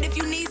ashamed if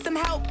you need some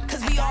help,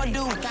 cause we all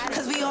do,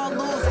 cause we all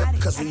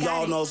lose. Cause we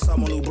all know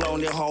someone who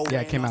blown their whole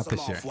Yeah, it came out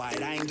this year.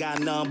 I ain't got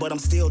none, but I'm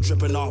still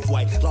dripping off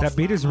white. That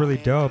beat is really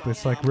dope.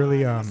 It's like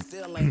really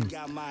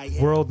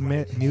world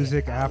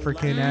music,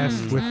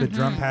 African-esque with the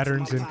drum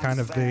patterns and kind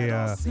of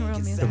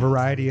the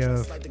variety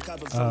of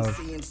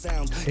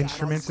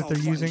instruments that they're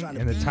using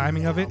and the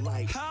timing of it.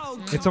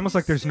 It's almost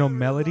like there's no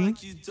melody,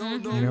 you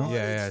know?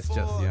 Yeah, it's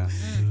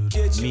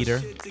just,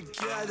 meter.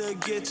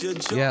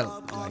 Yeah,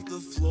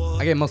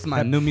 I get most of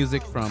my new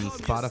music from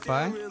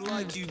Spotify.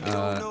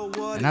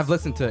 And I've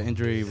listened to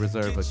Injury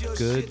Reserve a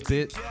good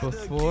bit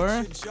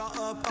before.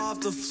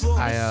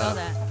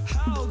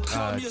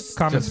 Common just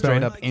straight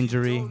spelling. up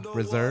Injury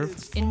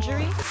Reserve.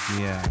 Injury?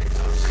 Yeah.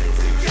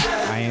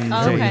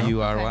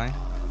 INJURY.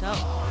 Dope.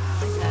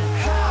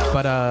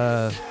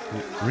 But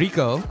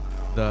Rico,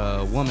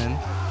 the woman,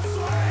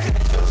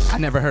 I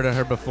never heard of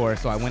her before,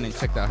 so I went and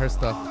checked out her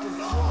stuff.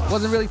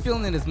 Wasn't really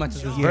feeling it as much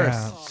as this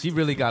verse. She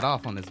really got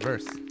off on this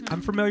verse.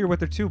 I'm familiar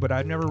with her too, but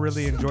I've never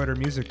really enjoyed her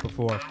music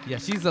before. Yeah,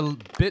 she's a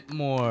bit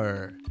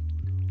more,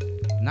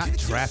 not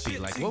trappy,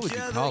 like what would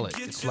you call it?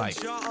 It's like,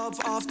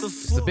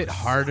 it's a bit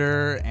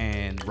harder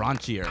and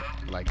raunchier,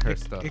 like her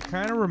stuff. It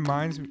kind of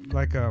reminds me,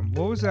 like,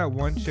 what was that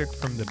one chick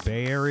from the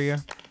Bay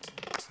Area?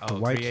 Oh,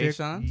 white chick?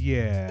 Creation?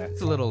 Yeah.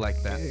 It's a little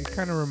like that. It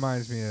kind of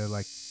reminds me of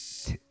like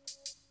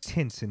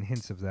tints and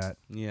hints of that.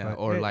 Yeah, but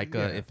or like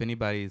if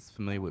anybody's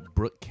familiar with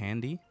Brooke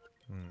Candy,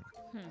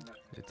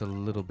 it's a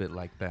little bit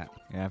like that.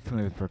 Yeah, I'm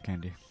familiar with Brooke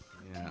Candy.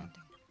 Yeah.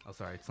 Oh,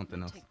 sorry,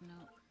 something else.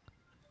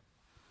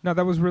 No,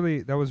 that was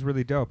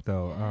really dope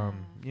though.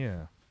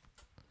 Yeah.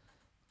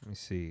 Let me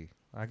see.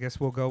 I guess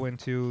we'll go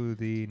into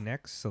the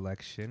next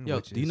selection. Yo,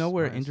 which do you is know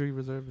where nice. Injury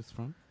Reserve is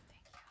from?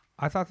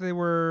 I thought they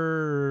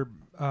were.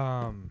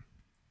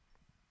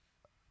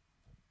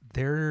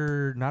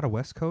 They're not a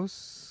West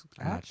Coast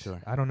I'm not act? sure.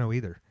 I don't know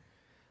either.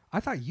 I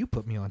thought you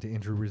put me onto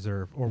Injury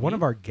Reserve, or one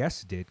of our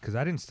guests did, because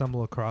I didn't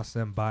stumble across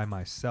them by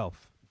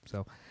myself.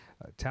 So,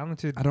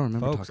 talented I don't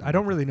remember folks. talking I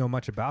don't about really know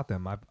much about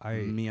them.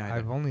 Me either.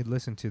 I've only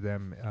listened to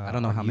them. I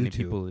don't know on how many YouTube.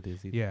 people it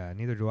is either. Yeah,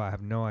 neither do I. I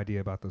have no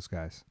idea about those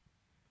guys.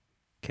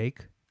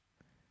 Cake.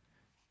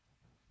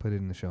 Put it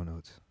in the show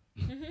notes.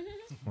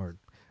 Word.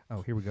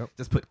 Oh, here we go.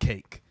 Just put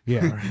cake.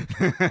 Yeah.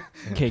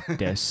 Cake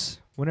des.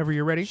 Whenever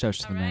you're ready. Shouts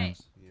to the man.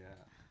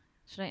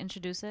 Should I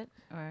introduce it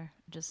or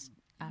just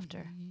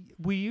after?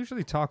 We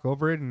usually talk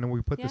over it and then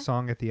we put Yeah. the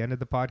song at the end of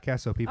the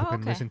podcast so people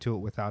can okay. listen to it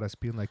without us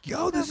being like,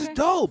 yo, this is Okay.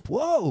 dope.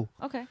 Whoa.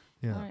 Okay.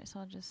 Yeah. All right. So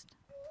I'll just.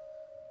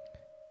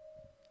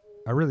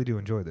 I really do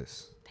enjoy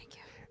this. Thank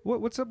you.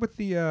 What's up with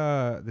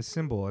the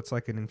symbol? It's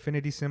like an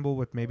infinity symbol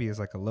with maybe is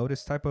like a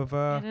lotus type of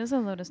It is a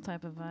lotus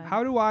type of vibe.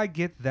 How do I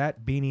get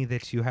that beanie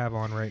that you have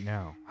on right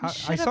now? I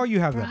should've saw you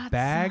have the brought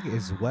bag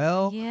as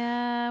well.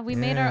 Yeah, we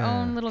made our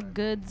Yeah. own little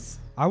goods.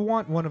 I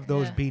want one of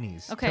those Yeah.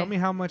 beanies. Okay. Tell me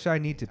how much I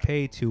need to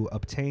pay to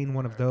obtain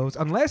one of those.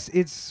 Unless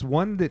it's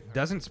one that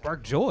doesn't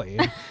spark joy.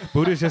 And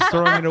Buddha's just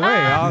throwing it away.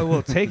 I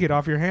will take it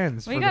off your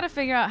hands. We for got to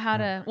figure out how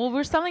to. Well,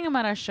 we're selling them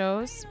at our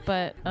shows,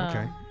 but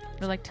Okay.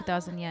 they're like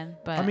 2,000 yen.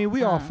 But I mean,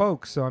 we all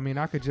folks, so I mean,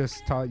 I could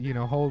just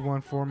hold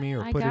one for me,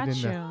 or I put it got in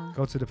you. the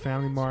go to the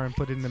family mart and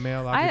put it in the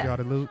mail. I'll give y'all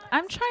the loot.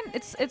 I'm trying.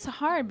 It's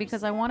hard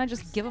because I want to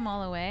just give them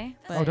all away.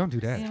 But, Oh, don't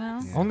do that. You know?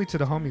 Only to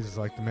the homies is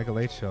like the Mega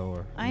Late Show,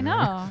 or I you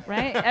know,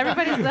 right?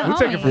 Everybody's the we'll homie.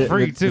 take it for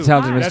free too. The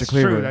talented Mr. That's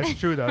Cleaver. true. That's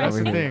true though. That's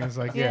the Over thing. here. It's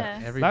like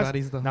Yeah.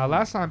 Everybody's the Now, homie.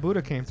 last time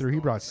Buddha came through, he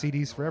brought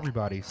CDs for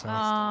everybody. So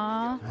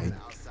Aww.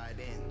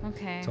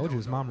 Okay. told you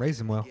his mom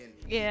raised him well.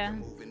 Yeah.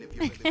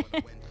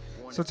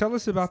 So tell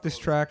us about this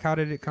track. How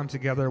did it come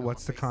together?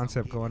 What's the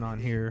concept going on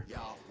here?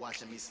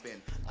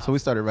 So we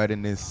started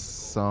writing this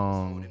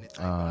song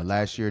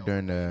last year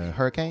during the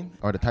hurricane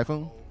or the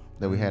typhoon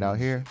that we had out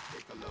here.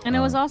 And it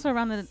was also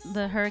around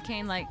the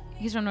hurricane. Like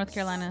he's from North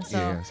Carolina, so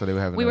Yeah, so they were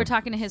having we a- were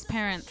talking to his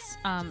parents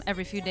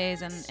every few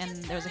days, and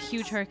there was a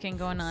huge hurricane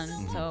going on.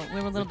 So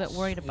we were a little bit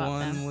worried about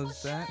One them.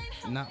 was that?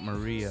 Not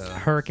Maria.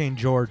 Hurricane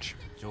George.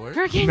 George?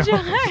 Hurricane No.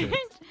 George.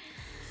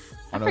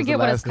 I know it was forget the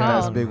what it's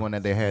last called. big one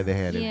that they had. They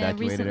had Yeah,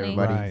 evacuated recently.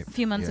 everybody. Right. A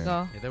few months Yeah.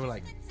 ago. Yeah, there were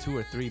like 2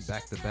 or 3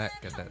 back to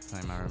back at that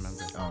time. I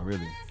remember. Oh,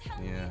 really?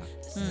 Yeah.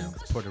 Hmm. Yeah,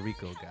 'cause Puerto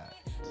Rico got.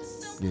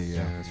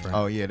 Yeah, that's right.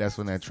 Oh, yeah, that's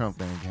when that Trump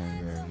thing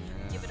came.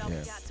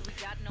 Yeah.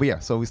 But yeah,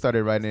 so we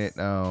started writing it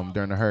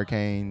during the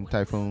hurricane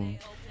typhoon,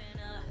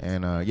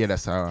 and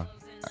that's how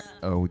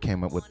we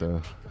came up with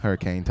the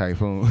hurricane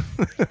typhoon.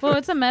 Well,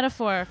 it's a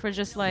metaphor for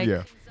just like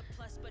Yeah.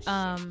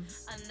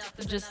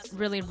 just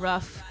really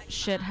rough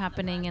shit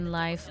happening in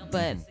life,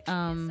 but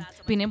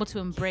being able to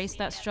embrace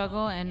that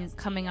struggle and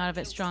coming out of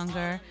it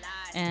stronger.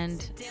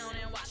 And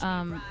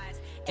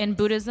in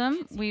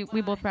Buddhism, we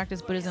both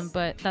practice Buddhism,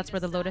 but that's where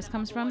the lotus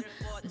comes from.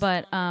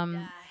 But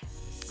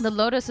the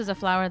lotus is a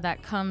flower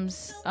that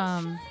comes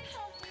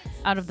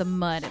out of the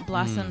mud. It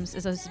blossoms.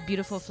 It's a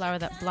beautiful flower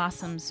that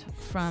blossoms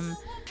from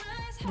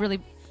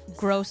really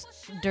gross,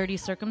 dirty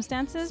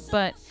circumstances,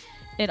 but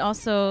it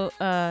also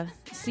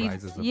seeds.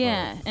 Rises above.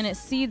 Yeah, and it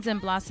seeds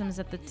and blossoms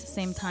at the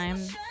same time,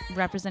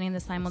 representing the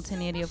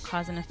simultaneity of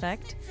cause and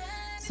effect.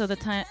 So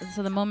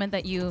the moment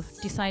that you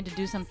decide to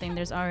do something,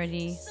 there's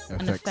already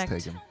an Effects effect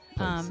taking place,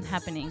 yeah.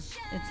 happening.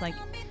 It's like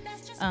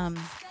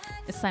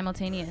it's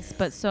simultaneous.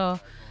 But so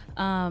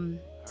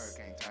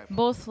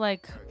both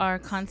like our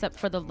concept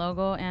for the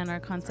logo and our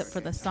concept for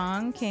the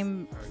song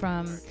came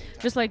from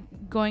just like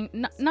going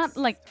not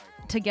like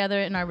together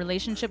in our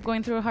relationship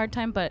going through a hard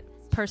time, but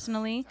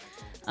personally,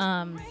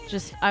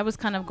 just I was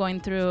kind of going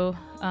through.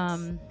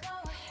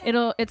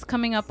 It's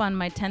coming up on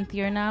my 10th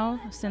year now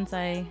since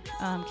I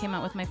came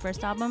out with my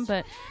first album,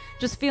 but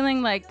just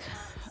feeling like,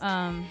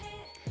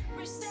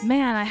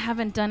 man, I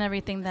haven't done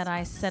everything that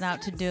I set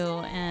out to do,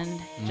 and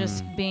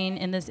just being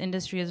in this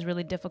industry is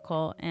really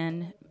difficult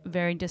and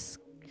very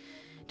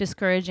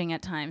discouraging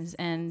at times,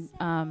 and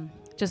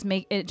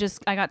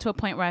I got to a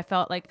point where I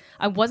felt like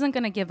I wasn't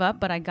gonna give up,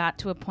 but I got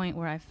to a point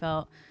where I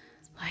felt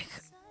like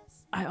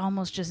I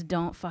almost just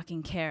don't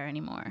fucking care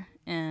anymore,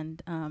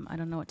 and I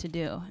don't know what to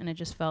do, and it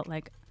just felt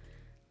like.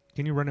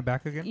 Can you run it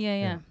back again?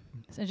 Yeah.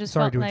 So it just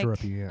Sorry felt to like,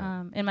 interrupt you.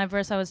 Yeah. in my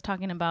verse, I was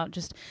talking about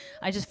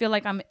I just feel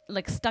like I'm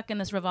like stuck in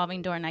this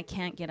revolving door and I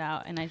can't get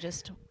out, and I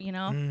just, The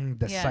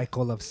yeah.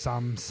 cycle of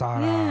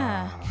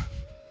samsara.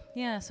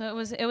 Yeah. So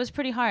it was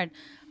pretty hard.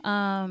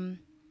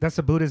 That's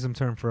a Buddhism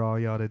term for all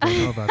y'all that don't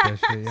know about that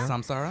shit. Yeah?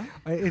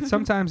 Samsara?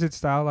 Sometimes it's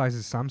stylized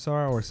as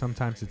samsara, or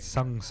sometimes it's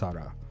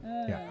sangsara.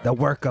 Yeah, the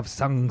work of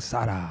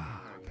sangsara.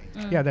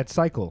 Yeah, that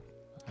cycle.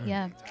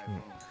 Yeah.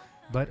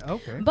 But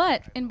okay.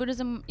 But in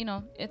Buddhism,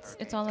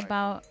 it's all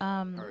about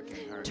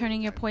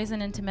turning your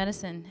poison into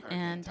medicine,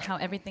 and how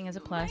everything is a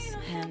plus,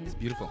 and It's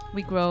beautiful.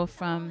 we grow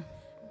from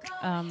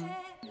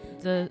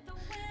the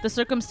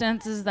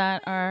circumstances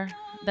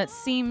that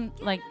seem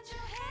like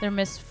they're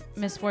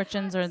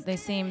misfortunes, or they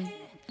seem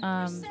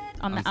on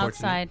the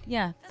outside.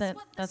 Yeah,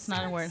 that's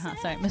not a word, huh?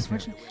 Sorry,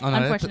 misfortune. Oh, no,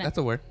 Unfortunate. that's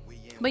a word.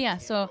 But yeah,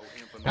 so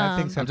Bad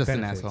things have I'm just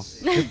an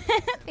benefits. asshole.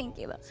 thank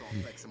you.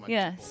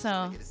 Yeah,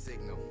 so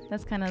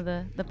that's kind of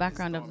the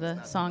background of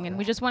the song, and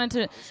we just wanted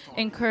to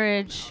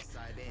encourage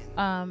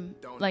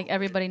like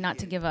everybody not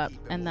to give up,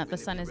 and that the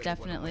sun is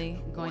definitely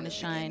going to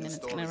shine and it's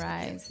going to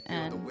rise,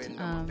 and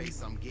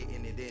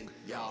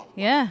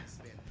yeah.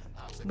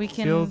 We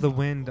can feel the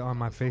wind on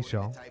my face,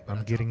 y'all.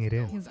 I'm getting it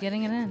in. He's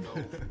getting it in.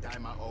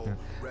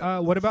 Yeah.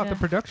 What about the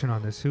production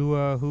on this?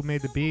 Who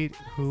made the beat?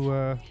 Who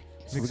So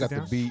we mixed got it the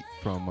down? beat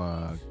from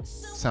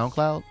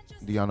SoundCloud.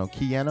 Do y'all know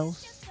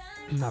Keanos?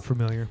 Not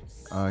familiar.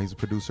 He's a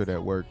producer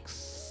that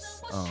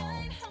works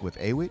with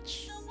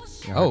A-Witch.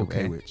 Oh,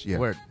 okay. A-Witch, yeah.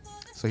 Word.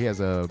 So he has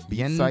a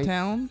beat site.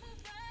 Town?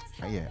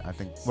 Yeah, I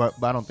think. Well,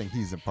 but I don't think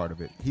he's a part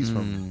of it. He's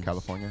from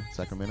California,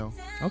 Sacramento.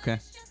 Okay.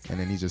 And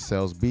then he just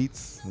sells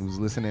beats. He was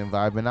listening,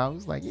 vibing out. He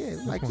was like, yeah,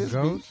 like one this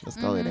goes? beat. Let's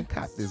go ahead and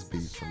cop this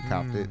beat. So we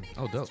copped it.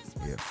 Oh, dope.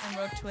 Yeah. And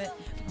wrote to it.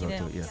 Wrote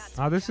to it,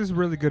 yeah. This is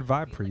really good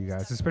vibe for you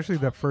guys, especially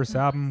that first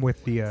album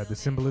with the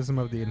symbolism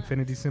of the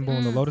infinity symbol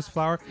and the lotus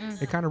flower.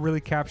 It kind of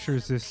really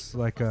captures this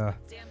like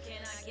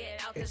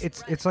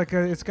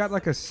it's got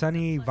like a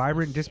sunny,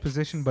 vibrant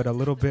disposition, but a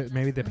little bit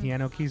maybe the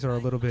piano keys are a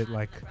little bit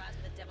like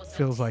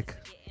feels like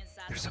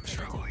there's some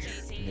struggle here.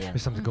 Yeah.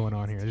 There's something going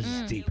on here. This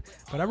is deep,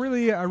 but I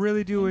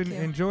really do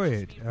enjoy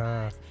it.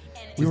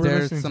 We Is were there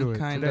listening some to it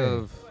kind today.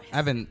 of? I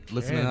haven't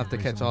listened enough to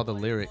catch recently. all the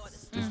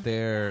lyrics. Is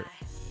there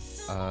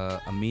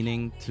a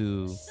meaning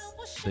to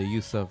the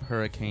use of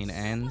hurricane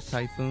and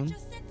typhoon?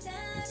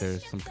 Is there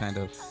some kind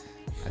of?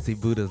 I see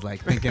Buddha's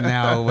like thinking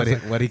now what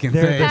he can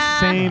They're say. the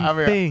same I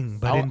mean, thing,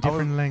 but in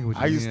different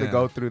languages. I used to Yeah.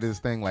 go through this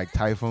thing like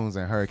typhoons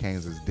and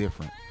hurricanes is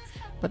different,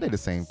 but they're the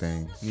same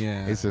thing.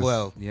 Yeah. It's just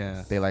well,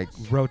 yeah. they like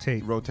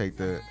rotate the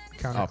opposite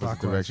counterclockwise.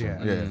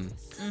 direction.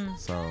 Yeah.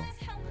 So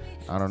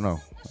I don't know.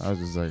 I was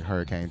just like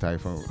hurricane,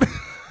 typhoon.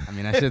 I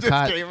mean, that shit's just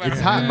hot. came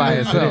It's out. hot by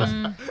itself.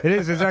 It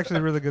is. It's actually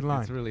a really good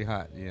line. It's really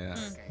hot. Yeah.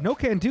 No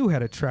Can Do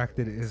had a track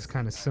that is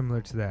kind of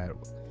similar to that.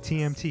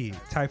 TMT,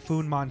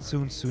 Typhoon,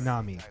 Monsoon,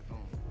 Tsunami.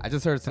 I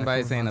just heard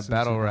somebody Typhoon, saying a Monsoon,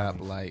 battle Tsunami. rap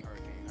like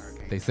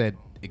they said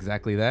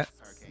exactly that.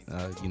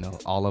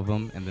 All of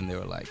them, and then they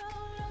were like,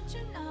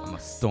 "I'm a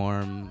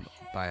storm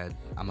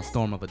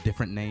of a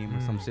different name"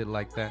 or some shit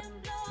like that.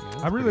 Yeah,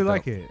 I really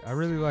like it. I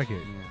really like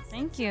it.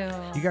 Thank you.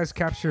 You guys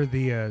capture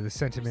the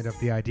sentiment of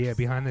the idea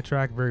behind the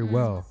track very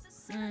well.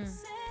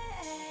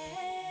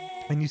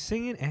 And you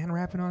singing and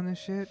rapping on this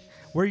shit?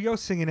 Where yo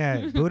singing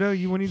at? Buddha,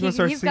 when you gonna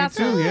start he's singing got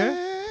too, some-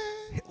 yeah?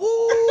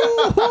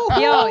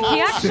 Yo,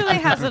 he actually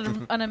has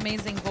an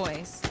amazing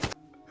voice.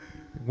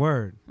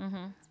 Word. Is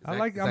that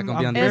I'm gonna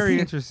be on the very record?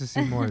 interested to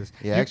see more of this.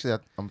 Yeah, actually,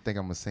 I'm think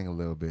I'm gonna sing a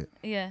little bit.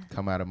 Yeah.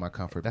 Come out of my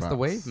comfort. That's the box.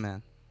 wave,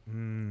 man.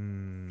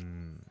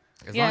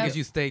 As Yeah. long as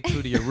you stay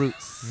true to your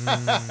roots.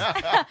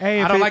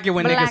 Hey, I don't like it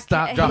when niggas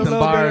stop Put a dropping little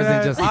bit of bars and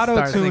that just start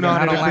auto-tune singing. on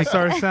I it don't if it like.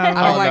 starts sounding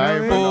I don't like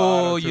like that.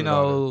 full,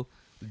 Auto-tune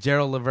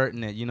Gerald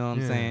Leverting it. You know what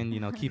I'm Yeah.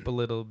 saying? Keep a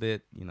little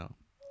bit.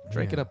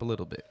 Drake it up a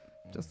little bit,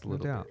 just a No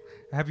little doubt. bit.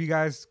 Have you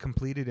guys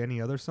completed any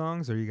other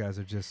songs, or you guys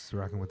are just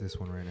rocking with this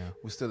one right now?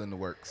 We're still in the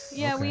works.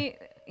 Yeah, Okay.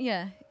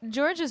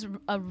 George is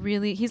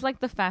he's like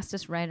the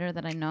fastest writer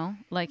that I know.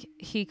 Like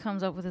he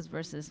comes up with his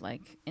verses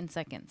like in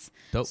seconds.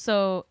 Dope.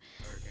 So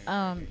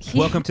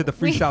Welcome to the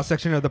freestyle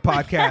section of the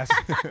podcast.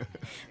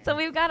 So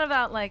we've got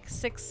about like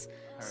 6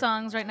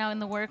 songs right now in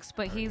the works,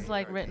 but he's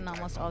like written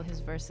almost all his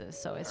verses.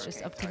 So it's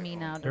just up to me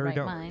now to Very write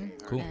dope. mine.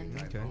 Cool.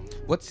 And Okay.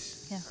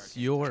 What's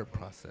your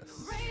process?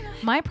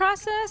 my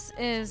process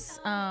is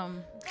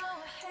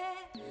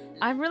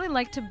I really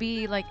like to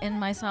be like in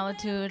my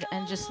solitude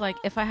and just like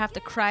if I have to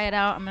cry it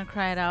out, I'm gonna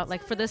cry it out.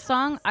 Like for this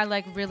song, I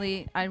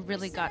really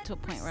got to a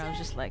point where I was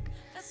just like,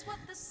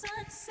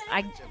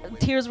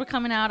 tears were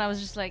coming out. I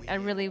was just like, I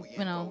really,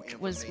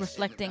 was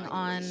reflecting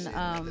on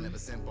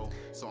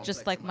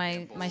just like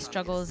my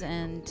struggles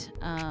and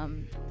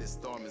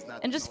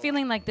just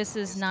feeling like this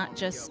is not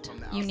just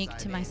unique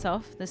to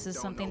myself. This is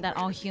something that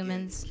all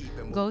humans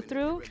go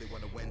through,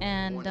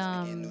 and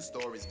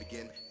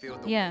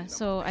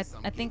so I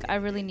think I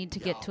really need to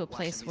get to a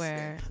place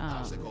where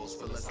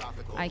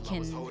I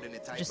can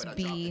just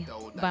be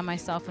by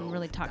myself and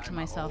really talk to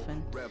myself,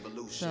 and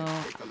so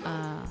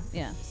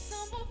yeah.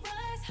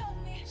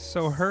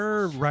 So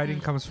her writing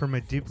comes from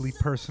a deeply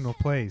personal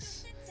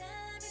place.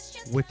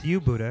 With you,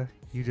 Buddha,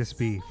 you just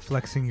be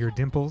flexing your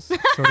dimples,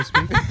 so to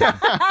speak.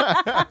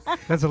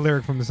 That's a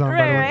lyric from the song,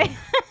 by the way. Right.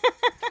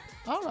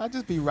 I don't know, I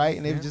just be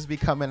writing, it would just be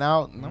coming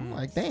out, and I'm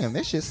like, damn,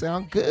 this shit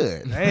sound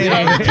good.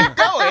 Hey. Keep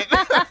going.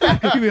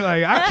 You be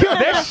like, I killed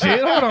that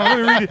shit. Hold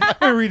on,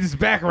 let me read this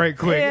back right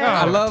quick.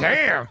 Yeah. Oh,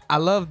 damn. I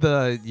love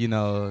the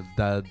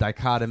the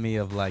dichotomy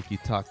of like you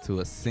talk to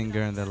a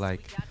singer and they're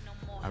like,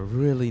 I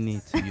really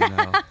need to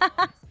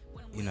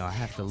I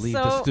have to leave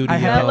the So studio. I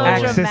have to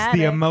Melodramatic. access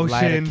the emotion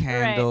light a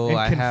candle. and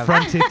I have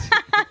confront it.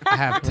 I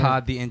have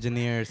Todd the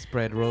engineer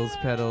spread rose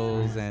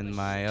petals, and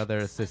my other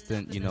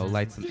assistant,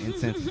 light some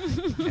incense.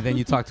 And then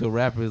you talk to a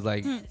rapper who's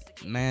like,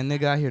 man,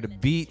 nigga, I hear the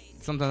beat.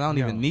 Sometimes I don't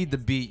even need the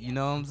beat. You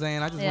know what I'm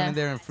saying? I just went in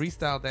there and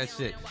freestyled that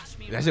shit.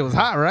 That shit was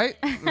hot, right?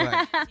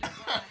 Like,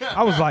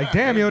 I was like,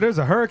 damn, yo, there's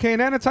a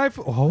hurricane and a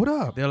typhoon. Hold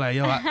up. they're like,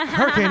 yo,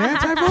 Hurricane and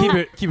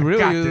typhoon? keep it real.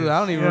 Got You. this. I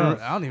don't even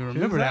Yeah.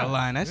 remember that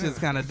line. That shit's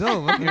kind of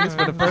dope. I'm hearing this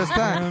for the first You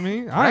know what I time.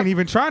 mean? I ain't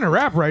even trying to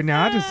rap right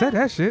now. I just said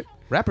that shit.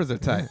 Rappers are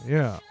tight.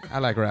 Yeah. I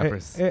like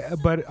rappers.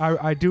 But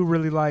I do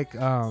really like,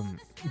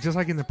 just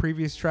like in the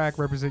previous track,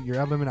 Represent Your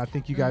Element, I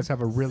think you guys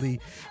have a really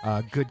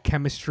good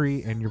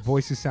chemistry and your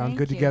voices sound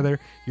good together.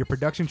 Your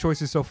production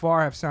choices so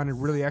far have sounded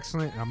really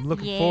excellent. And I'm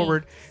looking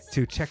forward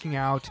to checking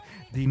out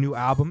the new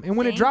album. And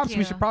when it drops,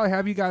 we should probably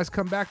have you guys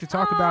come back to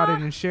talk about it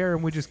and share,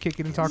 and we just kick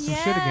it and talk some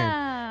shit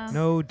again.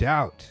 No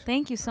doubt.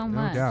 Thank you so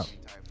much. No doubt.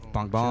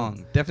 Bong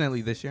bong.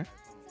 Definitely this year.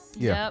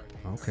 Yeah. Yep.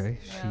 Okay.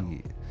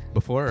 Shit.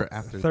 Before or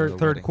after?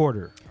 Third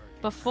quarter.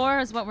 Before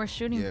is what we're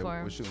shooting Yeah,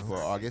 for. we're shooting for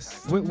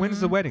August.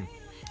 When's the wedding?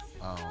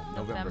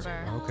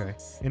 November. Okay.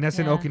 And that's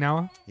in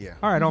Okinawa? Yeah.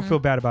 All right. Don't feel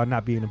bad about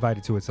not being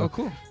invited to it. So. Oh,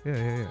 cool.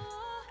 Yeah.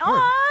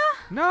 Aw.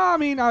 No, I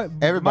mean,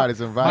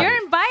 everybody's invited.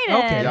 You're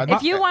invited. Okay.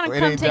 If you want to It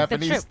come ain't take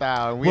Japanese the trip.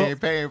 style. We ain't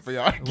paying for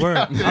y'all. Word.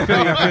 I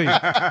feel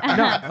you.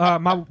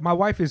 No, my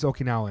wife is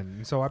Okinawan,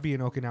 and so I be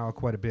in Okinawa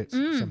quite a bit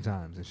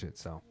sometimes and shit.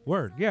 So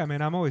word. Yeah, man.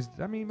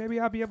 Maybe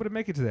I'll be able to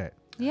make it to that.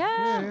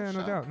 Yeah.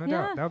 No doubt.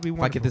 That would be If I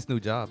wonderful. get this new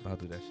job, I'll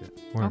do that shit.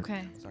 Word.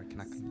 Okay. Sorry, can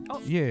I?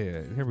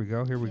 Yeah, here we go.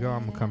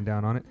 I'm gonna come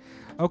down on it.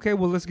 Okay,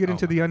 well, let's get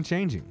into the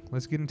unchanging.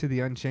 Let's get into the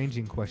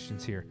unchanging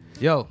questions here.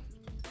 Yo,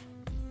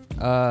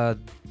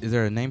 is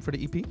there a name for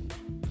the EP?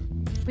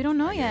 We don't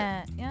know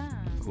yet. Yeah.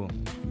 Cool.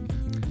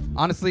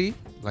 Honestly,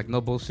 like no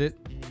bullshit,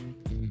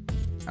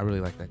 I really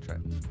like that track.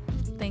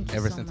 Thank you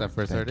Ever so since much. I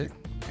first heard it,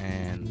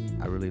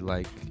 and I really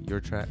like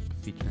your track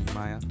featuring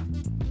Maya.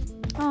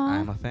 Aw. I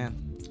am a fan.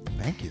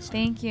 Thank you.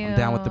 Thank you. I'm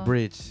down with the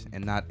bridge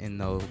and not in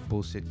no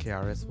bullshit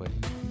KRS way.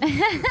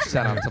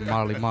 Shout out to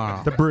Marley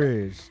Marl. The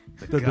bridge.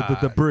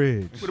 The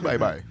bridge.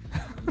 Bye-bye.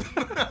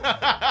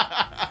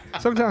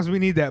 Sometimes we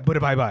need that, but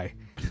bye-bye.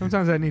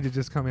 Sometimes I need to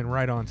just come in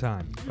right on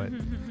time. But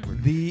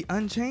The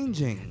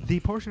Unchanging. the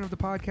portion of the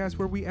podcast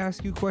where we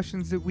ask you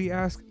questions that we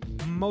ask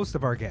most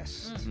of our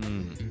guests.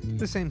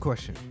 The same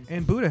question.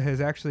 And Buddha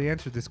has actually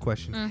answered this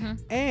question.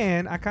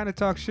 And I kind of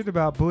talked shit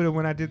about Buddha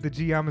when I did the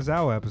G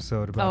Yamazawa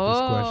episode about this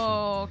question.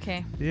 Oh,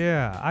 okay.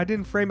 Yeah, I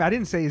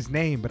didn't say his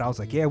name, but I was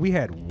like, yeah, we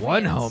had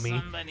one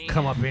homie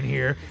come up in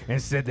here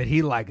and said that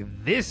he liked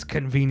this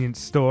convenience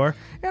store.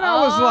 And I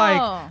was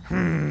like,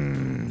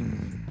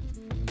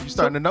 You're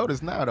starting to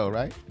notice now, though,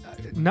 right?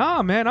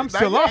 nah, man, I'm Not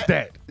still yet. off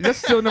that. That's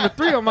still number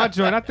 3 on my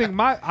joint. I think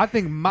my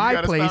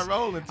gotta place. start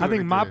rolling to I it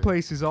think my again.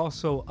 place is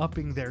also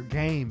upping their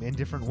game in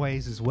different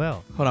ways as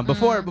well. Hold on,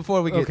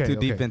 before we get Okay, too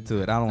deep okay.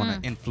 into it, I don't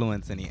want to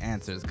influence any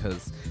answers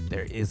because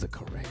there is a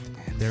correct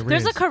answer.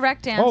 There's a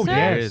correct answer. Oh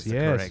There yes, is a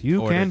yes. correct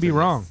You order can to be this.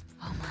 wrong.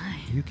 Oh my.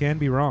 You can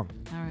be wrong.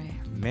 All right.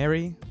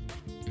 Marry,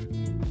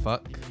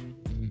 fuck,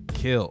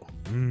 kill.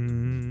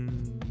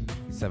 Mm.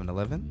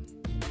 7-Eleven,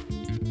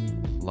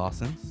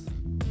 Lawson's,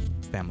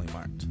 Family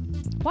Mart.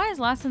 Why is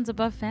Lawson's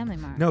above Family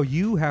Mart? No,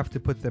 you have to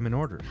put them in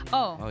order.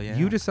 Oh. yeah.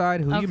 You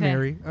decide who you Okay.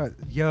 marry.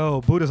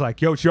 Yo, Buddha's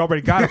like, yo, she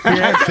already got a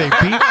fiance,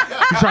 Pete.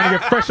 You trying to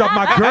get fresh off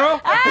my girl?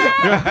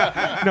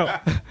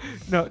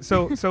 no.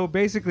 So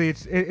basically,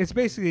 it's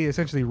basically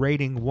essentially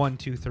rating 1,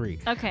 2, 3.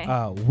 Okay.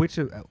 Which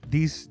of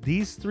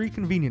these 3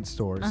 convenience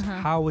stores? Uh-huh.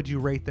 How would you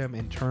rate them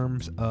in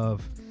terms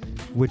of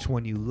which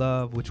one you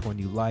love, which one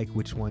you like,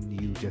 which one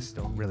you just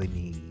don't really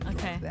need?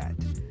 Okay. Like that.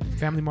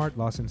 Family Mart,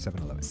 Lawson,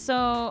 7-Eleven.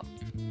 So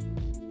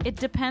it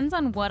depends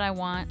on what I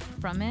want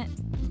from it,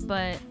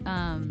 but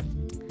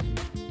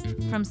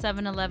from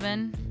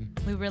 7-Eleven,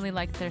 we really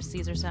like their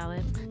Caesar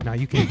salad. No,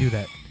 you can't do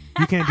that.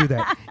 You can't do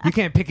that. You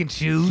can't pick and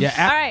choose. Yeah,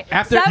 All right.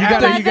 after you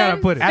 7-Eleven, gotta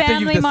put it. After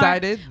you've Family Mart.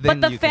 decided, then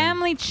But the you can-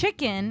 family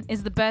chicken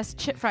is the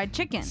best fried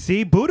chicken.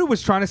 See, Buddha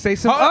was trying to say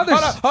some Hold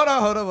others.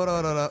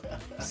 on.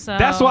 So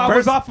That's why I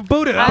was off of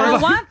Buddha. I was don't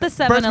like- want the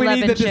First, we 7-Eleven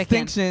need the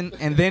chicken. distinction,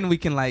 and then we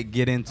can like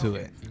get into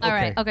it. All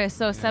right. Okay. Okay.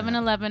 So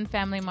 7-Eleven,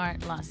 Family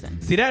Mart,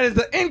 Lawson. See, that is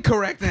the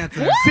incorrect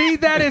answer. See,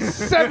 that is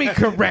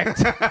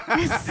semi-correct.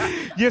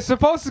 You're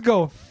supposed to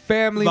go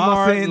Family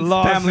Lawson's,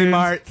 Mart, Family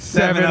Mart,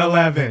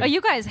 7-Eleven. Oh, you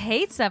guys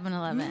hate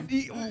 7-Eleven.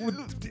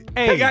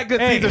 They got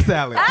good Caesar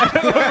salad.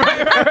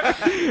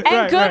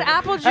 And good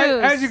apple juice.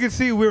 As you can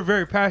see, we're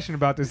very passionate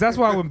about this. That's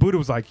why when Buddha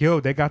was like, yo,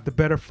 they got the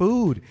better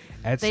food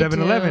at They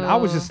 7-Eleven, I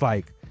was do. just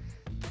like,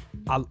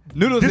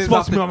 Noodles this is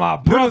must off be the, my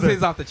Noodles brother.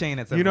 is off the chain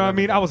at 7-Eleven. You know what I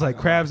mean? I was like,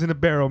 crabs in a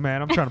barrel,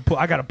 man. I'm trying to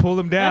I got to pull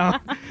them down.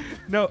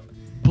 No,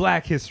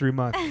 Black History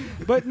Month.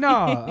 But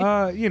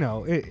no,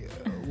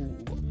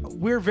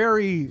 we're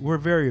very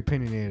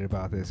opinionated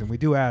about this, and we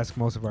do ask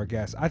most of our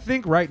guests. I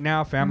think right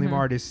now Family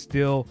Mart is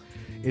still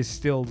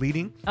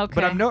leading. Okay.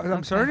 But I'm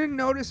Okay. starting to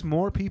notice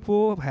more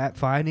people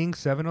finding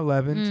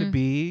 7-Eleven to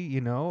be,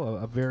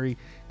 a very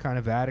kind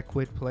of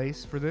adequate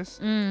place for this.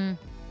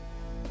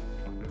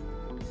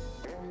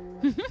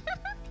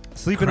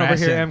 Sleeping over here,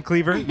 Crashing. M.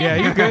 Cleaver. Yeah,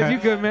 you good? You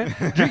good, man?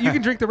 You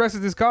can drink the rest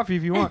of this coffee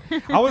if you want.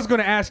 I was going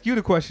to ask you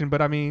the question,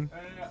 but I mean,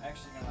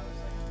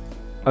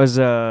 I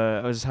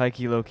was high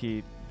key, low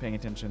key paying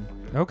attention.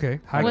 okay.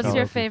 What's High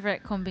your key.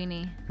 favorite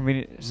combini?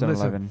 Convenient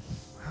 7-Eleven.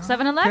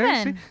 7-Eleven.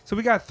 Okay, see? So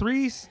we got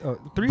three But-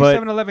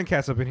 7-Eleven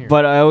cats up in here.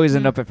 But I always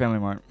end up at Family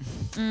Mart.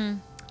 Mm.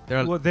 There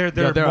are, well, there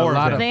there are are more a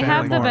lot of of them. They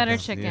have the More of better them.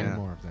 chicken. Yeah. Yeah.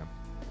 More of them.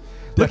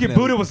 Look at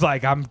Buddha was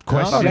like, I'm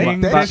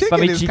questioning that this.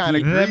 chicken is kind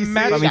of The greasy.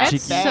 magic- Got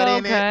That's fat so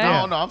in it. good. I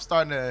don't know. I'm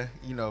starting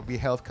to, be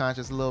health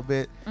conscious a little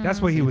bit.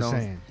 That's what he You was know?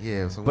 saying.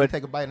 Yeah. So when But- you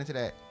take a bite into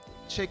that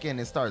chicken,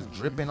 it starts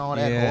dripping all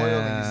that oil,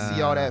 and you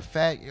see all that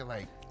fat. You're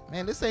like,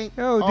 man, this ain't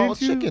Yo, all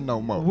didn't you? chicken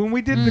no more. When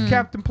we did the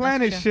Captain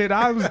Planet true. shit,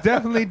 I was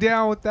definitely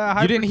down with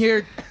that. You didn't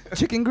hear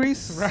chicken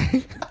grease?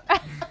 Right?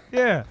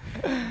 Yeah.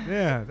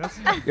 Yeah. That's,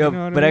 Yeah, you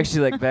know what but I mean?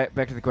 actually, like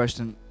back to the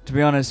question. To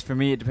be honest, for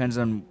me, it depends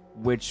on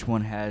which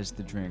one has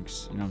the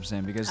drinks. You know what I'm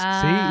saying? Because See,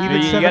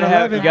 even you gotta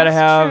have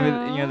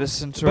 7-Eleven. the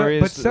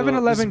Centauri. But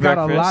 7-Eleven got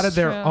a lot of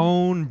their True.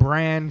 own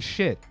brand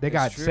shit. They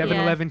got true.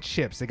 7-Eleven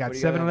chips. They got But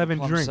you gotta have 7-Eleven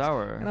plum drinks.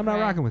 sour. And I'm not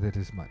Right. rocking with it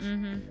as much.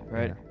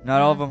 Right. Yeah.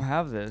 Not all of them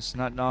have this.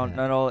 Not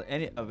Yeah. all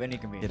any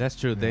convenience. Yeah, that's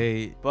true.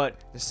 They But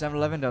the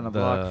 7-Eleven down the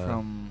block The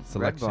from Red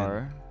selection.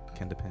 Bar,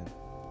 can depend.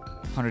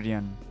 100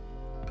 yen.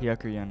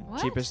 Hyaku yen.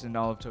 What? Cheapest in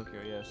all of Tokyo,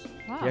 yes.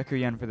 Wow. Hyaku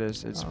yen for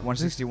this. It's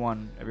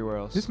 161 everywhere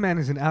else. This man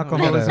is an yeah.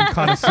 alcoholism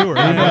connoisseur. He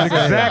knows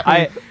exactly. I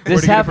where this to get it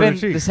for the happened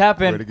cheap. this Where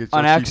to happened get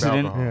on your cheap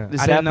accident. alcohol. Yeah.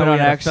 This I didn't know happened we on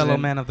had a fellow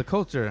accident. man of the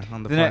culture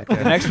on the The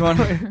podcast. next one,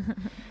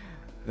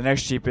 the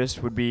next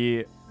cheapest would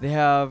be they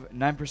have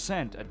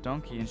 9% at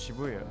Donkey in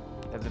Shibuya.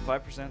 They have the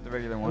 5%, the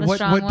regular one. The What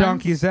strong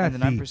donkey ones? is that?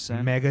 And the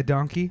 9%. Mega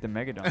donkey? The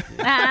Mega Donkey.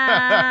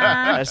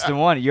 Ah. That's the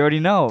one. You already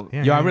know.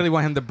 Yeah, Yo, I yeah. really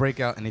want him to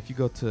break out. And if you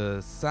go to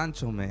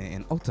Sanchome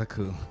in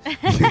Otaku,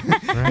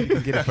 Right? you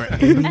can get it for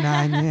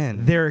 89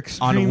 yen. They're On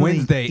extremely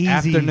Wednesday easy,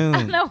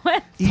 afternoon. No,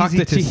 what? Talk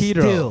easy to Chihiro.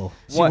 steal.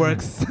 She One-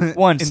 works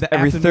Once in the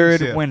every afternoon third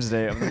shift.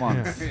 Wednesday of the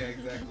month.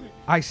 Yeah.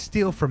 I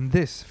steal from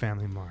this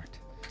Family Mart.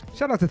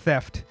 Shout out to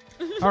theft.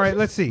 All right,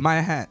 let's see.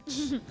 Maya Hatch.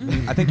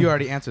 I think you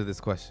already answered this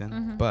question,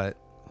 Mhm. but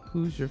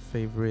who's your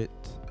favorite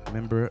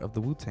member of the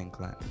Wu-Tang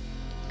Clan?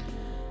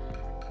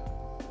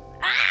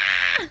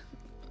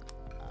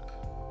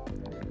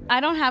 I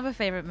don't have a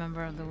favorite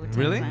member of the Wu-Tang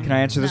Really? Clan. Can I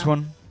answer this No.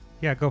 one?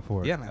 Yeah, go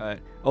for it. Yeah, man. Alright.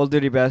 Old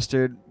Dirty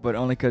Bastard, but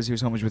only because he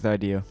was homies with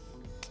Idea.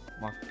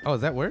 Oh,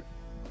 is that word?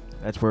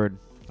 That's word.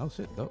 Oh,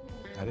 shit. Dope.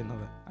 I didn't know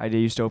that. Idea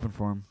used to open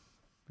for him.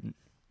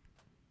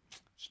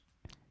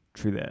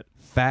 True that.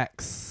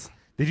 Facts.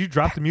 Did you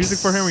drop the music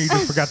for him, or you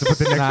just forgot to put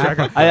the next Nah, track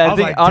on? I was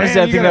think- like, honestly,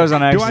 damn, I you think that was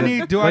on Do I accident.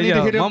 need to But hit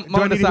yo, him? Do I moment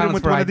need of to hit him silence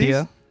with for one of these?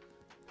 Idea.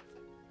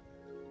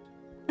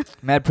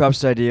 Mad props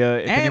to Idea.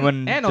 If And-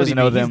 anyone and doesn't ODB,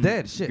 know he's them,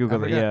 dead. Shit, Google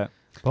I it. forgot. Yeah.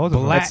 Both of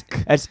them.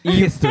 Black That's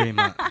History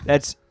Month.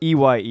 That's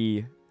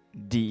EYEDEA.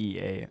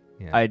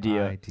 Yeah,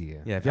 Idea.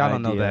 Yeah, if y'all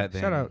don't know Idea. that,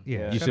 then Shout out,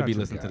 yeah. you shout should out be the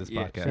listening to guys. this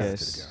Yeah, podcast.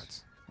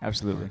 yes.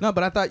 Absolutely. No,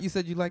 but I thought you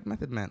said you like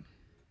Method Man.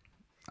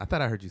 I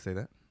thought I heard you say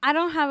that. I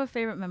don't have a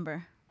favorite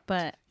member,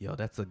 but Yo,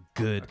 that's a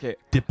good Okay.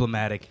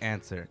 diplomatic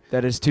answer.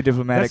 That is too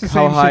diplomatic. That's the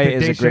How same High shit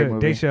is that a great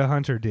movie. Daisha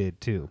Hunter did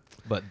too.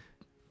 But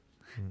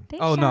Daisha.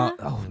 oh no,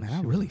 oh man,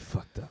 I really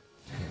fucked up.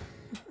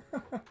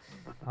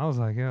 I was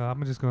like, yeah,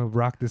 I'm just gonna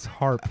rock this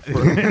harp. For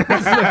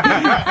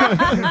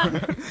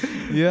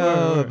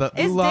Yo, the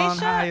Is oolong Daisha-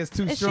 high is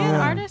too Is she strong. an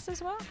artist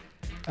as well?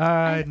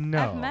 I've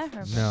no, met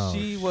her, but- no.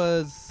 She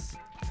was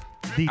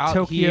the out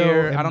Tokyo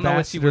here. I don't know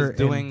what she was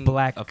ambassador in doing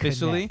Black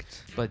officially,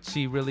 Connect. but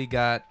she really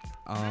got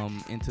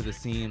into the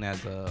scene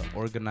as a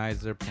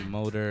organizer,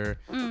 promoter,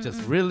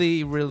 just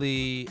really,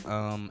 really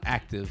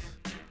active.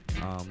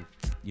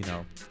 You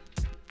know,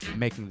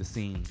 making the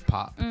scene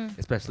pop,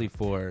 especially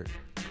for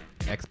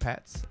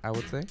expats, I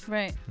would say.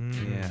 Right.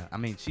 Yeah, I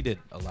mean, she did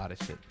a lot of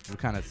shit. We're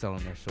kind of selling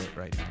her short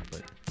right now,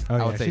 but Oh, I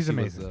yeah, would say she's she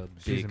amazing. was a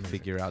She's big amazing.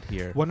 figure out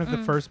here. One of the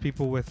first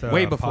people with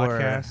Way before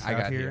podcasts I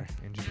out got here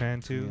in Japan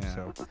too. Yeah.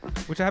 So,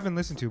 which I haven't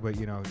listened to, but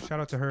you know, shout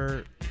out to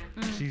her.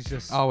 She's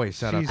just Always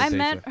shout out she's- to I Daisha.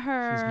 met She's my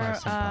her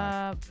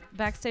senpai.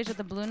 backstage at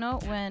the Blue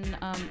Note when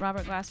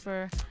Robert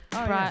Glasper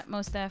Oh, brought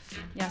Mos Def,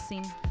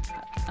 Yasin.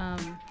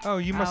 Oh,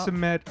 you must out. have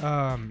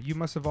met. You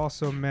must have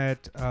also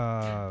met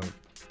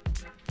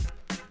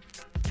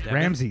Devin?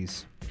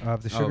 Ramses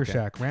of the Sugar okay.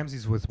 Shack.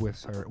 Ramses was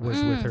with her.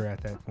 Was with her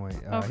at that point.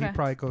 He Okay.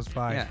 probably goes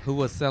by. Yeah, who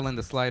was selling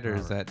the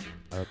sliders at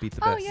Beat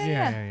the Oh, Best.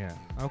 yeah. Yeah.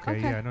 Okay,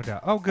 Okay. yeah, no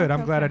doubt. Oh, good.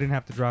 I'm Okay, glad I okay. didn't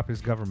have to drop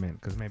his government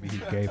because maybe he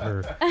gave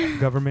her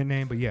government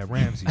name. But yeah,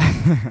 Ramses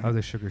of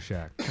the Sugar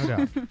Shack, no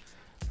doubt.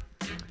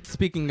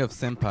 Speaking of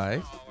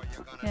senpai,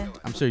 Yeah.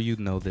 I'm sure you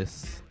know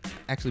this.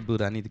 Actually,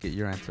 Buddha, I need to get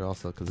your answer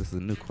also because this is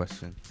a new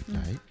question. Mm.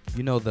 All right.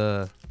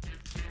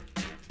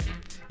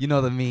 You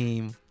know the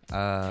meme,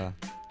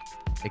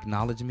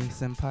 acknowledge me,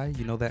 senpai?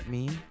 You know that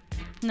meme?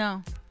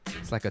 No.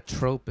 It's like a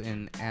trope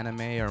in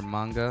anime or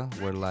manga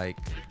where like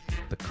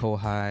the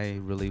kohai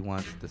really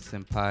wants the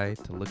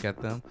senpai to look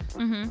at them.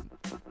 Mm-hmm.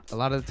 A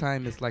lot of the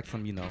time it's like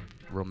some,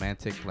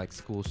 romantic like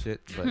school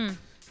shit, but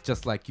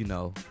just like,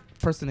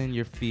 person in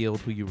your field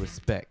who you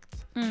respect.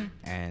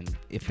 And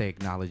if they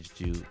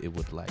acknowledged you, it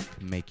would like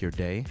make your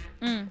day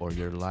or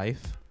your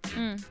life.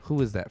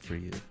 Who is that for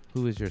you?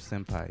 Who is your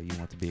senpai you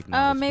want to be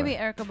acknowledged Maybe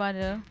by? Erykah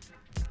Badu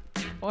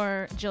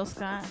or Jill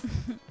Scott.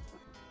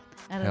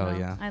 I don't Hell know.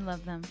 yeah. I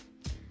love them.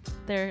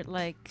 They're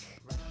like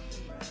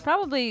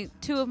probably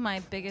two of my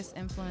biggest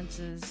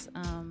influences.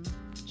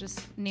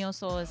 Just neo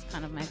soul is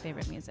kind of my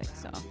favorite music.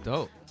 So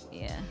Dope.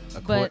 yeah.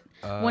 But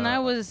when I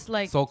was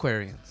like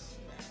Soulquarians.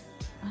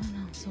 I don't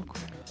know, so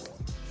cool.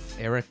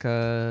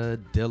 Erica,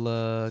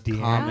 Dilla,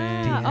 D'Angelo,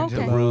 Common,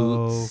 okay.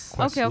 Roots.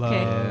 Okay.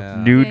 Yeah.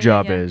 New Yeah.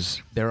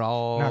 Jobbers. They're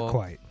all Not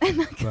quite,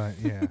 but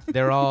yeah.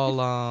 They're all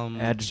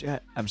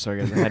I'm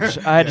sorry, guys.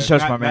 I had to show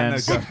my man.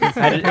 not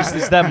no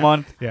It's that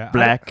month. Yeah.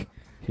 Black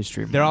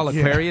History Month. they're all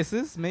Yeah.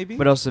 Aquariuses, maybe.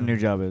 But also New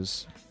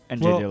Jobbers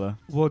and J Well, Dilla.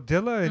 Well,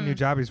 Dilla and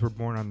Nujabes were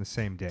born on the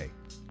same day.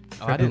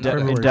 Oh, I didn't know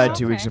February that. They died seventh.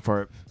 2 weeks Okay.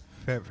 apart.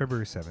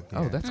 February 7th.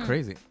 Oh, that's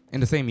crazy. In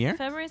the same year?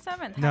 February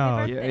 7th. No.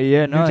 Happy Yeah, birthday.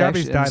 yeah, no. Nujabes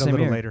actually, in the died a same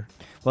little year. later.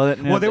 Well,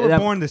 Well, they were that-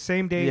 born the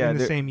same day yeah, in the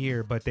they're- same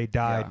year, but they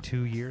died Yeah.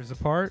 2 years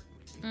apart.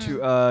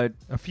 To,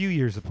 A few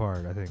years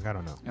apart, I think. I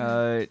don't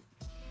know.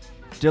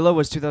 Dilla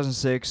was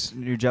 2006.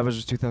 New Jobbers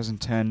was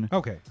 2010.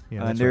 Okay. Yeah.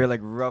 and that's they were right. like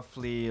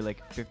roughly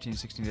like 15,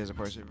 16 days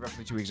apart. So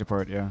roughly 2 weeks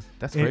apart. Yeah.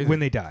 That's And crazy. when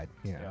they died.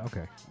 Yeah. Yeah.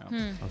 Okay. Oh,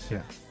 shit.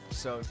 Yeah.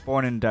 So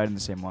born and died in the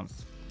same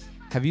month.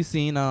 Have you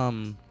seen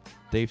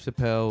Dave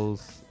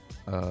Chappelle's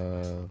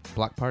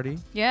Block Party?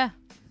 Yeah.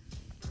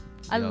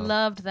 I Yo.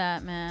 loved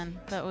that, man.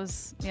 That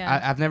was, yeah.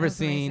 I've never that was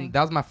seen. amazing.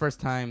 That was my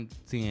first time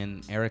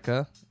seeing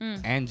Erica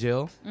Mm. and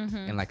Jill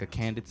Mhm. in like a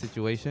candid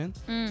situation,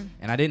 Mm.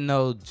 and I didn't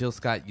know Jill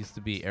Scott used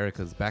to be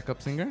Erica's backup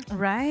singer.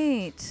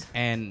 Right.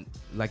 And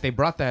like they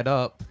brought that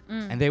up,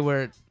 Mm. and they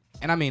were,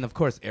 and I mean, of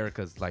course,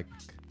 Erica's like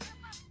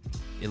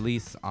at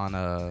least on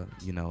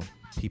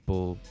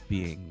people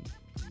being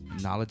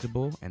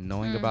knowledgeable and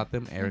knowing Mm. about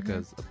them.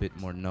 Erica's a bit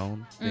more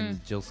known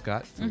than Jill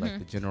Scott to like Mhm.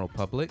 the general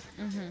public.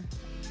 Mhm.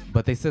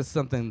 But they said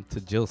something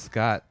to Jill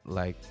Scott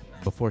like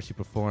before she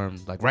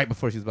performed, like right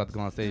before she was about to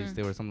go on stage.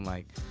 They were something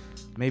like,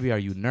 maybe are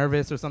you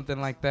nervous or something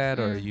like that,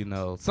 or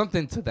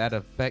something to that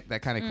effect,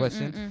 that kind of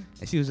question.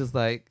 And she was just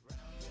like,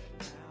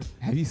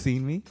 have you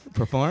seen me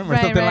perform or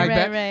Right, something right, like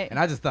that? right. And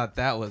I just thought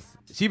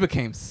she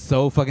became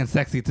so fucking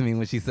sexy to me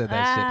when she said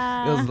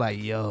that shit. It was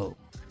like, yo,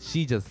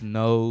 she just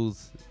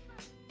knows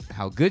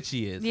how good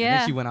she is. And Yeah.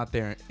 then she went out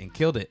there and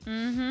killed it.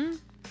 Mm-hmm.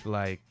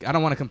 Like, I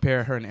don't want to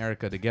compare her and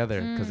Erica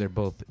together because they're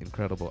both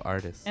incredible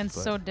artists. And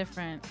but so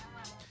different,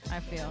 I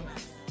feel.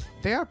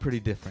 they are pretty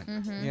different.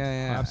 Mhm.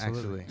 Yeah,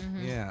 Absolutely.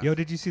 actually. Yeah. Yo,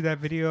 did you see that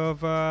video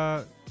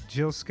of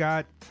Jill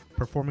Scott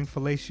performing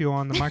fellatio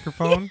on the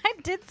microphone? I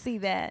did see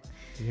that.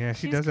 Yeah,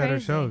 she She's does that at her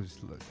crazy. shows.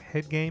 Look,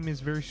 head game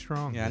is very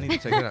strong. Yeah, I need to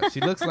check it out.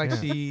 She looks like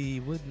Yeah. she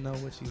would know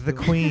what she's The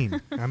doing.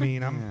 queen. I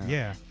mean,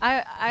 yeah.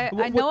 I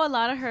What- know a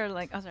lot of her,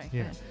 like, oh, sorry. go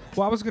Yeah. ahead.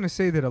 Well, I was going to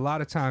say that a lot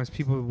of times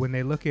people, when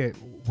they look at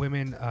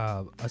women,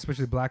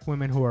 especially black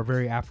women who are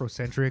very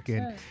Afrocentric,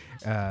 and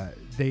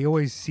they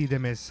always see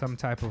them as some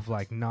type of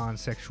like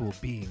non-sexual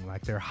being,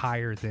 like they're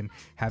higher than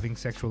having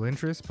sexual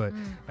interest. But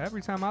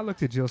every time I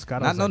looked at Jill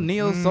Scott, I Not was no like,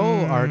 neo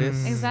soul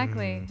artist.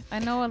 Exactly. I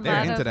know a They're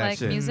lot into of that like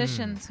shit.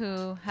 musicians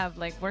who have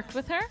like worked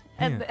with her,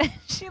 and Yeah.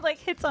 she like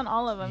hits on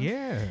all of them.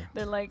 Yeah.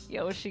 They're like,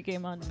 yo, she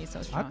came on to me so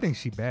I strong. think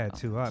she bad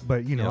too.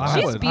 But you know, Yeah, I She's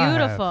have- I have-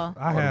 beautiful.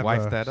 I have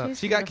wife uh, that up. She's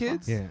She got beautiful.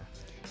 kids? Yeah.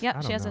 Yep,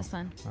 I she don't has know. a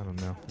son. I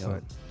don't know. Yo,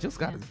 But Jill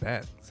Scott Yeah. is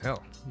bad as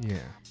hell. yeah.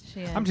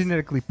 She is. I'm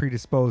genetically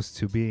predisposed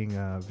to being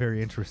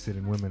very interested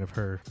in women of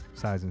her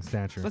size and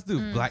stature. Let's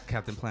do Black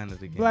Captain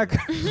Planet again. Black.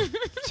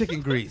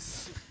 Chicken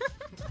grease.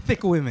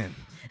 Thick women.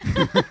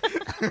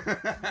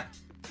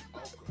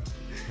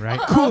 Right.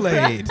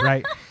 Kool-Aid.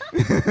 Right.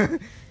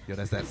 Yo,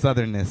 that's that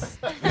southernness.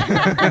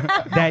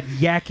 That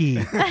yaki.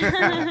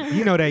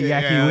 You know that yaki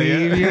Yeah,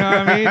 weave. yeah. You know what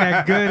I mean?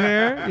 That good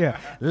hair. Yeah.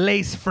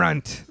 Lace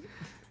front.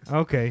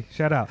 Okay.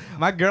 Shout out.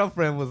 My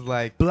girlfriend was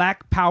like,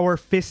 Black power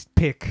fist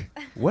pick.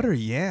 what are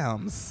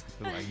yams?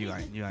 I'm like, you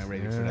ain't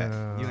ready for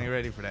that. You Yeah. ain't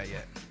ready for that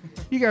yet.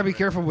 You gotta be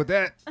careful with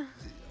that.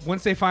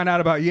 Once they find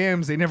out about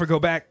yams, they never go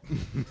back.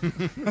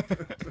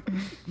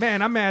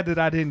 Man, I'm mad that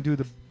I didn't do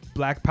the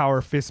black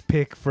power fist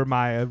pick for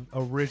my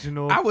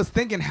original. I was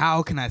thinking,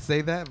 how can I say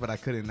that? But I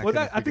couldn't. Well,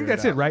 I think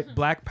that's it, right?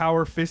 Black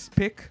power fist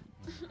pick.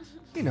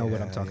 You know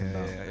what I'm talking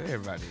about. Yeah,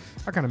 everybody.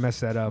 I kind of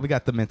messed that up. We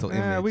got the mental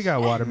image. We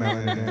got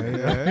watermelon in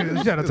there.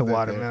 Yeah. Shout out to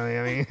watermelon.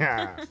 I mean,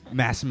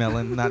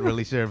 Mashmelon, not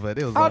really sure, but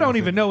it was. I don't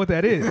even know what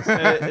that is.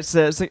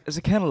 It's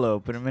a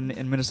cantaloupe, but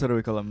in Minnesota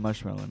we call it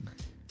mushmelon.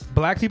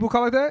 Black people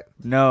call it that?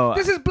 No.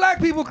 This is black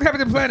people,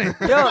 Captain Planet.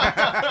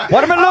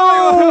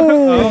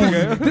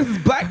 Watermelon! This is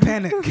Black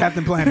Planet,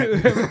 Captain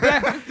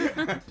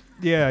Planet.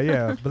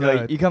 Yeah.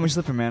 Blood. You caught me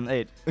slipping, man.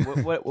 Hey,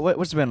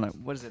 what's it been like?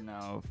 What is it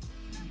now?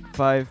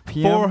 5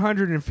 p.m.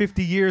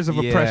 450 years of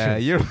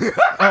oppression. You're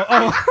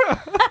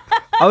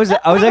I was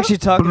actually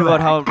talking about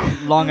how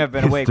long I've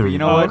been awake, but you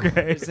know what?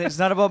 Okay. It's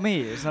not about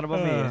me. It's not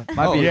about me.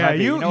 Might be, yeah, might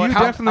be. you know what?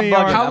 definitely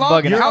I'm bugging. are. How I'm long-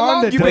 bugging. You're How on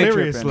long the you been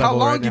delirious tripping? level How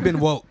long right you now. been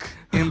woke,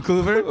 M.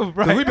 Kluver?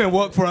 Because we've been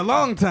woke for a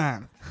long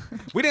time.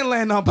 We didn't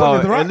land on Oh,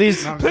 Plymouth Rock. at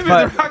least No,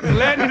 Plymouth Rock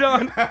landed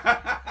on.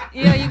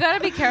 Yeah, you gotta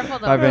be careful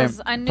though, 5 a.m.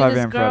 because I knew 5 this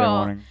a.m. Friday girl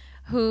morning.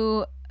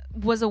 who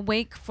was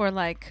awake for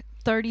like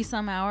 30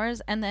 some hours,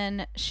 and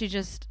then she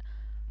just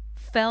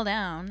fell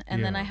down,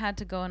 and then Yeah. I had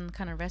to go and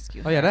kind of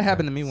rescue her. Oh yeah, that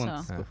happened to me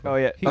once. So- before. Oh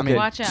yeah. I mean,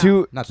 watch out.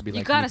 Two. Not to be You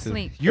like gotta me too.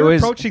 sleep. You're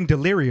was- approaching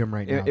delirium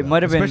right now. It though,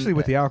 might have been, especially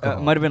with the alcohol.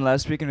 It might have been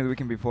last weekend or the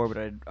weekend before,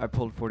 but I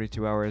pulled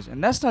 42 hours,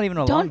 and that's not even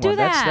a Don't long do one.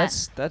 that.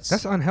 That's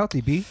That's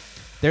unhealthy, B.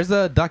 There's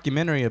a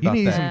documentary about You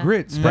need that. some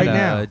grits Yeah. right that,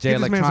 now. Jay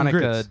Get this man some Electronica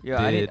grits.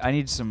 Yeah, did. I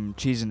need some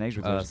cheese and eggs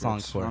with those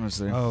songs grits, for it.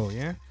 honestly. Oh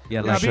yeah.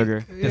 Yeah, No like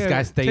sugar. this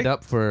guy stayed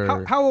up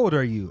for. How old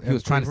are you? He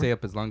was trying to stay Flavor?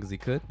 up as long as he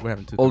could. We're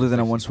having two. Older than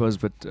I conversations.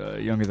 once was,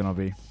 but younger than I'll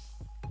be.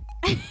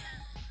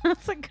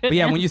 That's a good. But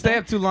yeah, when you answer. stay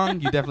up too long,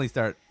 you definitely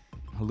start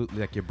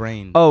like your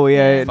brain. Oh yeah,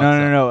 Yeah. yeah.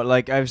 Fucks No.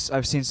 Like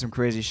I've seen some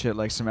crazy shit,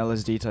 like some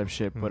LSD type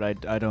shit, but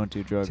I don't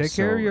do drugs. Take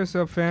care of so-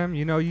 yourself, fam.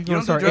 You know you don't gonna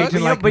do start drugs?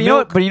 aging like but you know,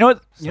 milk. but you know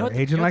what? Start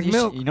aging like you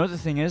milk. You know what the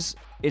thing is?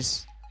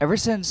 It's ever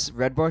since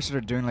Red Bar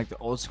started doing like the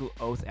old school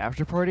Oath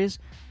after parties.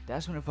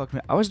 That's when it fucked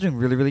me. I was doing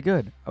really, really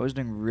good.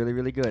 And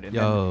then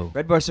Yo,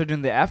 Red Bar started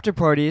doing the after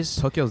parties.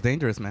 Tokyo's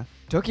dangerous, man.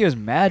 Tokyo's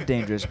mad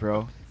dangerous,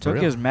 bro. For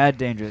Tokyo's mad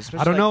dangerous.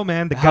 I don't know,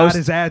 man. The house- God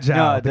is agile.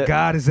 No, the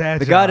God is agile.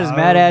 The God is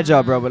mad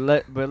agile, bro.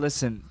 But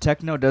listen,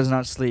 techno does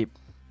not sleep.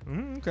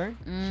 Okay.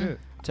 Mm. Shit.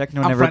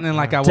 Techno I'm never. fronting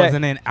like I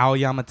wasn't in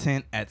Aoyama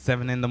tent at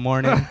 7 in the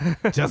morning,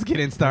 just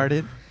getting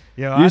started.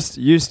 Yo, I-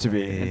 used to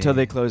be until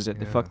they closed it.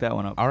 They Yeah. fucked that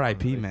one up.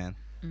 R.I.P. man.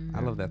 Mm.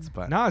 I love that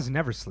spot. Nas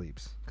never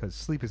sleeps because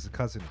sleep is the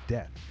cousin of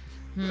death.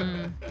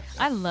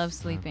 I love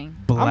sleeping.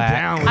 I'm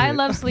down with I it.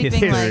 love sleeping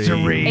like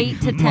History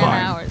 8 to 10 month.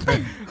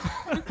 hours.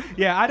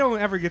 Yeah, I don't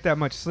ever get that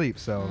much sleep,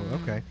 so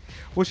okay.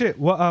 Well, shit.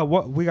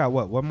 What we got?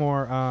 One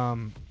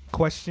more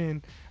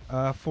question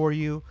for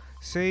you.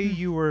 Say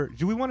you were.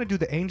 Do we want to do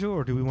the Angel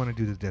or do we want to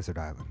do the Desert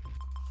Island?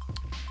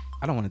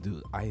 I don't want to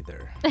do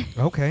either.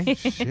 Okay.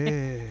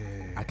 Shit.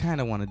 I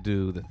kind of want to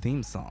do the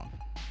theme song.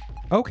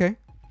 Okay.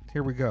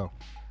 Here we go.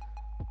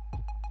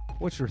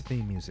 What's your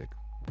theme music?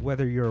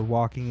 Whether you're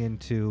walking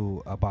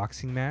into a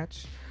boxing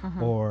match,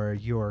 or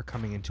you're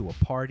coming into a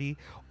party,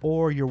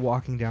 or you're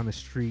walking down the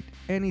street,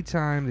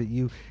 anytime that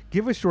you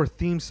give us your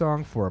theme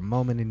song for a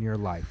moment in your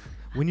life.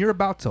 When you're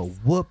about to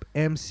whoop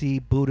MC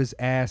Buddha's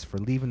ass for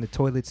leaving the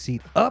toilet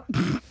seat up,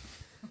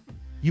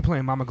 you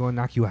playing Mama Gonna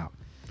Knock You Out.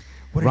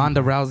 What are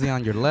Ronda Rousey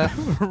on your left,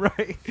 you-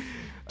 right?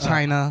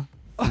 China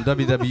from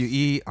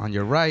WWE on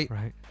your right.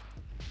 Right.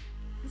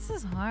 This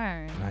is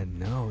hard. I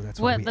know. That's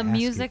why What we the ask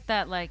music it.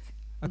 that like gets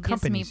me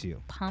Accompanies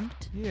you.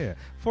 pumped? Yeah.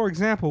 For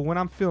example, when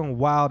I'm feeling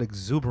wild,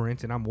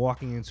 exuberant, and I'm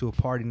walking into a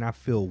party and I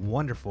feel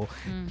wonderful,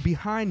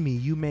 behind me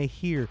you may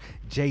hear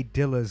Jay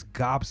Dilla's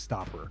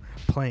Gobstopper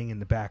playing in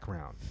the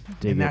background.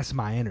 Dig and it. that's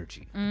my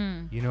energy.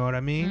 You know what I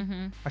mean?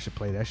 Mm-hmm. I should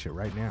play that shit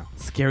right now.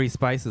 Scary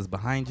Spice is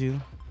behind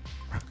you.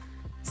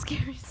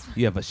 Scary.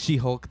 You have a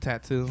She-Hulk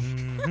tattoo.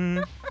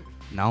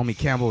 Mm-hmm. Naomi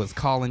Campbell is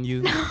calling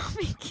you.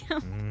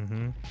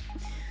 Mm-hmm.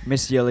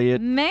 Missy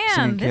Elliott. Man,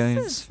 singing this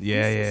Cadence. is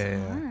Yeah, this yeah, is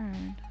yeah.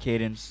 hard.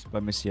 Cadence by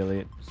Missy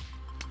Elliott.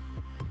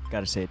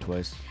 Gotta say it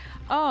twice.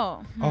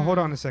 Oh. Oh, hold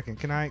on a second.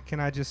 Can I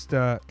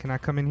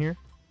come in here?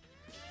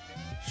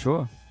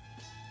 Sure.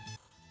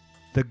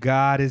 The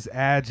God is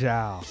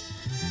agile.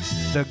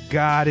 The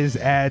God is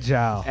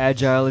agile.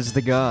 Agile is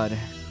the god.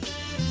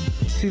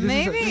 See, this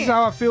Maybe. is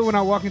how I feel when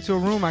I walk into a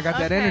room. I got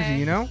that energy, Okay.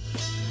 you know?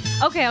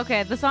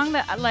 Okay. The song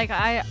that like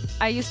I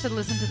used to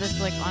listen to this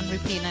like on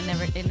repeat, and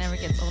it never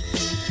gets old for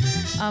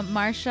me.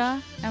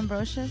 Marsha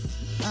Ambrosius.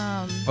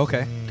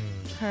 Okay.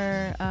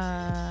 Her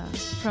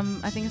from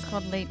I think it's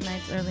called Late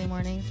Nights, Early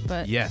Mornings,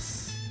 but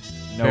Yes.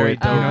 No, Very it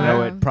dope. don't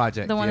know it.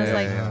 Project. the one yeah, is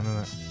like- yeah, I don't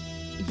know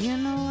that. you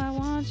know I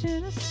want you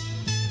to.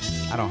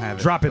 I don't have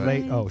it. Drop it but-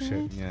 late. Oh,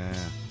 shit. Yeah.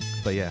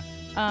 But yeah.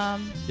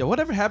 Um, Yeah,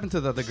 whatever happened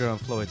to the other girl in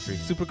Floetry?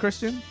 Super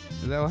Christian?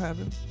 Is that what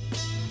happened?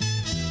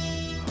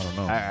 I don't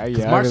know. I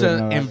Because really Marsha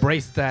know.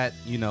 embraced that,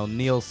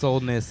 neo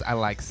soulness. I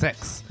like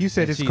sex. You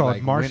said And it's she, called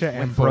like, Marsha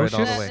went for it all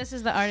the Ambrosius? way. this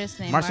is the artist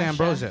name. Marsha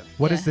Ambrosia.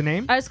 What Yeah. is the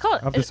name? It's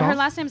called. Of the Her song?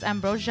 last name's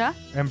Ambrosia.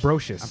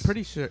 Ambrosius. I'm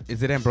pretty sure.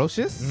 Is it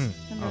Ambrosius? Mhm.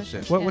 Oh Ambrosius.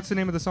 shit. What, Yeah. What's the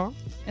name of the song?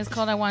 It's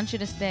called I Want You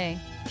to Stay.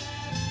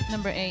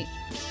 Number 8.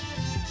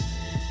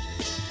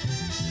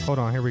 Hold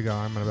on, here we go.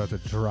 I'm about to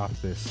drop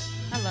this.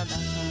 I love that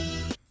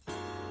song.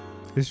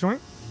 This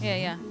joint?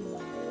 Yeah.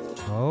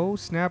 Oh,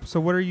 snap. So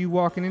what are you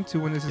walking into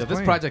when this is Yeah, this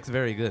playing? project's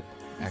very good.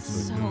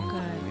 Actually. So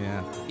good.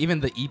 Yeah. Even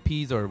the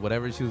EPs or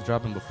whatever she was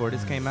dropping before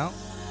this came out,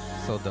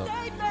 so dope.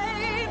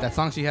 That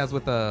song she has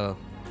with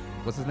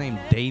what's his name,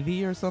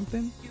 Davey or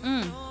something?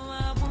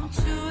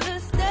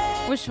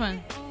 Which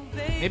one?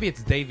 Maybe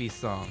it's Davey's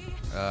song.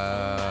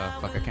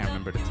 Fuck, I can't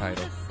remember the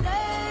title.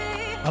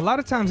 A lot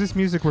of times this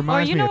music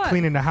reminds you me know of what?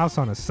 cleaning the house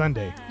on a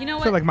Sunday. You know I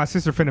what? feel like my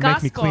sister finna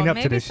make me Gospel. clean up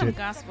Maybe to this some shit.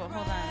 gospel.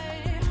 Hold on.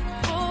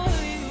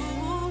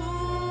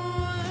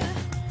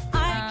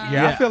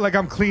 Yeah, I feel like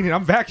I'm cleaning.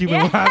 I'm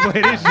vacuuming when I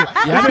play this shit.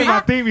 Yeah, This ain't my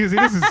theme music.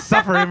 This is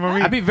suffering for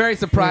me. I'd be very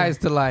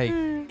surprised to like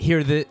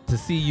hear to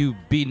see you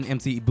beating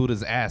MC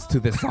Buddha's ass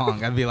to this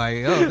song. I'd be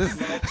like, oh, this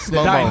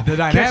slow mo. The Catching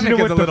dynamic him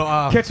is with a little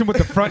off. Catch him with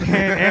the front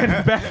hand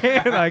and back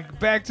hand, like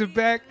back to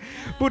back.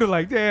 Buddha,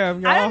 like,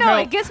 damn, y'all I don't know.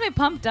 help. It gets me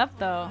pumped up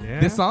though.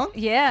 Yeah? This song?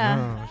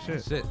 Yeah. Oh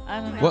shit. Shit.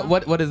 I don't know.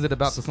 What is it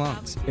about the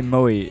song? In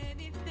Moe.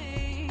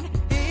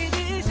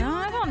 No,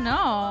 I don't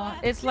know.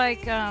 It's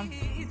like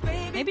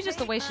maybe just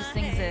the way she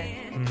sings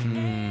it.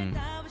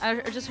 Or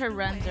just her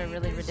runs are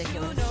really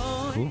ridiculous.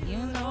 Cool. You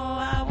know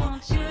I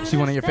want you She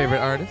one of your to favorite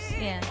stay. artists?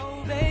 Yeah.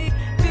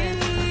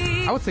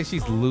 I would say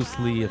she's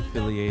loosely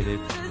affiliated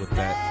with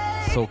that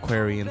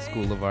Soulquarian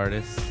school of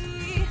artists.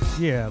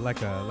 Yeah,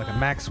 like a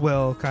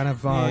Maxwell kind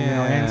of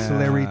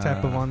ancillary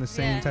type of on the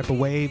same type of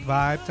wave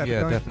vibe type of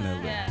thing.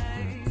 Definitely.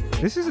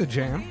 This is a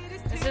jam.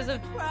 This is a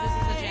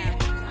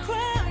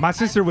jam. My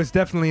sister was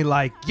definitely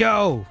like,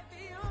 "Yo,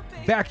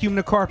 vacuum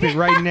the carpet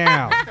right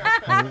now."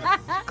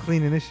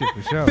 Cleaning this shit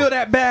for sure. Fill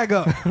that bag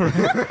up,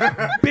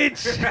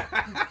 bitch.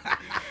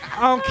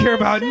 I don't care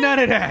about none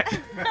of that.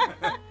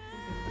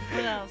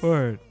 What else?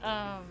 Word.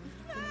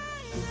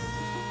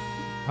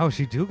 Oh,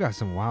 she do got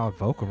some wild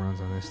vocal runs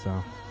on this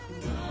though.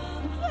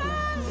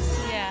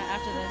 Yeah,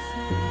 after this.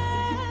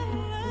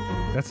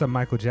 That's a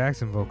Michael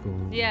Jackson vocal.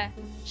 Yeah,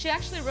 she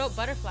actually wrote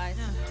Butterflies.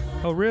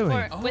 Oh, really?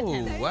 With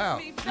him. Wow.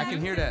 I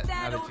can hear that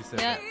now that you said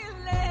that.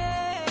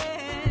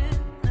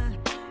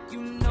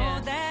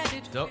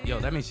 Dope. Yo,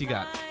 that means she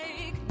got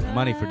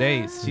money for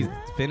days. She's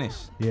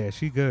finished. Yeah,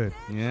 she good.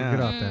 Yeah. She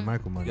get off that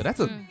Michael money. Yo,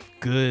 that's a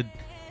good,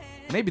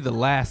 maybe the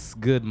last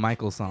good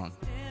Michael song.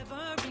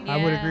 I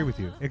would agree with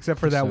you, except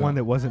for that one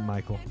that wasn't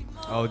Michael.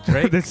 Oh,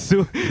 Drake.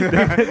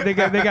 they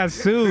got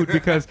sued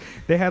because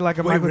they had like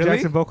a Michael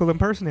Jackson vocal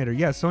impersonator.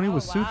 Yeah, Sony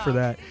was sued for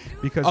that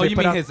because they you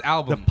put mean out his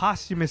album? the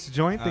posthumous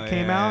joint that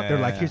came out. They're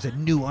like, here's a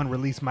new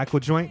unreleased Michael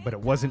joint, but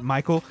it wasn't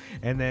Michael.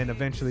 And then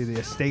eventually the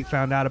estate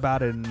found out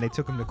about it and they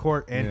took him to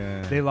court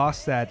and they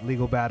lost that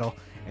legal battle.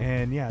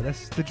 And yeah,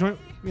 that's the joint.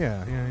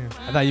 Yeah.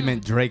 I thought you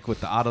meant Drake with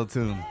the auto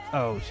tune.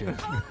 Oh shit!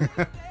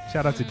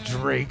 Shout out to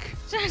Drake.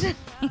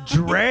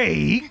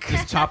 Drake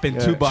just chopping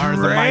 2 bars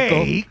of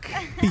Michael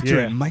featuring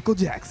Yeah. Michael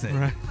Jackson.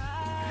 Right.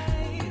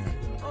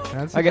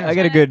 I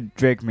got a good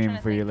Drake meme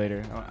for you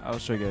later. I'll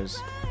show you guys.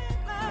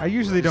 I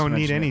usually Just don't need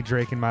mention any it.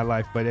 Drake in my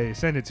life, but hey,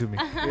 send it to me.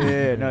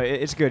 Yeah, no,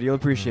 it's good. You'll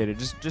appreciate it.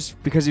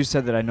 Just because you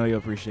said that, I know you'll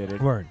appreciate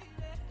it. Word.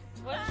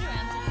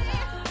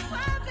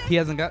 He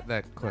hasn't got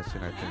that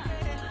question, I think.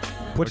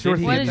 What's Or your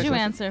he What get did that you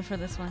question? answer for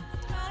this one?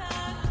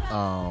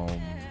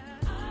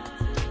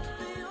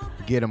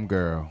 Get 'em,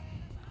 girl.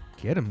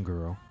 Get him,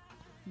 girl.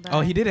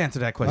 Oh, he did answer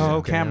that question. Oh,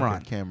 okay,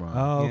 Cameron. okay.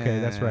 Oh, okay.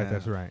 That's right.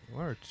 That's Yeah. right.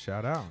 Word.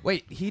 Shout out.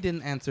 Wait, he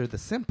didn't answer the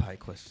senpai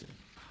question.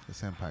 The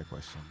senpai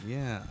question.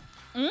 Yeah.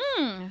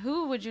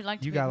 Who would you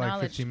like to You be got like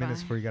acknowledged 15 minutes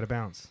by? before you got to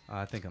bounce.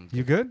 I think I'm.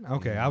 You good?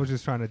 Okay. I was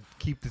just trying to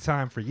keep the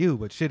time for you,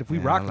 but shit, if we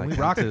rock, we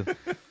rock it.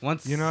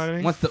 Once You know what I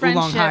mean? Once the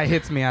oolong high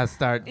hits me, I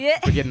start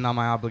forgetting all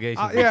my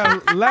obligations. Yeah,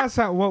 last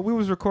time, we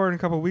was recording a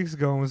couple of weeks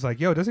ago and was like,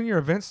 yo, doesn't your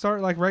event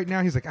start like right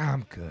now? He's like,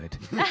 I'm good.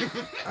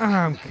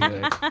 I'm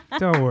good.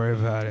 Don't worry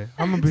about it.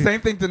 I'm gonna be Same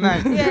thing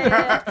tonight.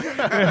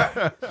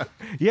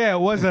 Yeah, it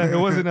was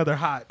another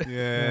hot.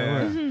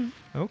 Yeah. it was.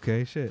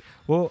 Okay, shit.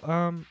 Well,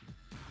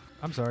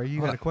 I'm sorry,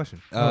 you had a question.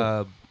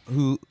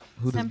 Who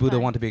does Senpai. Buddha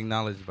want to be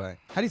acknowledged by?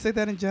 How do you say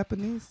that in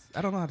Japanese?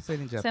 I don't know how to say it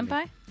in Japanese.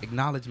 Senpai?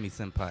 Acknowledge me,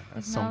 senpai.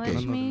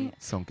 Acknowledge me.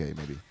 Sonke,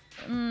 maybe.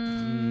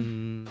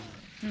 No,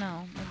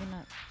 maybe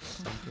not.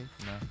 No.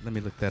 Let me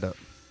look that up.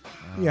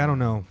 Yeah, I don't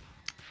know.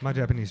 My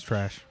Japanese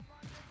trash.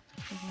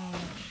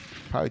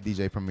 Probably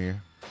DJ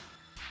Premier.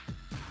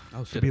 Oh,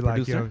 To shit. be a like,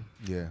 producer?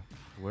 yo, Yeah.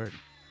 Word.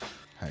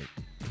 Hey.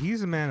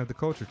 he's a man of the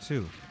culture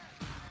too.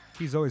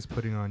 He's always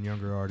putting on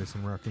younger artists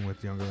and working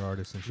with younger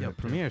artists and shit. Yeah,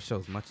 Premier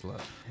shows much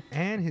love.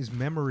 And his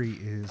memory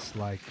is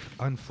like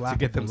unflappable. To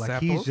get them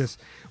like samples?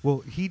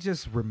 he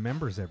just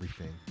remembers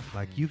everything.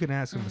 Like you can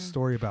ask him a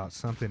story about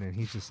something and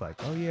he's just like,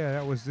 oh yeah,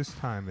 that was this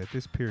time at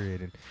this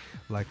period. And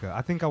like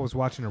I think I was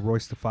watching a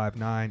Royce the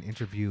 5'9"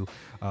 interview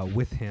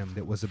with him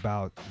that was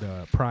about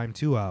the Prime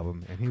 2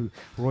 album, and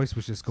Royce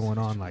was just going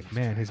on like,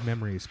 man, his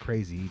memory is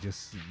crazy. He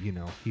just,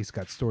 he's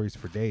got stories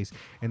for days,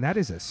 and that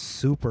is a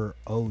super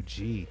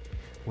OG.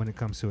 When it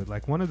comes to it,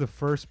 like one of the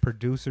first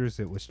producers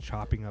that was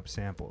chopping up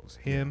samples,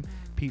 him,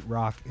 Pete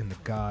Rock, and the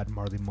God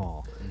Marley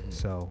Marl.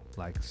 So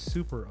like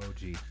super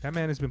OG. That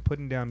man has been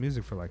putting down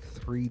music for like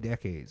 4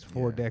 decades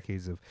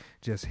of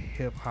just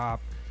hip hop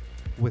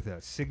with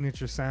a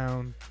signature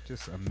sound.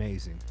 Just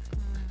amazing.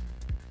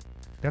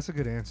 That's a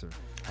good answer.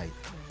 Hey.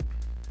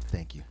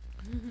 Thank you.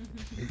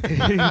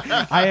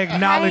 I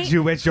acknowledge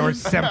you as your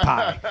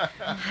senpai.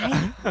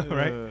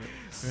 Right?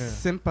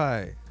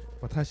 Senpai.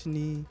 私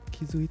に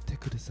気づいて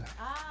ください。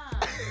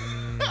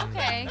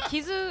Okay. 気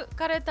づ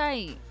かれた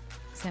い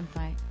先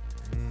輩。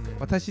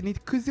私に気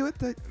づ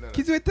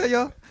いた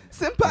よ。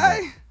先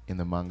輩 In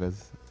the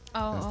mangas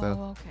Oh, and stuff.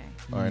 oh, okay.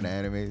 Or in the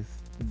animes.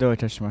 どうい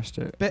たしまし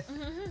て。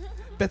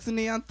別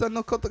にあんた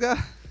のことが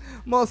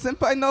もう先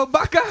輩の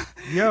バカ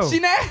Yo.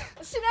 死ね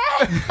We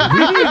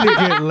need to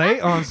get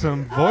late on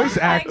some voice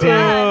acting.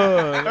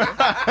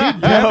 He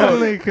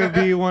definitely could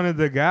be one of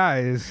the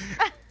guys.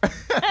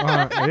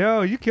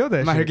 Yo, you killed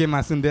that I'm out here shit. getting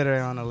my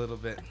tsundere on a little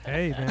bit.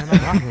 Hey, man, I'm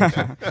rocking with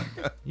you.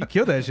 You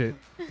killed that shit.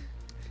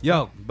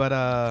 Yo, but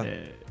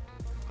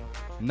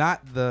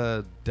not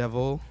the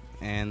devil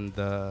and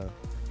the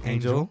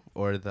angel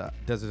or the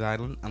desert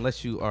island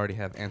unless you already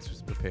have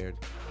answers prepared.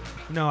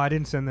 No, I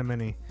didn't send them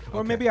any.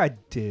 Or Okay. maybe I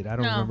did. I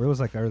don't No. remember. It was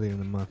like earlier in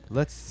the month.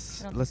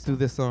 Let's do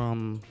this.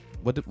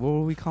 What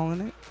were we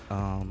calling it?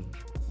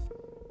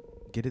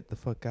 Get it the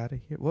fuck out of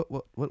here.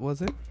 What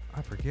was it?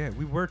 I forget.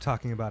 We were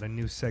talking about a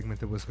new segment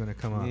that was going to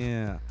come up.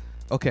 Yeah.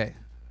 Okay.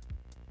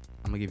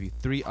 I'm gonna give you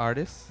 3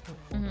 artists,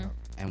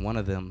 and one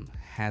of them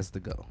has to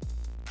go.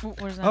 What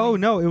does that Oh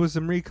mean? no, it was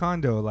the Marie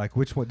Kondo. Like,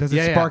 which one does it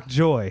Yeah, spark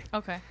joy?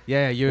 Okay.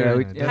 Yeah, you're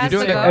Yeah, you're Has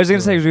doing to it. go. I was gonna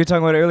say 'cause we were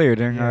talking about it earlier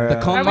during Yeah. our The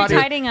Are we KonMari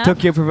tidying up?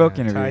 Tokyo Provoke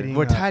Yeah, interview. tidying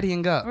We're up.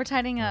 tidying up. We're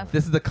tidying up.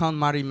 This is the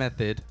KonMari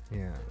method.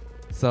 Yeah.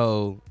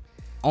 So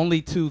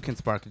only 2 can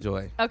spark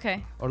joy.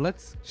 Okay. Or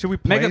let's Should we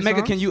play Mega,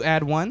 songs? can you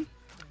add one?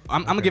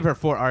 I'm gonna Okay. give her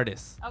 4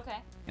 artists, Okay.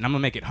 and I'm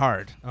gonna make it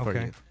hard for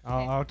Okay. you.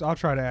 I'll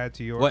try to add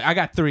to yours. Well, I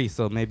got 3,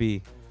 so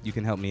maybe you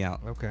can help me out.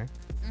 Okay.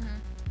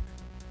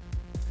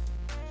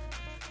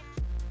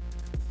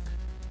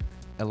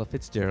 Ella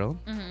Fitzgerald.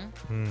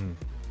 Hmm.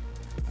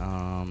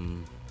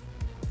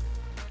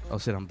 Oh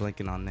shit, I'm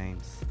blanking on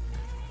names.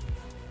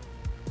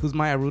 Who's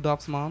Maya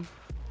Rudolph's mom?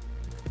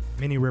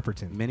 Minnie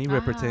Riperton. Minnie Ah,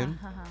 Riperton.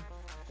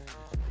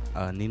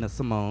 Nina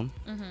Simone.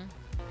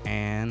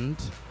 And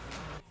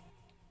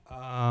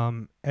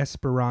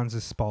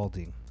Esperanza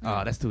Spalding.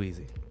 oh, that's too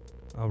easy.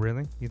 Oh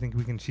really? You think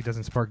we can? She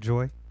doesn't spark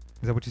joy?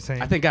 Is that what you're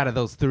saying? I think out of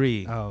those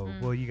 3, Oh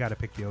well, you got to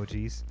pick the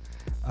OGs.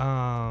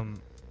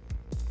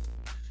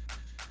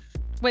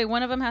 Wait,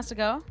 one of them has to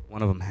go?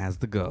 one of them has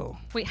to go.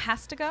 Wait,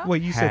 has to go?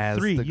 Wait, you said Has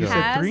 3. to You go.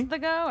 said has 3. to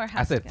go or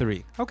has I said to go?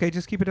 3. Okay,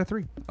 just keep it at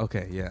 3.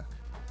 Okay, yeah.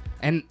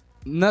 And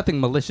nothing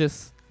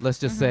malicious. Let's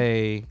just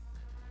say,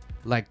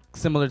 like,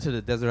 similar to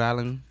the Desert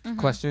Island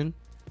question,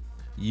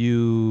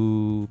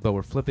 but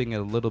we're flipping it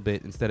a little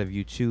bit. Instead of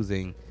you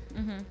choosing,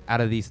 out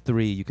of these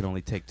 3, you can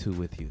only take 2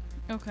 with you.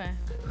 Okay.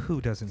 Who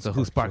doesn't? So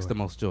who sparks joy? the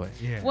most joy?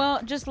 Yeah.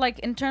 Well, just like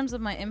in terms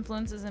of my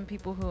influences and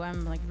people who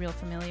I'm like real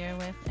familiar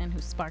with and who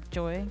spark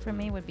joy for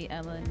me would be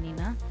Ella and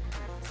Nina.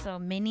 So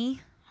Minnie,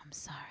 I'm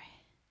sorry.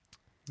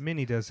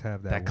 Minnie does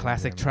have that. That one,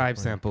 classic yeah, Tribe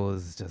man. sample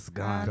is just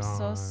gone. I'm so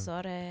Gone.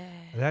 sorry.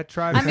 That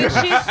Tribe. I mean,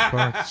 sample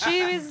sparks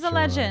she's a joy.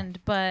 legend,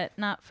 but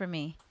not for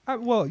me.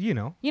 Well, you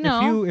know, You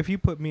know. if you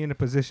put me in a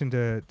position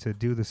to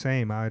do the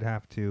same, I'd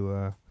have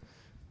to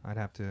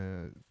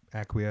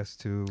acquiesce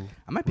to.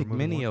 I might pick remove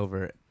Minnie one.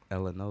 over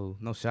Ella.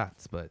 No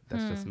shots, but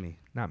that's just me.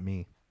 Not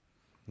me.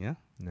 Yeah.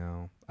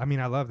 No. I mean,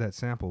 I love that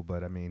sample,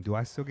 but I mean, do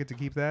I still get to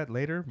keep that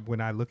later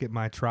when I look at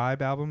my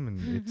Tribe album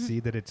and it see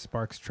that it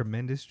sparks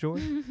tremendous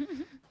joy?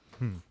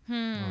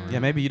 Yeah,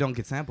 maybe you don't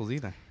get samples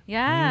either.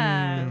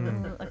 Yeah.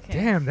 Mm. Okay.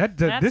 Damn, That's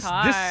this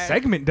hard.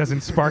 segment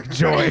doesn't spark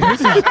joy.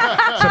 This is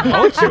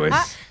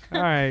tumultuous.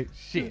 All right,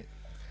 shit.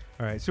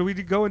 All right, so we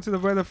go into the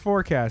weather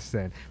forecast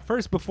then.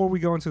 First, before we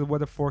go into the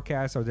weather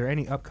forecast, are there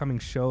any upcoming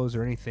shows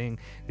or anything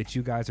that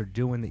you guys are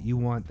doing that you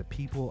want the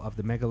people of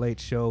the Mega Late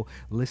Show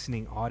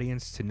listening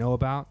audience to know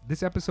about?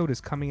 This episode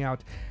is coming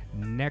out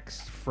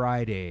next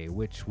Friday,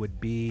 which would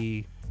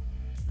be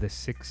the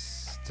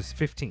 6th to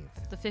 15th.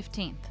 The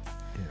 15th.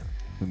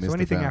 We So missed the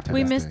anything after Valentine's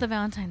We that? missed Day. the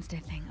Valentine's Day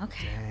thing.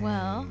 Okay.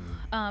 Well,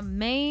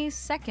 May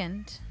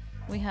 2nd,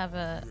 we have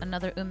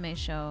another Ume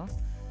show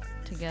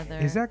together.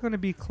 Is that going to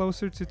be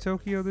closer to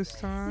Tokyo this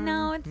time?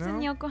 No, it's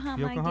in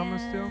Yokohama Yokohama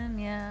again. still?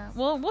 Yeah.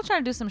 We'll try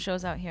to do some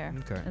shows out here.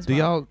 Okay. As Do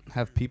well. y'all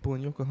have people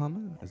in Yokohama?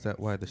 Is that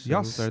why the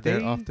Y'all shows are stay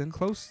there often?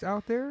 close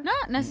out there?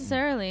 Not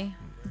necessarily,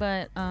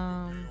 but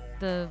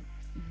the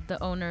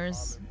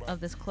owners of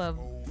this club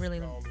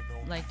really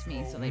liked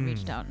me, so they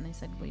reached out and they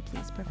said, "Will you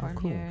please perform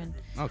cool. here?" And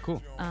Oh,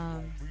 cool.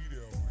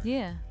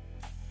 yeah,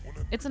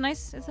 it's a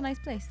nice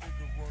place.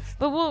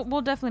 But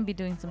we'll definitely be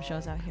doing some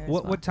shows out here. as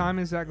well. What time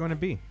is that going to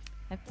be?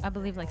 I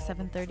believe like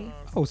 7:30.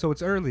 Oh, so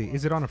it's early.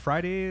 Is it on a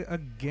Friday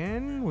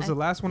again? Was the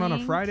last one on a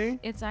think Friday?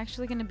 It's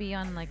actually going to be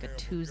on like a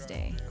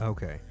Tuesday.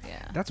 Okay.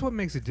 Yeah. That's what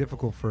makes it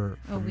difficult for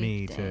A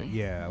me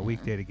weekday. a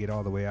weekday to get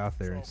all the way out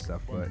there and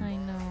stuff. But I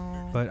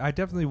know. but I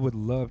definitely would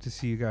love to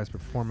see you guys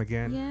perform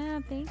again. Yeah,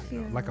 thank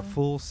you. Like a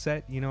full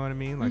set, you know what I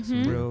mean? Like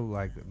some real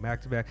like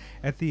back to back.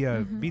 At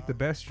the Beat the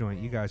Best joint,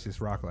 you guys just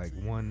rock like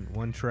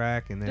one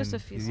track and then Just a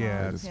few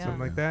yeah, songs, something yeah.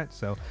 like that.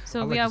 So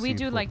So I'd like yeah, to we see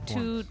do full like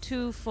performance.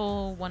 two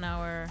full 1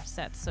 hour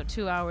sets, so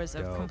 2 hours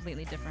of Dope.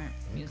 completely different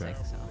music.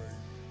 So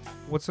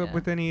What's up Yeah.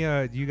 with any?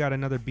 You got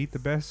another Beat the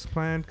Best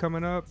planned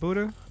coming up,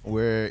 Buddha?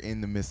 We're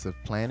in the midst of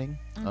planning.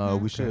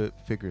 Mhm. We should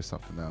figure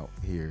something out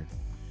here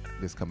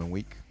this coming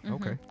week.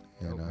 Okay.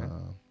 And Okay.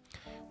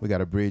 we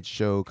got a bridge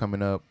show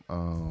coming up.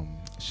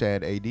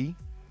 Shad AD.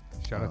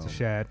 Shout out to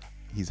Shad.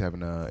 He's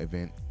having an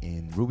event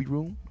in Ruby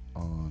Room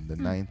on the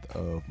 9th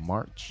of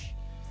March.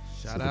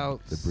 Shout the-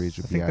 out. The bridge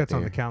will I be think out that's there.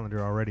 on the calendar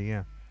already.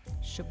 Yeah.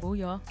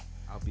 Shibuya.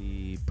 I'll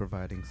be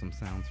providing some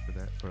sounds for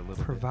that for a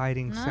little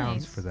Providing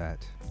sounds Nice. for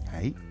that.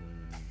 Hey,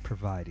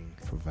 Providing.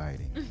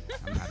 providing. bit.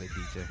 I'm not a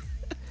DJ.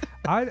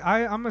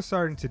 I'm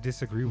starting to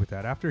disagree with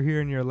that. After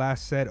hearing your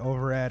last set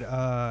over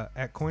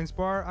at Coins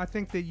Bar, I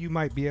think that you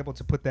might be able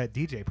to put that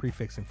DJ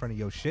prefix in front of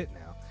your shit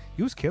now.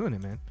 You was killing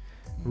it, man.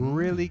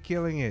 Really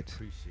killing it.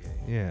 Appreciate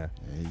it. Yeah.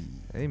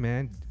 Hey. Hey,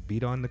 man.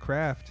 Beat on the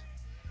craft.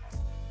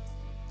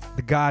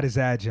 The God is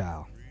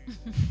agile.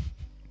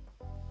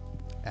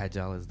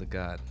 Agile is the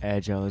god.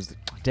 Agile is.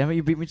 Damn it,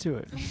 you beat me to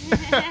it.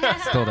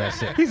 Stole that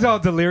shit. He's all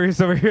delirious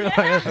over here. Like,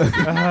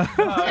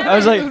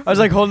 I was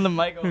like holding the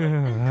mic.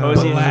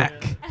 Cozy.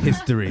 Black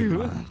History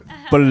Month.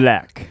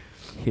 Black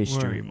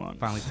History Word. Month.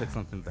 Finally took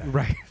something back.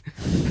 right.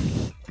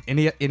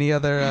 Any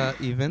other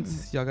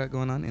events y'all got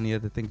going on? Any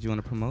other things you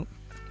want to promote?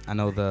 I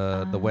know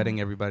the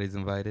wedding. Everybody's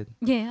invited.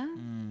 Yeah.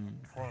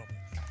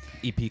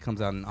 EP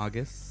comes out in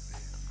August.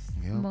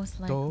 Yep. Most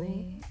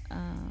likely.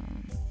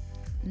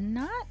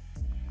 Not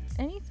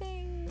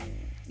anything.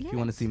 If you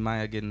want to see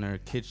Maya getting her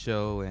kid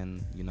show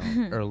and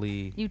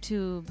early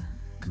YouTube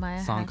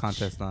Maya song Hatch.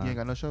 contest on. You ain't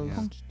got no shows?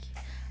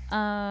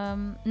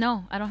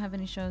 No, I don't have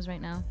any shows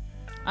right now.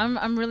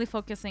 I'm really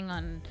focusing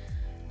on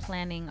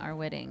planning our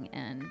wedding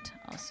and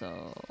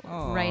also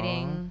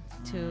writing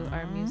to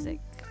our music.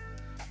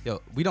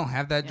 Yo, we don't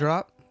have that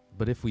drop,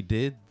 but if we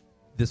did,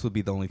 this would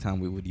be the only time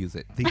we would use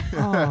it.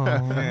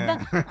 I'm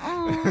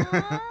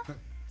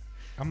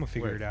gonna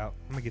figure it out.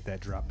 I'm gonna get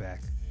that drop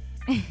back.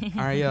 All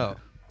right, yo.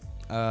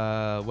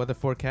 Weather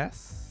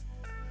forecast,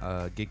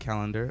 gig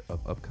calendar of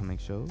upcoming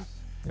shows.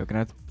 Yo, can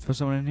I throw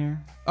someone in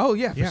here? Oh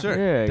yeah, for sure.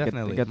 Yeah,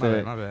 Definitely. Got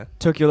My bad.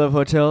 Tokyo Love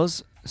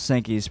Hotels,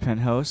 Sankey's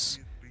Penthouse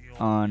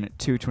on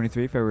 2/23,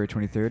 February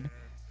 23rd,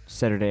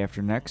 Saturday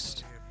after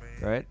next,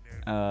 right?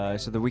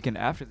 So the weekend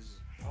after this.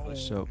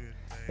 So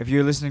if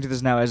you're listening to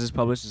this now as it's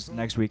published, it's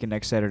next weekend,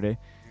 next Saturday,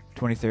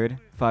 23rd,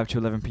 5 to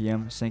 11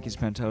 p.m., Sankey's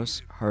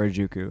Penthouse,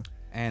 Harajuku.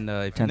 And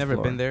if you've never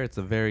been there, it's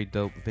a very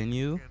dope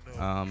venue,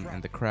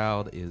 and the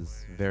crowd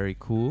is very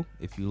cool.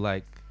 If you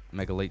like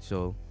Mega Late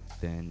Show,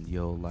 then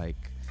you'll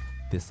like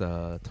this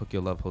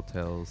Tokyo Love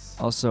Hotels.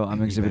 Also,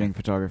 I'm exhibiting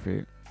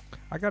photography.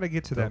 I gotta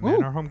get to that,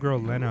 man. Our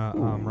homegirl Lena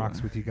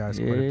rocks with you guys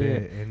quite a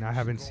bit, and I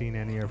haven't seen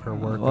any of her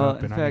work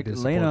up, and I need to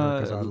support her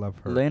because I love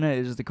her. Lena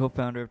is the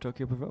co-founder of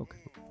Tokyo Provoke.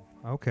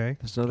 Okay.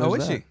 So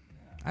is she?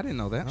 I didn't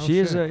know that. She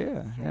is,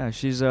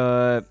 she's,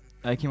 I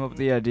came up with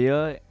the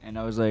idea, and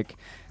I was like,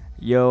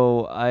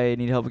 yo, I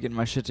need help getting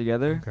my shit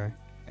together. Okay.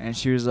 And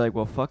she was like,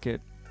 well, fuck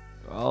it.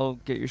 I'll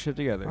get your shit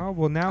together. Oh,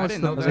 well, now it's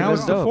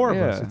the four of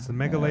us. It's the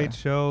Mega Late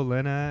Show,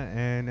 Lena,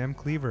 and M.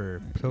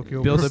 Cleaver.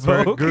 Tokyo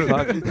Bilderberg group.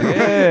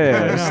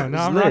 Yeah. No,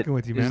 I'm rocking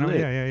with you, man.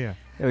 Yeah.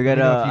 We got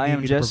I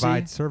Am Jesse.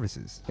 Provide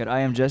services. Got I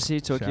Am Jesse.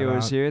 Tokyo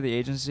is here, the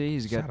agency.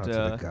 He's Shout got. out to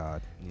the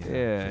God.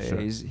 Sure.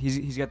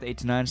 He's got the 8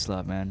 to 9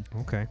 slot, man.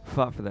 Okay.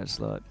 Fought for that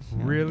slot.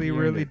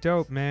 Really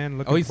dope, man.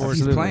 Looking forward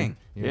to he's playing.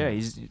 Yeah,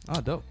 he's.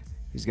 Oh, dope.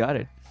 He's got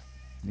it.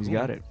 He's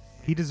got it.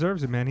 He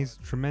deserves it, man. He's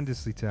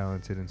tremendously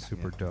talented and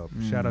super dope.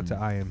 Shout out to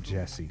I Am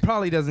Jesse.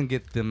 Probably doesn't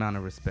get the amount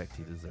of respect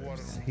he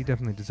deserves. He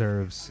definitely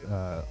deserves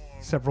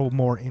several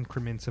more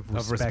increments of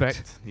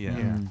respect.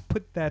 Yeah.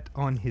 Put that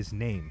on his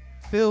name.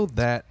 Fill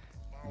that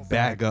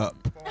bag up.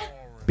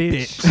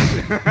 Bitch.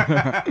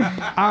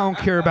 I don't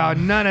care about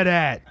none of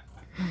that.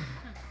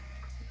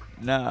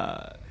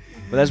 Nah.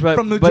 But that's why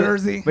from New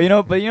Jersey. But you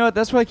know what?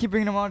 That's why I keep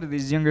bringing him on to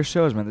these younger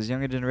shows, man. This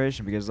younger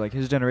generation, because like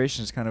his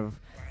generation is kind of,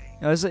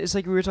 it's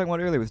like we were talking about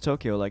earlier with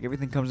Tokyo. Like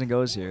everything comes and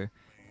goes here,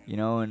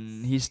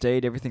 and he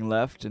stayed, everything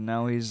left, and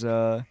now he's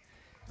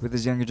with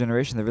this younger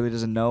generation that really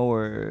doesn't know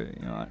or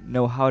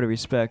know how to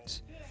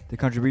respect the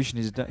contribution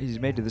he's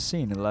made to the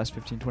scene in the last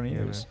 15, 20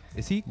 years.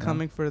 Is he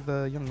coming for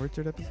the Young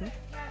Richard episode?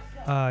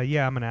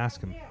 Yeah, I'm gonna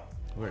ask him.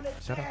 Word.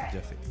 Shout out to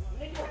Jesse.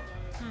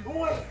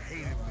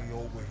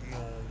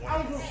 I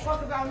don't give a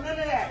fuck about none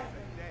of that.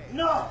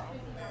 No.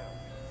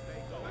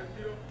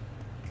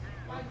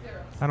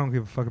 I don't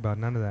give a fuck about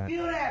none of that.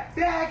 Fill that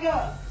bag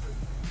up.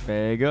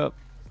 Bag up.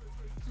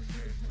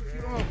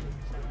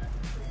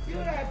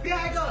 Fill that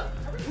bag up.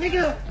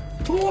 Nigga.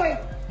 Boy.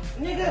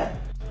 Nigga.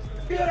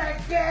 Fill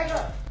that bag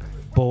up.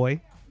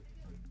 Boy.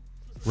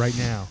 Right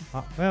now.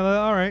 Well,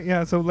 all right.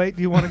 Yeah, so late.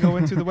 Do you want to go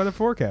into the weather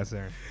forecast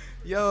there?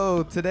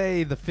 Yo,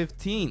 today, the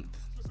 15th.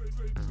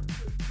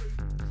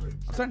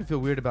 I'm starting to feel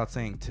weird about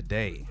saying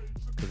today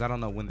because I don't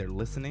know when they're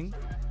listening.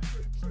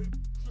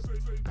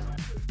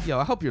 Yo,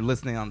 I hope you're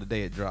listening on the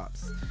day it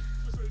drops.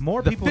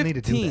 More people need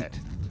to do that.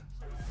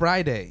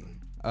 Friday.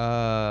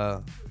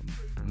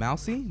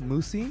 Mousy?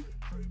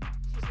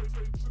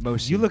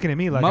 You looking at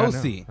me like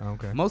Mousy. I know. Oh,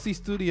 okay. Mousy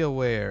Studio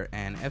Wear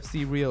and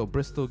FC Rio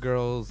Bristol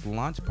Girls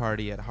launch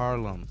party at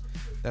Harlem.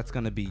 That's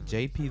going to be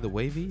JP the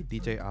Wavy,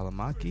 DJ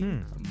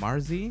Alamaki,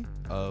 Marzi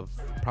of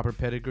Proper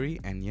Pedigree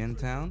and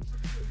Yentown,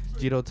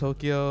 Jiro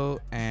Tokyo,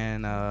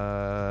 and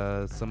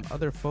some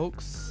other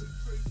folks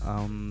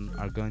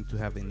are going to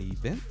have an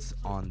event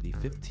on the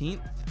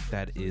 15th.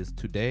 That is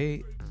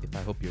today, if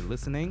I hope you're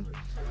listening.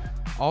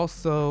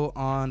 Also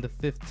on the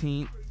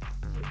 15th,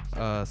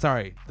 the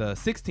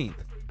 16th,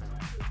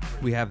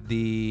 we have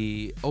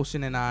the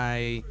Ocean and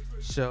I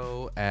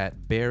show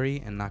at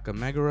Barry and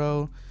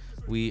Nakameguro.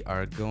 We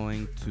are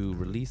going to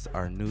release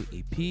our new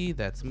EP.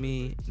 That's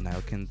me,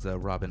 Niall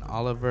Robin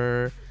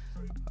Oliver.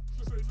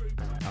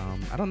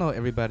 I don't know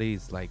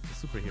everybody's like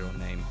superhero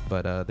name,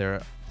 but there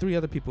are 3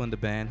 other people in the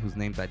band whose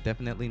names I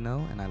definitely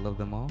know, and I love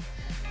them all.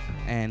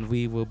 And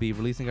we will be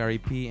releasing our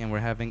EP, and we're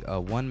having a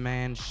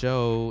one-man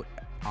show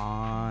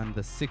on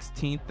the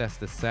 16th. That's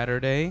the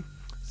Saturday.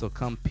 So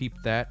come peep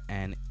that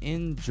and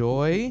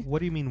enjoy. What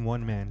do you mean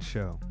one-man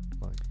show?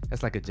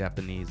 That's like a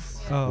Japanese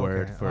Oh,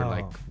 word okay. for Oh.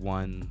 like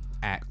one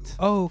act.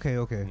 Oh, okay.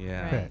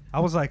 Yeah. Okay. I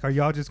was like, are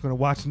y'all just gonna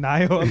watch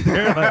Nayo up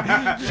there,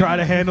 like, try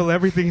to handle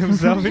everything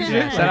himself and shit?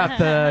 Yeah, shout out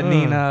to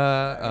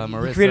Nina,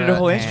 Marissa. He created a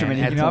whole and instrument.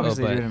 He can Edsel,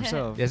 obviously do but it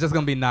himself. Yeah, it's just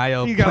gonna be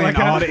Nayo He got playing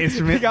like all a, the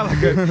instruments. He got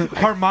like a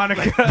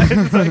harmonica,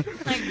 it's like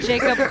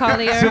Jacob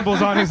Collier.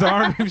 symbols on his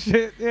arm and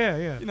shit.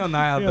 Yeah. You know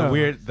Niall, Yeah.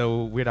 the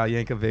Weird Al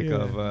Yankovic Yeah.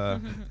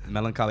 of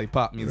melancholy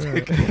pop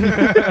music.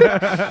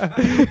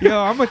 Yo,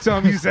 I'm gonna tell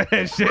him you said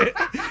that shit.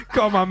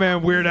 Call my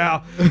man Weird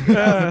Al.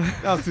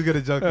 That was too good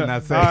a joke to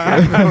not say.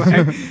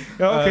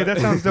 Okay, that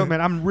sounds dope,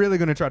 man. I'm really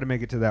gonna try to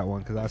make it to that one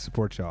because I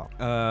support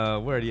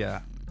y'all. Word,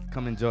 yeah.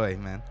 Come enjoy,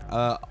 man.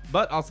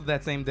 But also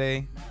that same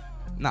day,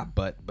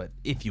 but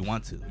if you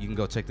want to, you can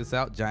go check this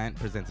out. Giant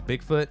presents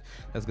Bigfoot.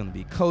 That's gonna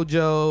be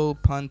Kojo,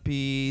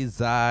 Punpi,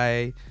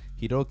 Zai,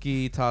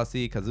 Hiroki,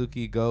 Tasi,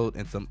 Kazuki, Goat,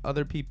 and some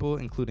other people,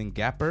 including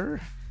Gapper,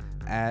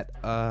 at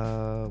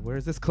where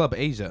is this? Club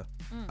Asia.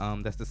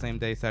 That's the same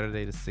day,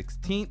 Saturday the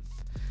 16th.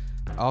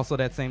 Also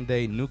that same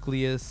day,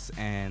 Nucleus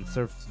and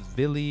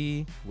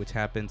Surfville, which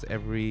happens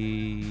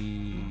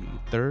every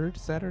third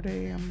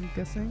Saturday, I'm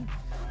guessing,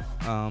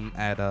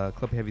 at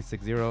Club Heavy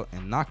 60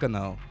 and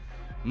Nakano.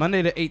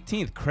 Monday the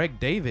 18th, Craig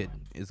David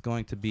is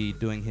going to be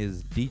doing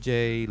his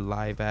DJ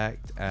live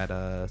act at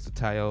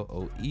Sutayo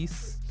O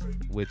East,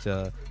 which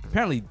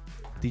apparently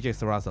DJ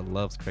Sarasa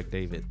loves Craig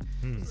David.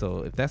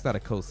 So if that's not a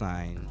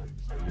cosign,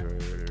 you're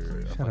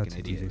a Shout out fucking to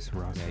idiot. DJ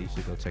Sarasa. Yeah, you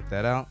should go check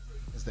that out.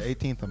 It's the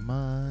 18th of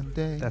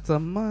Monday. That's a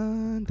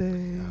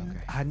Monday.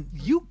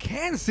 You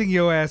can sing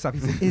your ass off. He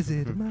said, "Is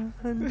it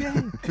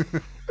Monday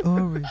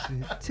or is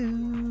it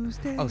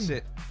Tuesday?" Oh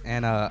shit!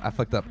 And I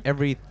fucked up.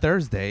 Every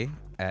Thursday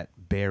at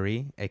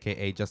Barry,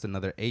 aka Just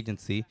Another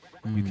Agency,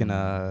 you can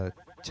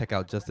check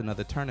out Just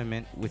Another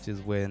Tournament, which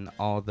is when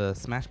all the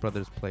Smash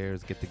Brothers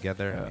players get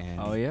together and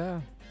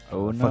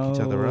fuck each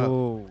other up.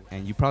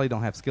 And you probably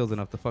don't have skills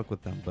enough to fuck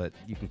with them, but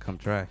you can come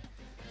try.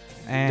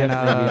 And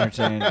Definitely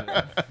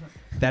entertained.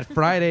 that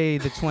Friday,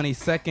 the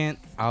 22nd,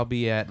 I'll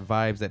be at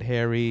Vibes at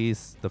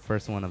Harry's, the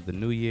first one of the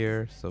new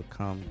year. So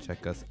come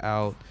check us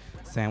out.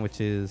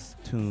 Sandwiches,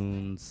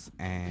 tunes,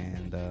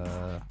 and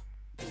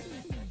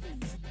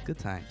good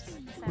times.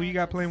 Who you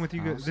got playing with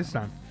you this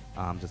time?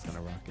 I'm just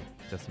gonna rock it.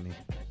 Just me.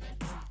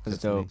 That's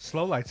Just dope. me.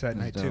 Slow lights that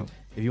night too.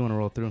 If you want to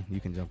roll through, you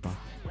can jump on.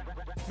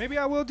 Maybe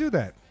I will do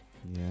that.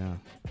 Yeah.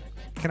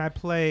 Can I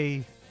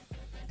play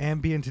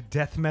ambient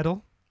death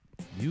metal?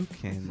 You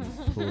can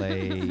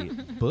play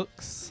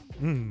books.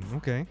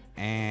 Okay.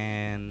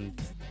 And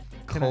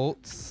Can I-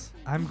 cults.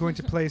 I'm going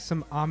to play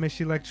some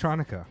Amish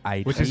electronica,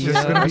 which is Ideas.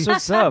 just going to be That's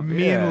what's up,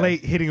 me yeah. and Late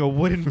hitting a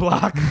wooden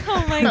block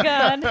Oh my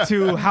god.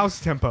 to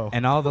house tempo.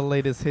 And all the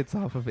latest hits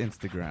off of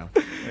Instagram.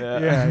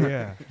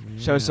 Yeah.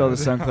 Shout out to all the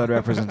SoundCloud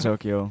rappers in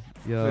Tokyo.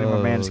 Yo, Including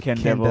my man's Ken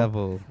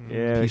Devil.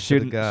 Yeah, Peace to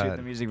shooting the God.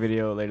 the music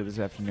video later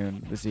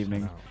this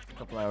evening.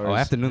 Couple hours. Oh,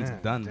 afternoon's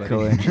done, buddy.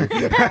 Cool intro.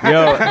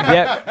 Yo,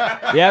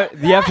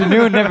 the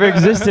afternoon never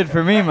existed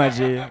for me, my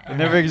G. It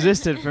never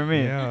existed for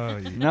me.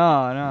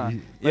 No.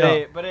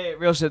 But hey,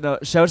 real shit though.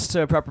 Shouts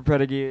to Proper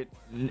Predicate,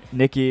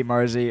 Nikki,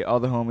 Marzi,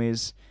 all the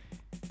homies.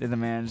 They're the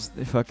mans.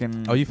 They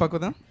fucking. Oh, you fuck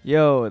with them?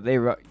 Yo,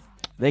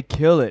 they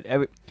kill it.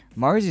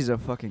 Marzi's a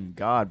fucking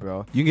god,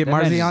 bro. You can get That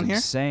man Marzi is on here?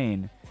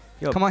 Insane.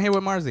 Yo, Come on here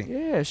with Marzi.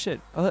 Yeah,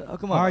 shit.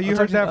 Come on. Oh, you I'll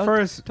heard talk that to,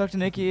 first. Talk to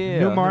Nikki. Yeah,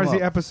 New I'll hit him Marzi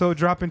up. episode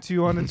dropping to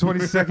you on the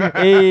 22nd.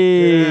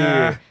 Hey.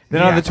 Yeah.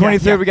 Then on the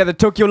 23rd, we got the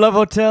Tokyo Love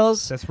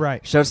Hotels. That's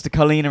right. Shouts to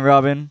Colleen and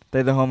Robin.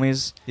 They're the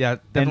homies. Yeah,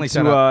 definitely And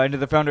shout out. to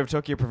the founder of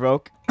Tokyo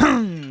Provoke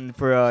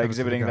for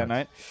exhibiting that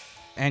night.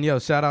 And yo,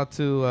 shout out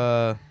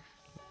to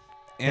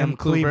M.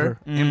 Cleaver.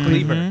 Cleaver. M.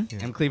 Cleaver.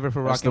 Mhm. M. Cleaver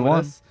for That's rocking the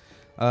with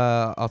one.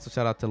 us. Also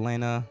shout out to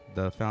Lena,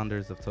 the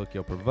founders of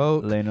Tokyo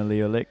Provoke. Lena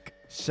Leolick.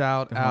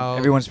 Shout out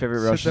Everyone's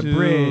favorite Sit Russian. the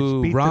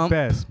bridge, beat Rump. the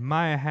best.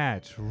 Maya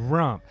Hatch,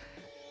 Rump.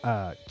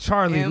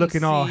 Charlie MC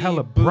looking all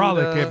hella Buddha.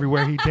 brolic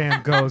everywhere he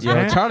damn goes, Yo,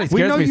 man. Charlie we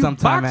scares know me you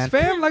sometime, box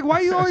man. fam. Like, why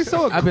you always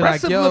so I'd be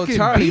like, aggressive yo, looking?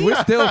 Charlie, B?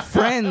 we're still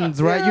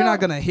friends, right? You're not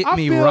gonna hit I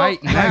me feel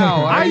right like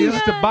now. I are you?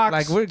 used to box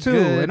Like, we're too,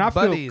 good and I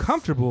buddies. feel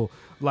comfortable.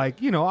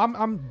 Like, you know,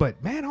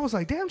 but man, I was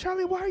like, damn,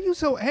 Charlie, why are you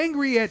so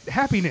angry at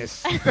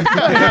happiness? It's a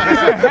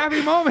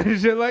happy moment and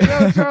shit. Like,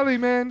 yo, Charlie,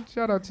 man,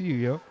 shout out to you,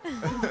 yo.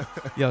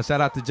 Yo, shout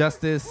out to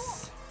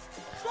Justice.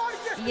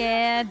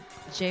 Yeah,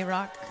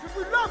 J-Rock.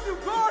 We love you,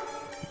 God.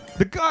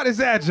 The God is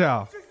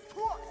agile.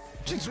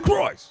 Jesus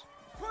Christ.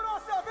 Put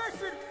on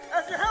salvation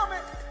as your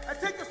helmet and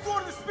take the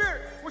sword of the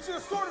Spirit, which is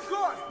the sword of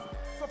God.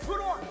 So put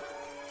on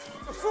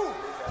the food.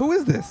 Who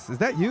is this? Is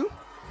that you?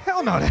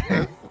 Hell no, that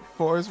ain't.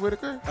 Forrest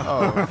Whitaker?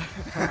 Oh.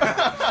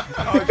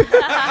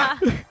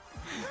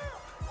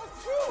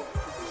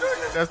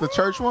 That's the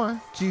church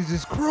one?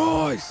 Jesus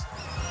Christ.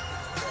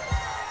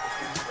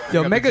 Yo,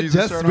 got the Mega Jesus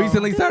just shirt on.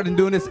 recently started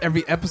doing this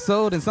every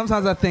episode, and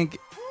sometimes I think,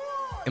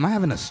 am I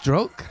having a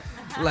stroke?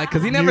 Like,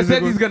 because he never Music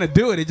said was- he's going to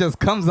do it. It just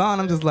comes on.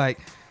 I'm just like,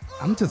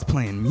 I'm just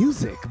playing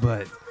music,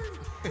 but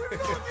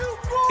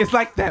it's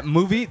like that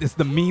movie. It's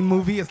the meme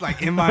movie. It's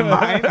like in my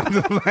mind. I'm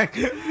just like,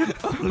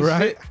 oh,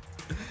 Right? shit.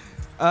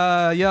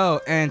 Yo,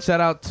 and shout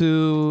out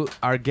to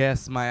our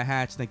guest, Maya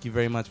Hatch. Thank you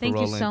very much for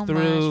rolling Thank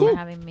through. you so much for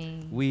having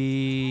me.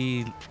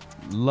 We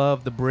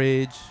love The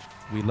Bridge.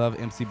 We love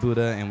MC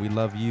Buddha, and we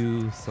love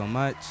you so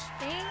much.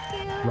 Thank you.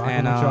 Rocking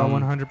with y'all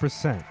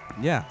 100%.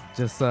 Yeah,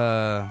 just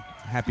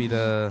happy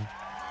to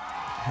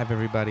have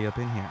everybody up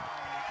in here.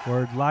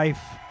 Word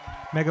life.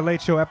 Mega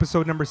Late Show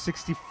episode number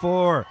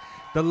 64.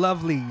 The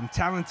lovely and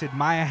talented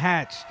Maya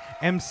Hatch,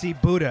 MC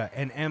Buddha,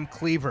 and M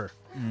Cleaver.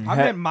 I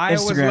meant Maya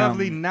was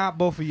lovely, not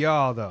both of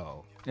y'all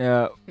though.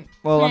 Yeah.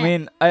 Well, I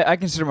mean, I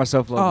consider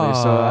myself lovely,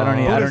 so I don't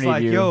need. Buddha's I don't need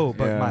like, you. yo,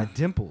 but my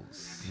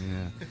dimples.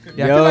 Yeah.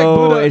 Yo, I feel like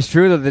Buddha, it's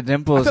true that the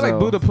dimples. I feel like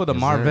though. Buddha put a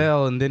Yes,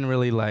 Marvel and didn't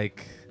really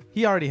like.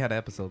 He already had an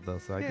episode though,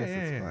 so I guess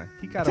it's fine.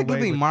 He got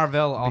Technically, away with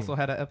Marvel also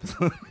had an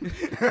episode.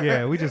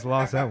 Yeah, we just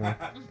lost that one.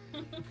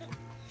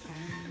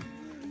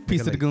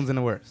 Peace to the goons and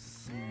the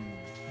worst.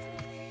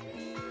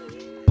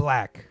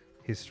 Black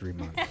History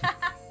Month.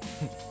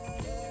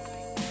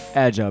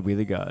 Agile be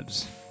the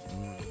gods.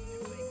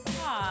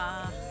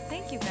 Aw,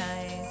 thank you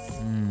guys.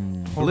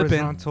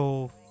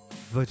 Horizontal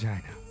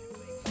vagina.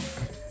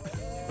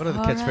 What are the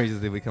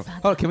catchphrases that we come?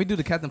 Oh, can we do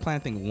the Captain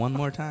Planet thing one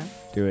more time?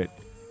 Do it.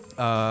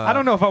 I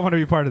don't know if I want to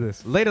be part of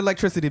this. Late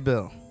electricity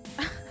bill.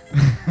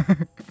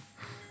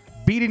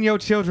 Beating your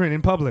children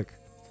in public.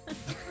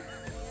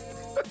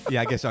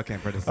 Yeah, I guess y'all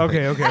can't participate.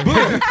 Okay.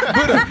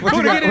 Buddha, what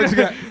you got?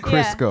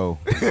 Crisco.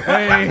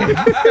 Hey.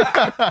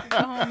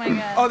 Oh my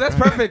god. Oh, that's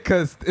perfect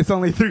because it's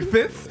only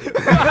 3/5.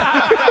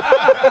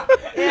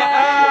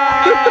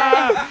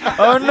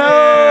 Oh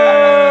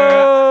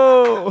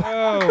no!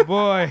 Oh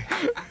boy.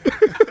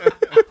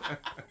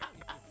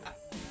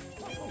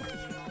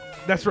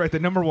 That's right, the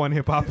number one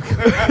hip hop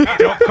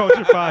dope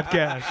culture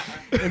podcast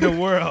in the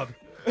world.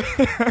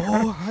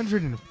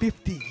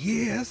 450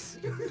 years.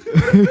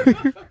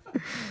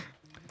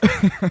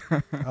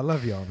 I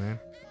love y'all, man.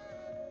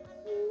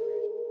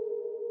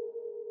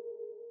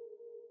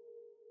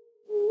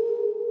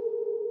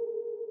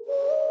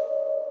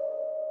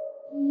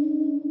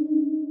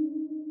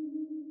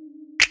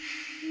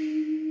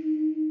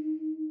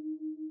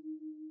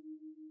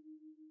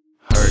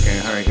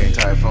 Hurricane,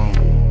 typhoon.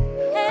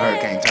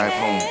 Hurricane,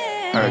 typhoon.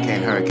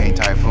 Hurricane,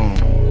 typhoon.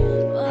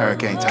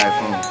 Hurricane,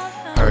 typhoon.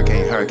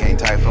 Hurricane,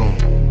 typhoon.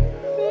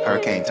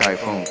 Hurricane,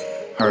 typhoon.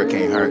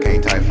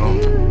 Hurricane, typhoon.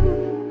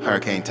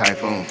 Hurricane,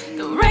 typhoon.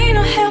 The rain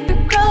will help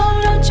it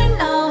grow, don't you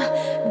know?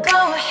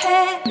 Go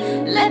ahead,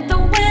 let the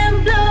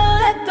wind blow,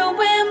 let the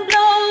wind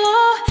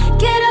blow.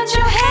 Get out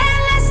your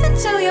head, listen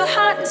to your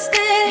heart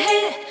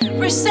instead.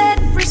 Reset,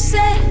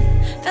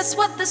 that's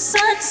what the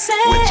sun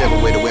said. Whichever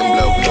way the wind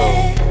blow.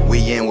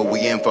 We in what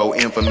we in for.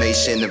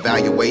 Information,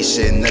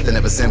 evaluation, nothing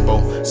ever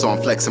simple. So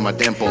I'm flexing my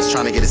dimples,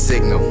 trying to get a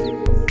signal.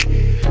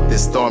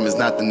 This storm is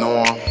not the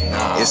norm.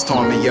 It's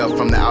torn me up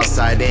from the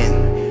outside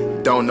in.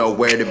 Don't know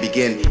where to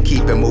begin.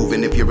 Keep it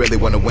moving if you really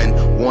wanna win.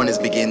 Warnings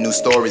begin, new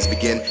stories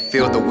begin.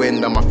 Feel the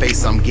wind on my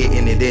face, I'm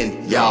getting it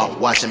in. Y'all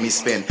watching me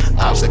spin.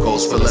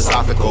 Obstacles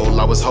philosophical.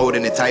 I was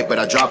holding it tight, but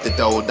I dropped it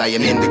though.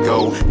 Dying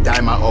indigo, die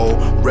my old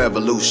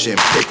revolution.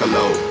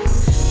 Piccolo.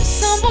 The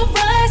sun will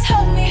rise,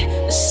 hold me.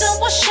 The sun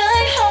will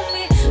shine, hold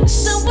me. The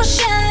sun will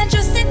shine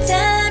just in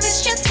time.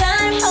 It's your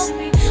time, hold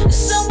me. The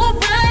sun will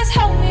rise,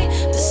 hold me.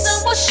 The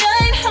sun will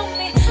shine, hold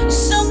me. The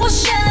sun will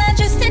shine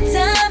just in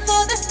time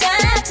for the sky,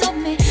 hold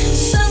me. The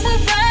sun will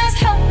rise,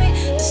 hold me.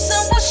 The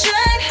sun will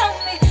shine, hold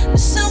me. The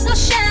sun will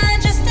shine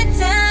just in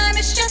time.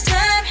 It's your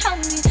time,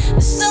 hold me.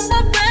 The sun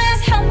will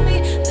rise, hold me.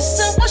 The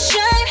sun will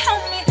shine,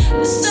 hold me.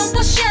 The sun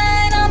will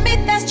shine on me.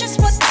 That's just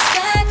what the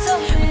sky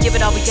told me. We give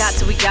it all we got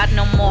till we got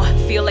no more.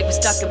 Feel like we're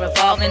stuck in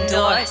revolving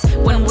doors.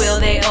 When will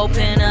they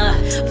open up?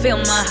 Feel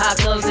my heart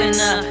closing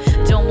up.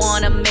 Don't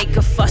wanna make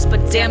a fuss,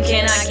 but damn,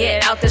 can I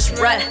get out this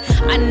rut?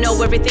 I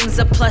know everything's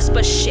a plus,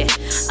 but shit,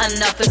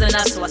 enough is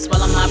enough. So I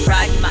swallow my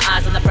pride, keep my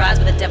eyes on the prize,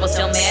 but the devil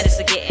still manages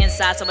to get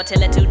inside. So I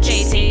tell it to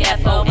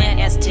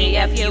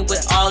JTFONSTFU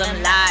with all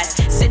them lies.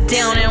 Sit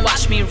down and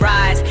watch me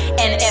rise,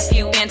 and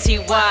FUNTY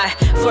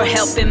for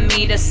helping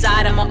me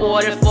decide. I'm an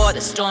order for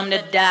the storm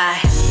to die.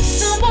 The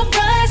sun will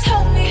rise,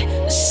 hold me.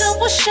 The sun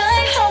will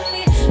shine, hold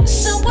me. The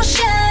sun will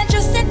shine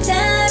just in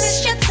time.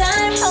 It's your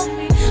time, hold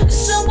me. The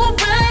sun will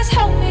rise,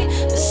 hold me.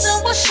 The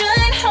sun will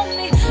shine, hold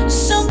me. The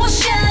sun will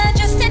shine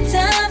just in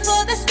time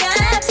for the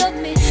sky, hold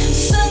me. The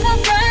sun will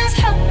rise,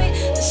 hold me.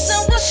 The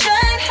sun will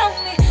shine, hold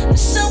me. The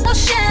sun will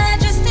shine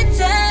just in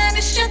time.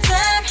 It's your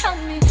time, hold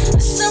me. The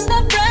sun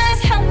will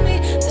rise, hold me.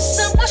 The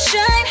sun will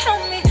shine,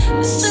 hold me.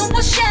 The sun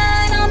will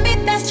shine on me.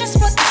 That's just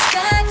what the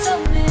sky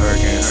told me.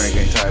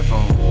 Hurricane,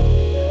 typhoon.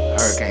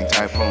 Hurricane,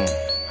 typhoon.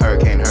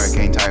 Hurricane,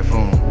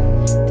 typhoon.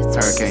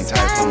 Hurricane,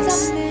 typhoon.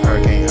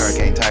 Hurricane,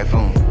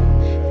 typhoon.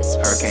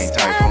 Hurricane,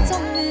 typhoon.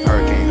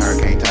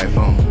 Hurricane,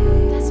 typhoon.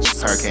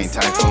 Hurricane,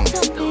 typhoon.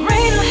 The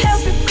rain will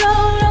help it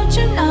grow, don't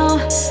you know?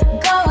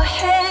 Go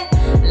ahead,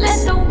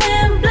 let the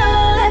wind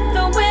blow, let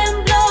the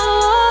wind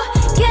blow.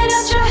 Get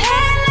out your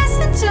head,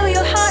 listen to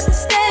your heart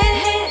instead.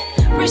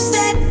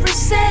 Reset,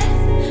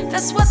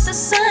 that's what the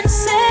sun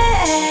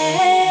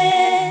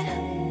said.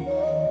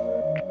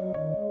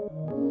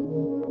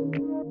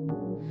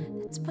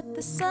 That's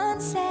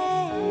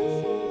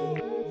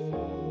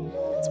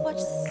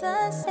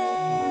sun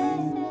says.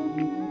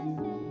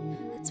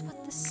 That's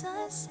what the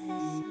sun says.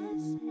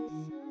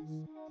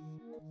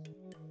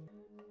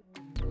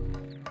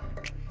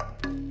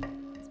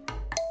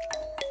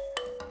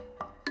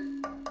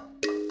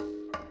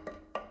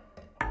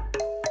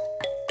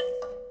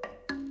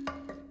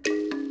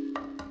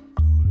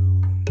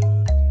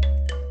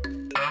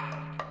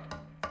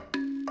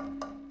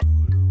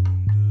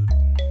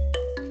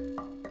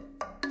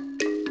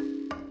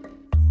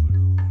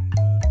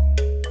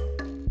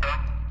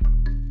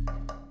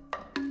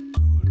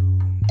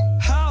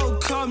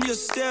 You're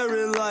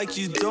staring like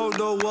you don't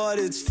know what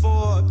it's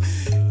for.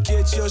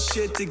 Get your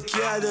shit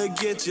together,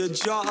 get your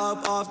jaw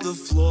up off the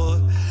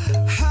floor.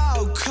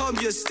 How come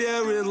you're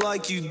staring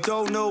like you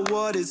don't know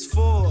what it's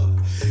for?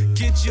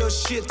 Get your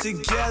shit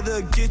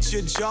together, get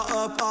your jaw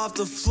up off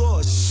the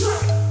floor.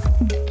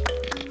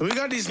 We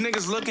got these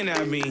niggas looking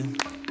at me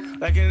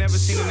like I never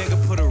seen a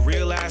nigga put a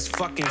real ass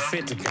fucking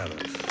fit together.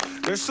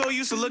 They're so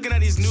used to looking at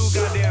these new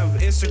goddamn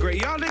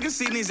Instagram. Y'all niggas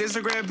seen these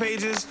Instagram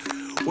pages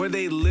where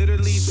they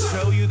literally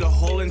tell you the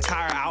whole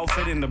entire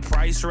outfit and the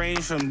price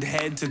range from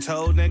head to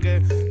toe,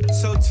 nigga?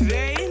 So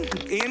today,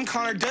 Ian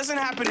Connor doesn't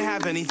happen to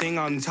have anything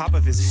on top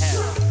of his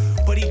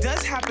head, but he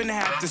does happen to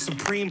have the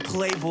Supreme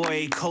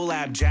Playboy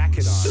collab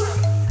jacket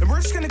on. And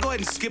we're just gonna go ahead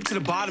and skip to the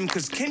bottom,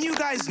 because can you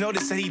guys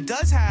notice that he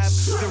does have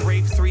the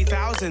Rape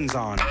 3000s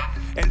on?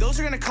 And those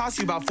are gonna cost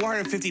you about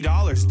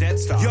 $450 dead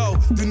stock. Yo,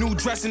 the new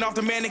dressing off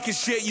the mannequin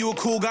shit. You a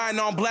cool guy and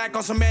all black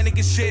on some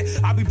mannequin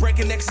shit. I be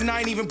breaking necks and I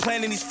ain't even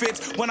planning these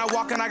fits. When I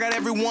walk in, I got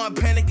everyone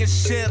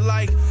panicking shit.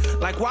 Like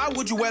why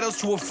would you wear those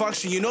to a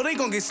function? You know they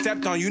gonna get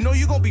stepped on. You know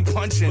you gonna be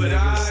punching. But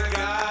niggas. I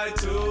got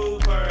two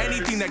birds.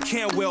 Anything that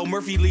can't well,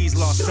 Murphy Lee's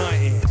lost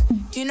something.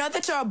 You know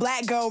that you're a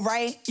black girl,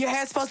 right? Your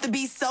hair's supposed to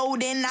be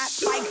sewed in, not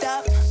spiked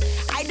up.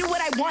 I do what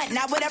I want,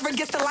 not whatever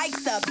gets the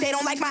likes up. They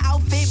don't like my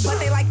outfit, but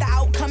they like the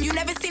outcome. You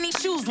never seen these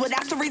shoes, well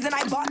that's the reason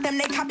I bought them.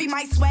 They copy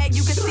my swag,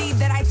 you can see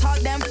that I taught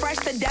them. Fresh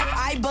to death,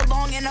 I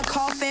belong in a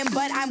coffin,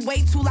 but I'm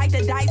way too like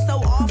to die so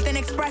often.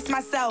 Express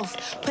myself,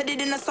 put it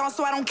in a song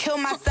so I don't kill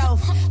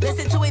myself.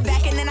 Listen to it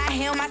back and then I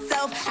heal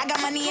myself. I got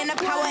money and the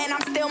power and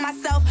I'm still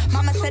myself.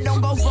 Mama said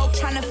don't go broke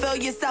trying to fill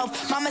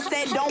yourself. Mama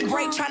said don't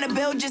break trying to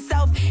build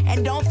yourself.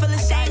 And don't feel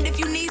ashamed if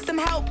you need some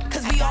help,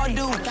 cause we all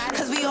do,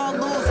 cause we all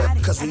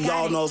lose. Cause we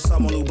all know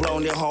someone who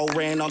blown their whole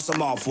ran on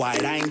some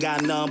off-white. I ain't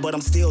got none, but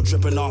I'm still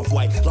dripping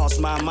off-white. Lost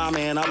my mama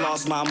and I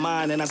lost my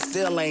mind, and I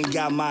still ain't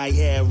got my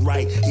head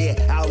right. Yeah,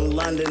 out in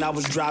London I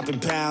was dropping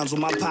pounds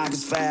with my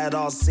pockets fat,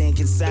 all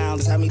sinking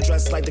sounds. Had me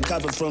dressed like the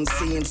cover from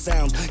Seeing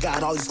Sounds.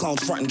 Got all these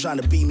clones frontin' trying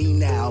to beat me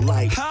now.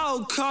 Like,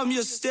 how come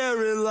you're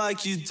staring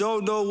like you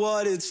don't know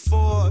what it's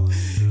for?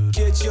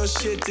 Get your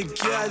shit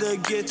together,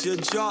 get your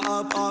jaw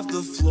up off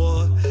the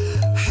floor.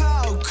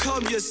 How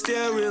come you're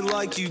staring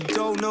like you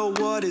don't know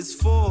what it's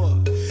for?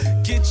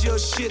 Get your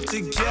shit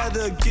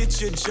together, get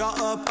your jaw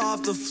up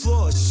off the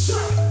floor.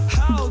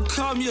 How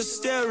come you're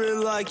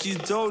staring like you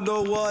don't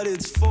know what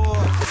it's for?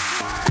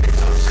 Get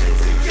your shit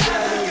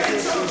together,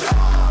 get your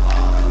jaw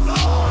up off the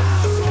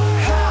floor.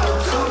 How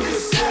come you're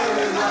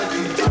staring like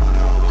you don't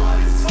know what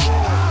it's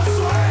for?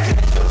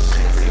 Get your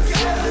shit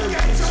together,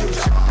 get your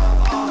jaw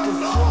up off the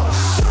floor.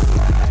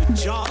 Your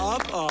jaw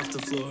up off the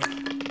floor.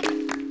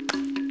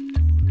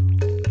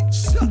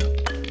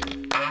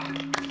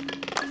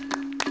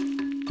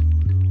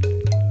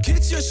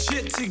 Get your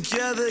shit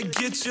together,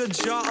 get your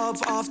jaw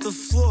up off the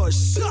floor.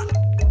 Shut.